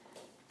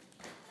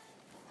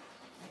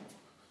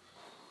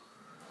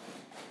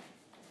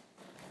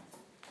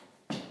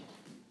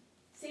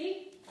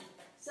 See?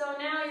 So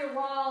now your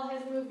wall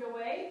has moved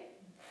away,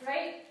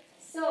 right?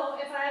 So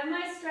if I have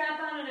my strap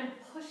on and I'm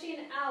pushing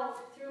out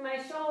through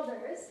my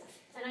shoulders,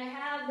 and I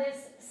have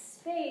this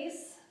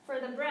space for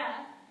the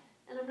breath,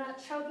 and I'm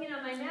not choking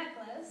on my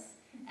necklace,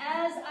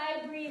 as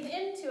I breathe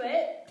into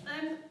it,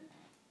 I'm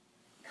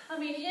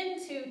coming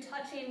into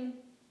touching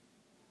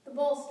the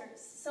bolsters.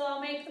 So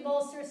I'll make the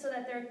bolsters so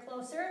that they're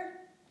closer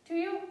to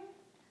you,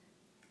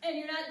 and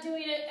you're not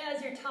doing it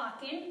as you're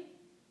talking,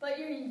 but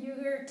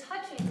you're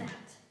touching that.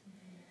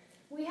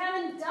 We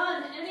haven't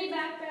done any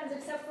back bends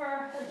except for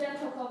a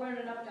gentle cobra and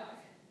an up dog.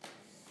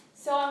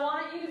 So I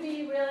want you to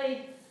be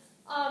really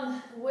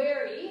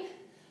wary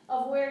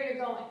of where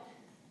you're going.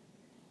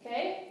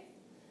 Okay?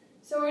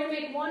 So we're going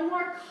to make one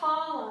more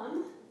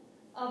column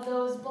of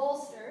those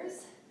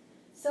bolsters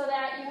so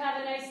that you have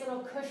a nice little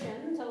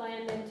cushion to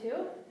land into.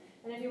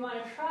 And if you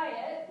want to try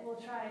it, we'll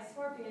try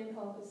scorpion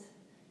pose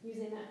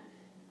using that.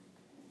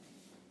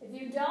 If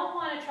you don't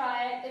want to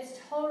try it, it's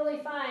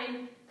totally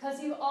fine,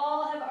 because you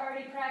all have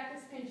already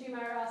practiced Pinchi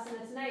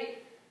Mayurasana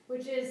tonight,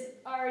 which is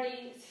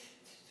already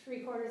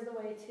 3/4 of the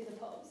way to the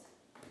pose.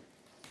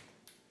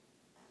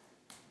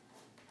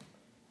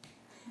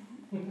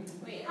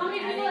 Wait, How many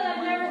people have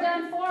never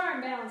done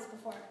forearm balance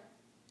before?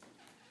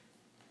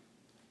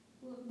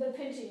 The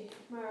Pinchi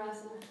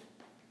Mayurasana.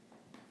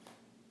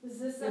 Is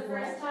this the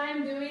first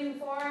time doing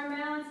forearm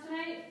balance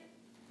tonight?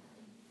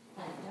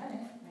 I've done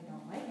it. I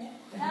don't like it.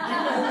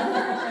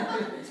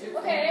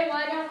 Okay,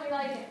 why don't we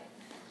like it?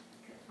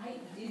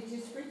 It's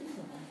just freaky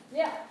for me.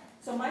 Yeah.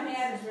 So my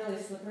mat is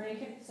really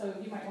slippery, so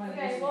you might want to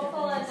Okay, use we'll some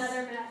pull different-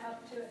 another mat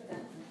up to it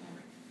then.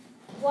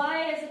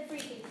 Why is it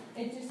freaky?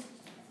 It just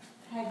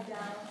head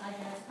down, I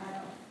guess, I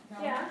don't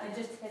know. Yeah. It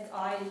just has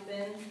always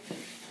been,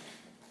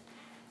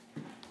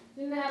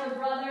 Didn't have a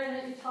brother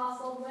that you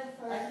tousled with?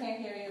 Or? I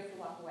can't hear you if you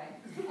walk away.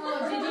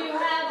 Oh, did you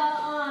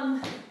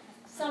have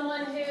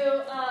someone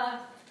who,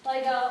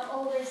 like a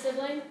older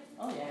sibling?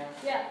 oh yeah.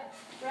 Yeah,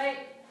 right?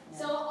 Yeah.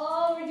 So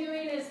all we're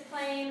doing is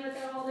playing with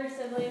an older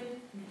sibling.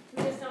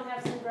 We just don't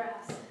have some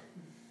grass.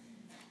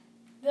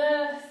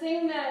 The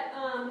thing that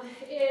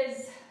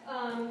is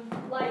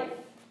life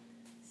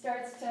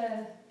starts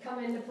to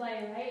come into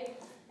play,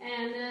 right?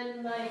 And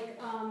then like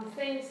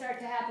things start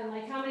to happen.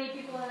 Like how many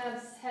people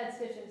have had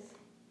stitches?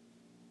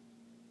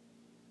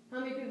 How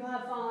many people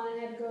have fallen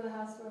and had to go to the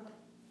hospital?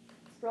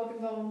 Broken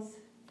bones,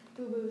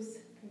 boo-boos.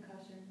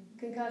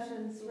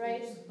 Concussions,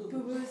 right?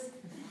 Boo-boos,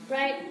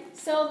 right?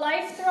 So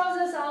life throws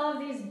us all of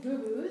these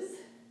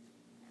boo-boos,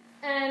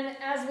 and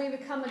as we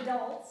become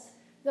adults,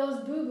 those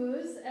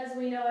boo-boos, as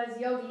we know as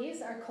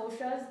yogis, are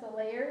koshas, the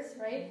layers,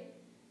 right?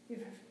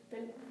 You've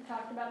been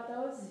talked about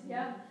those,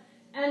 yeah?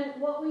 And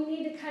what we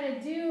need to kind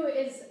of do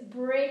is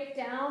break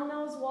down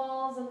those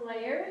walls and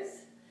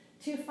layers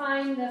to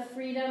find the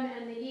freedom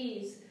and the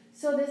ease.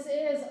 So this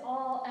is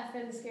all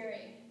effing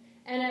scary.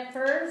 And at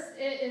first,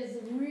 it is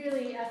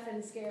really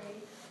effing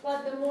scary.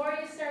 But the more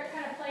you start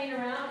kind of playing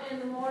around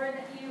and the more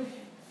that you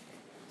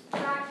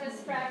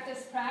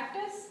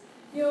practice,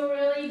 you'll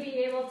really be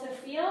able to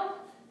feel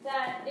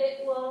that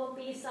it will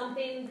be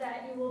something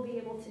that you will be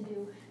able to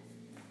do.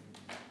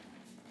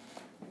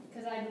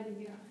 Because I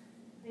believe you.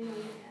 I know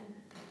you can.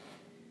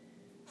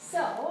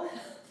 So,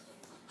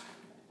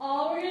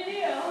 all we're going to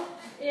do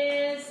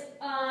is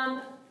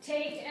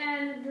take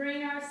and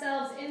bring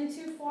ourselves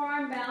into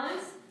forearm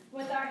balance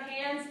with our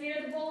hands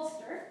near the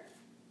bolster.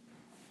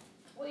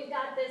 We've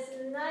got this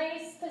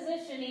nice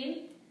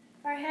positioning.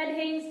 Our head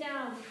hangs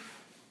down.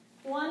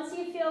 Once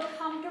you feel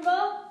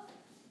comfortable,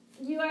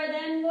 you are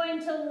then going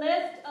to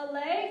lift a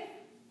leg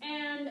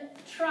and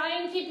try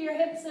and keep your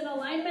hips in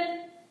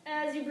alignment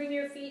as you bring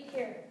your feet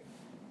here.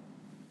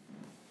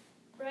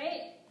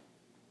 Right?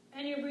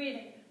 And you're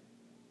breathing.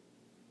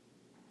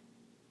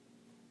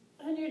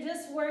 And you're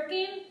just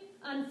working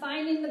on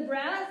finding the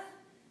breath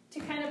to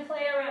kind of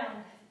play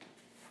around.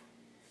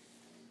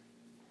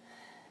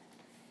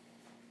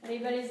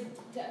 Anybody's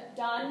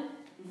done?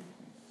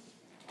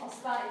 I'll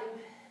spot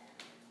you.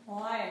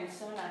 Well, I am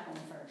so not going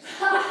first.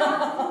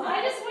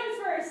 I just went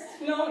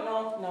first. No.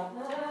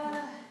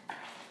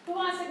 Who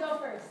wants to go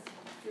first?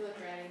 You look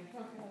ready.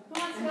 Who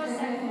wants to go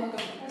second?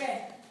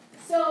 Okay.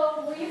 So,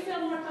 will you feel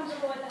more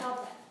comfortable with the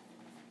outlet?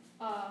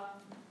 I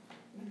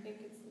think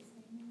it's the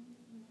same.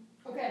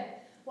 Okay.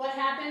 What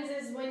happens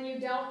is when you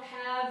don't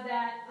have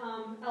that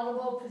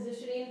elbow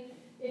positioning,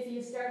 if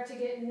you start to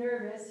get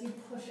nervous, you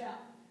push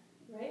out.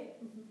 Right?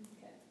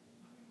 Okay.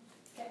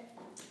 Okay.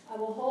 I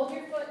will hold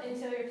your foot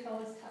until your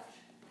toes touch.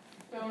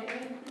 Going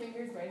in,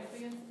 fingers right up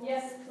against the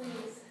Yes,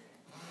 please.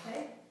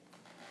 Okay.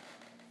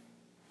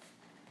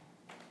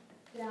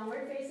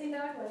 Downward facing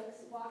dog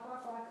legs. Walk,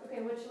 walk, walk.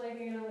 Okay, which leg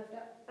are you going to lift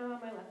up? my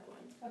left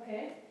one.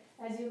 Okay.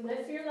 As you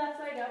lift your left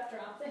leg up,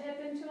 drop the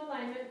hip into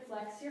alignment,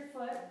 flex your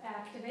foot,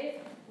 activate,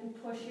 and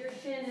push your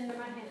shin into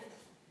my hand.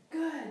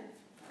 Good.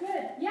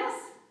 Good. Yes.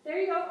 There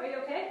you go. Are you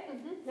okay?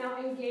 Mm-hmm. Now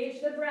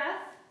engage the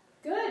breath.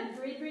 Good.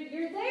 Breathe, breathe.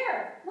 You're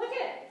there. Look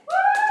at it.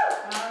 Woo!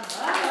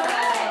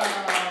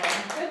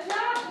 Good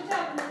job. Good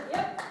job.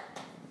 Yep.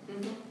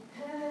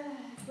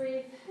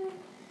 Breathe.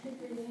 Keep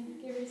breathing.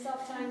 Give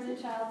yourself time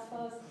in child's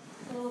pose.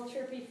 It's a little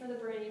trippy for the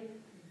brain.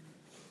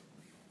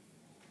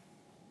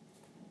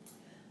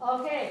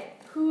 Okay,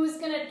 who's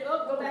gonna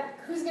go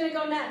back? Who's gonna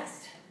go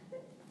next?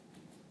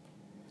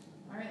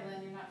 All right,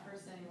 Lynn, you're not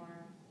first anymore.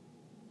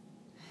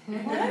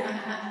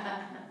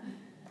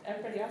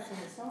 Everybody else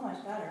is so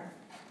much better.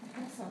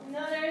 So.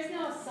 No, there's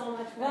no so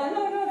much. Well,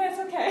 no, that's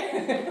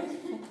okay.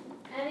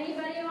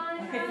 Anybody want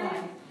to Okay, try?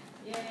 fine.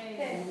 Yay.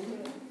 Okay,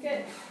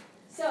 good.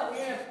 So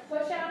you're gonna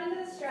push out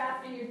into the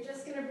strap, and you're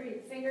just gonna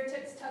breathe.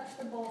 Fingertips touch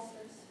the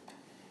bolsters.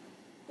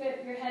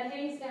 Good. Your head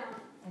hangs down.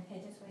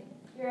 Okay, just wait.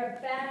 You're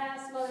a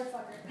badass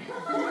motherfucker.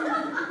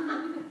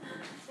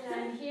 And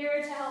I'm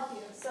here to help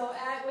you. So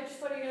at which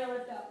foot are you going to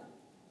lift up?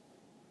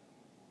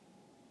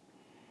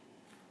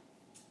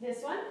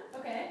 This one?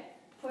 Okay.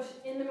 Push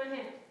into my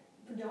hand.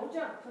 Don't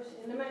jump. Push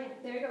into my hand.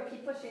 There you go.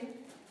 Keep pushing.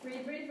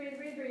 Breathe, breathe, breathe,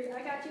 breathe, breathe.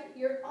 I got you.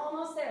 You're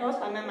almost there. Oh,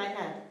 I'm in my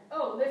head.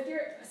 Oh, lift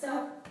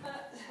yourself.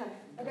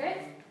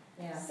 Okay?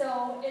 Yeah.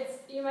 So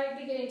you might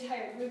be getting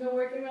tired. We've been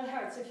working really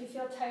hard. So if you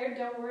feel tired,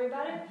 don't worry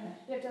about it.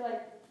 You have to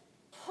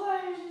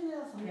push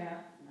yourself. Yeah,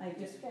 I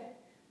just Okay.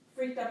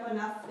 freaked up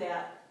enough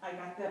that I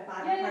got the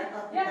bottom Yeah, part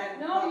up yeah.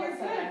 and then No, all of you're a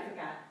sudden good. I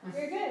forgot.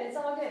 You're good. It's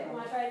all good.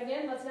 Want to try it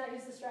again? Let's not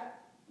use the strap.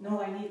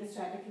 No, I need the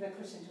strap because I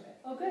push into it.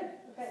 Oh, good.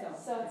 Okay. So-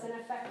 So it's an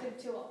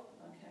effective tool.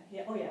 Okay.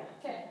 Yeah. Oh, yeah.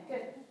 Okay,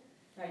 good.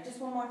 Right. Just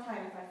one more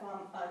time. If I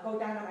fall, go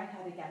down on my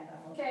head again, then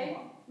we'll Okay.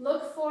 come up.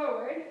 Look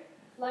forward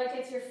like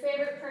it's your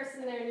favorite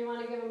person there and you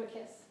want to give them a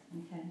kiss.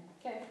 Okay.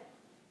 Okay.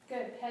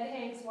 Good. Head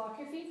hangs. Walk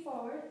your feet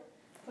forward.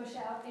 Push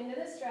out into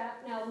the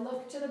strap. Now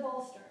look to the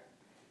bolster.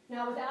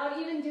 Now without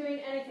even doing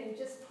anything,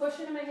 just push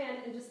into my hand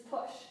and just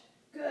push.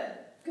 Good.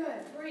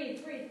 Good.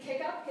 Breathe. Breathe.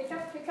 Kick up. Kick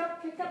up. Kick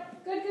up. Kick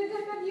up. Good. Good.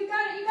 Good. Good. You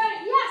got it. You got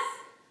it. Yes.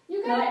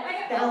 You got No, it. I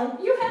got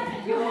down. You had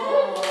it. You had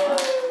it.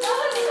 That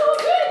was so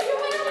good. You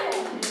had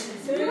it.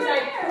 As soon You as were I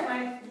there. put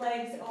my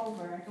legs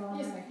over, I go on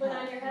You my just went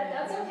on your head.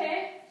 That's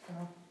okay. So,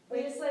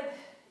 We just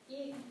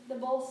eat the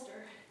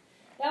bolster.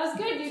 That was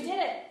good. You did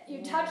it.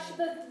 You touched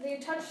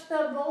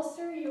the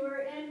bolster. You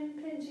were in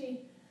Pinchy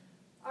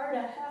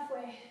Arda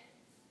halfway.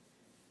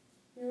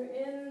 You were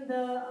in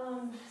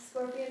the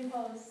scorpion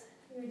pose.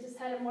 You just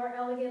had a more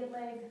elegant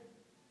leg.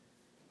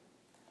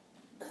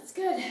 That's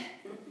good.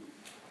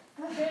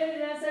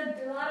 Good. That's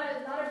a lot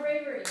of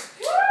bravery.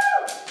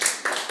 Woo!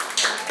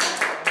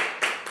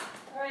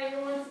 All right.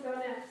 Who wants to go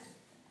next?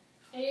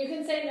 And you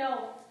can say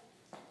no.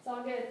 It's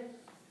all good.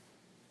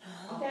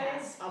 Okay.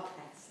 I'll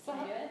pass. Can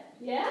I do it?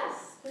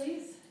 Yes,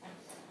 please.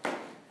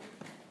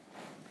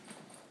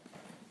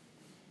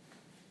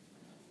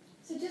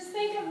 So just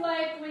think of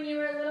when you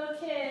were a little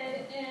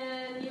kid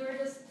and you were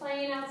just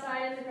playing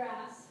outside in the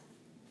grass.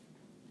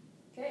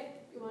 Okay,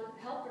 you want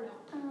help or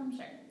no?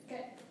 Sure.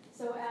 Okay,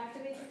 so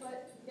activate your foot.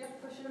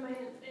 Yep, push into my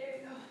hand.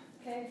 There you go.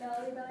 Okay,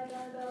 belly, belly,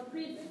 belly, belly.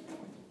 Breathe.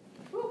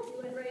 Woo,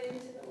 you went right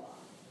into the wall.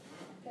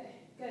 Okay,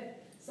 good.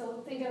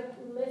 So think of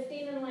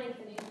lifting and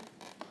lengthening.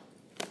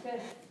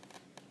 Good.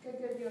 Good,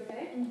 good. You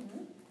okay?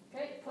 Mm-hmm.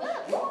 Okay, push.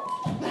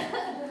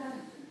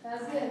 That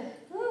was good.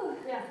 Whew.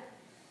 Yeah.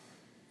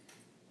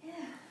 Yeah.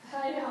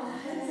 I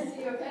know.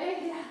 You okay?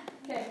 Yeah.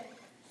 Okay.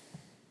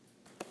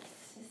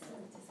 It's just so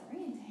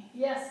disorienting.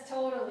 Yes,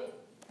 totally.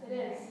 It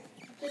is.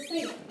 Just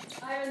think,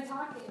 I've been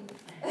talking.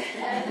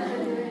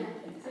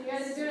 So you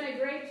guys are doing a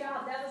great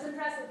job. That was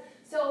impressive.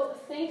 So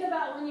think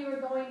about when you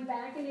were going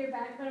back into your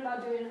back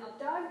about doing an up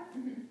dog.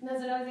 And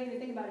that's another thing to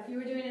think about. If you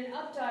were doing an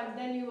up dog,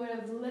 then you would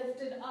have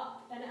lifted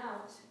up and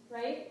out,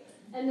 right?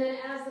 And then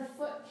as the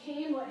foot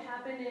came, what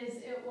happened is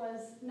it was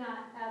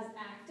not as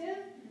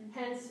active,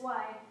 hence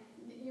why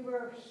you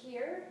were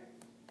here.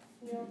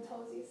 You know,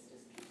 toesies,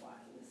 just keep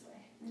walking this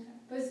way. Okay.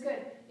 But it's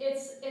good.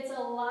 It's a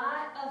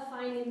lot of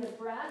finding the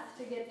breath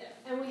to get there.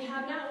 And we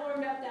have not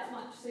warmed up that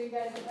much, so you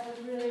guys, that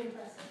was really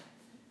impressive.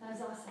 That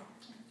was awesome.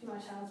 Do you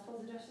want child's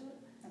pose adjustment?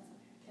 That's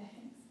okay.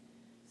 Okay.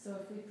 So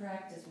if we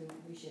practice,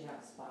 we should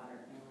have a spotter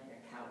and like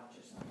a couch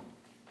or something.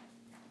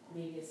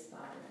 Maybe a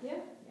spotter. Yeah.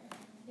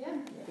 Yeah.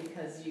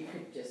 Because you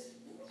could just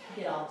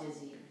get all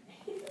dizzy.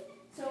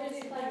 So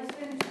it's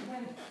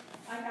when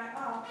I got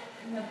up,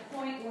 and the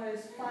point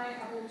was fine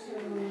up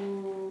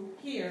to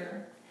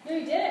here, No,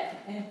 you did it.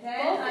 and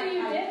then Both I of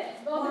you did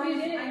it. Both of you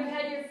did it. I- You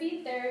had your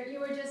feet there.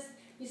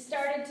 You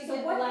started to So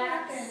get what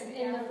lax happened?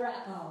 in the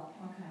breath. Oh,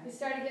 okay. You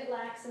started to get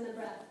lax in the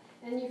breath.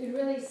 And you could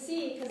really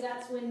see, because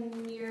that's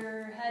when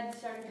your head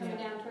started coming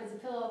Yeah. down towards the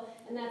pillow,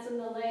 and that's when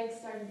the legs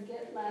started to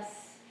get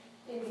less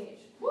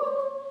engaged. Woo!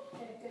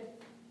 Okay, good.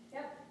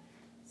 Yep.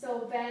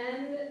 So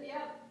bend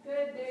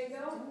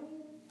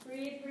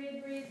Breathe,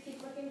 breathe, breathe.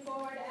 Keep looking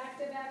forward.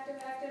 Active,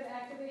 active, active.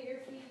 Activate your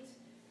feet.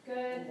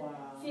 Good.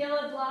 Wow. Feel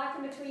a block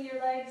in between your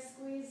legs.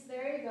 Squeeze.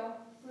 There you go.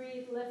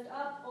 Breathe. Lift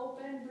up.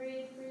 Open.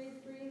 Breathe,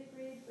 breathe, breathe,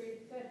 breathe, breathe.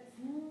 Good.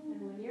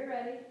 And when you're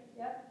ready,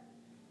 yep.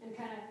 And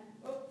kind of,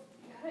 oh,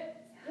 got it.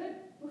 Good.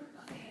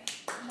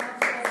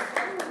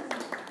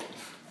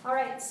 All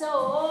right,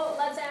 so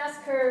let's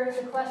ask her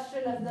the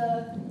question of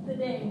the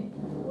day.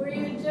 Were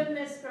you a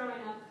gymnast growing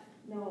up?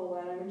 No,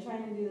 but I've been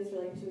trying to do this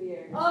for like 2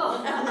 years. Oh,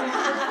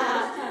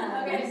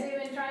 okay, so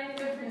you've been trying to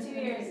do it for 2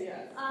 years.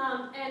 Yes.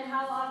 And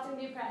how often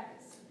do you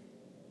practice?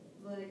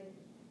 Like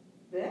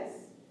this?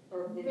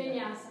 Or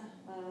Vinyasa.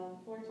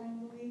 4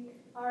 times a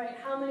week. All right,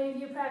 how many of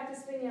you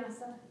practice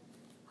vinyasa?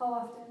 How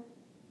often?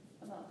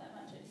 About that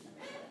much, I just never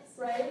realized.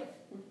 Right?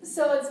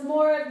 So it's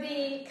more of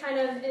the kind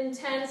of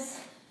intense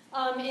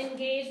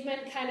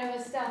engagement kind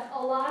of a stuff.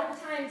 A lot of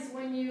times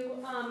when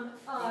you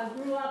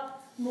grew up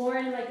more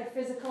in like a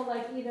physical,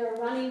 like either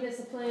running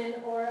discipline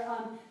or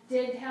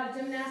did have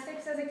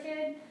gymnastics as a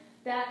kid,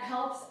 that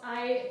helps.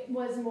 I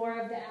was more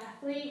of the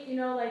athlete, you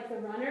know, like the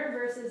runner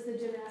versus the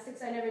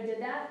gymnastics. I never did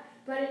that.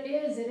 But it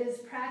is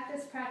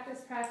practice,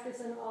 practice, practice,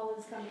 and all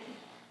is coming.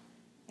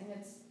 And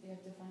you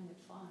have to find it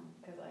fun,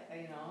 because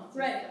it's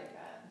Right. just like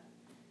that.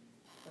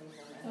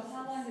 So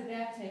how long did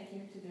that take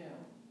you to do?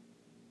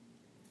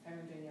 I've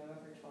been doing yoga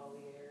for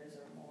 12 years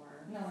or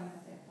more. No,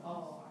 not that.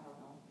 Oh, I don't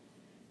know.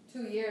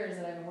 2 years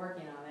that I've been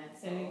working on it.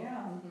 So. There you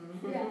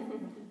go. Mhm. Yeah.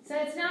 So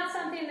it's not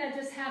something that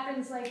just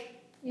happens like,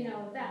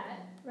 that,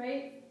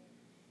 right?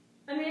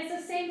 I mean, it's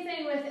the same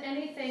thing with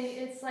anything.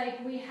 It's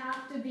like we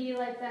have to be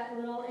like that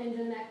little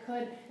engine that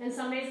could, and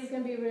some days it's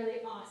going to be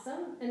really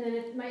awesome, and then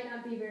it might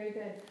not be very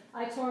good.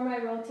 I tore my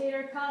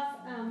rotator cuff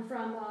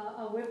from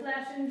a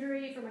whiplash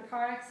injury from a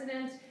car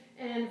accident,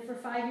 and for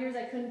 5 years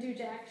I couldn't do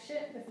jack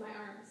shit with my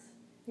arms,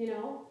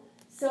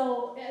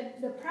 So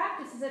the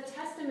practice is a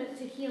testament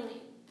to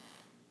healing,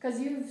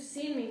 because you've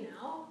seen me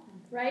now,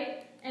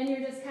 right? And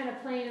you're just kind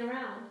of playing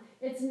around.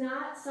 It's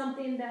not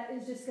something that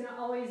is just going to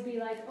always be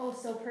like, oh,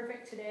 so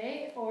perfect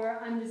today, or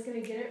I'm just going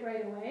to get it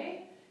right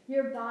away.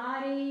 Your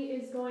body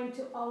is going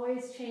to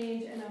always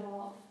change and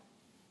evolve.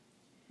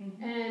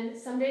 Mm-hmm. And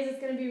some days it's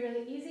going to be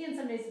really easy, and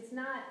some days it's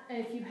not. And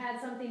if you had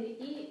something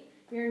to eat,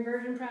 your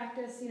inversion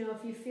practice,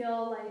 if you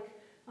feel like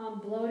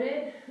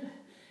bloated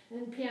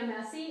and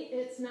PMSy,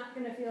 it's not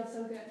going to feel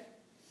so good.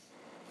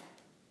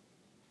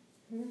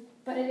 Mm-hmm.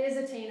 But it is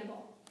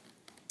attainable.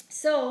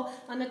 So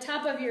on the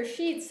top of your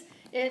sheets,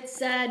 it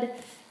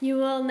said, you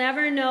will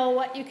never know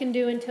what you can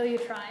do until you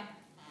try.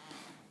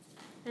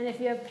 And if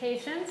you have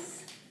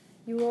patience,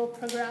 you will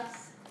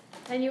progress.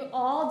 And you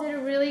all did a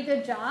really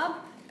good job,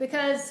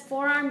 because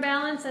forearm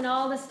balance and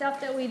all the stuff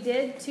that we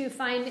did to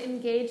find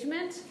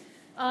engagement,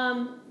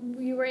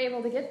 you were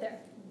able to get there.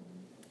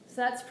 So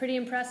that's pretty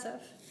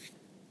impressive.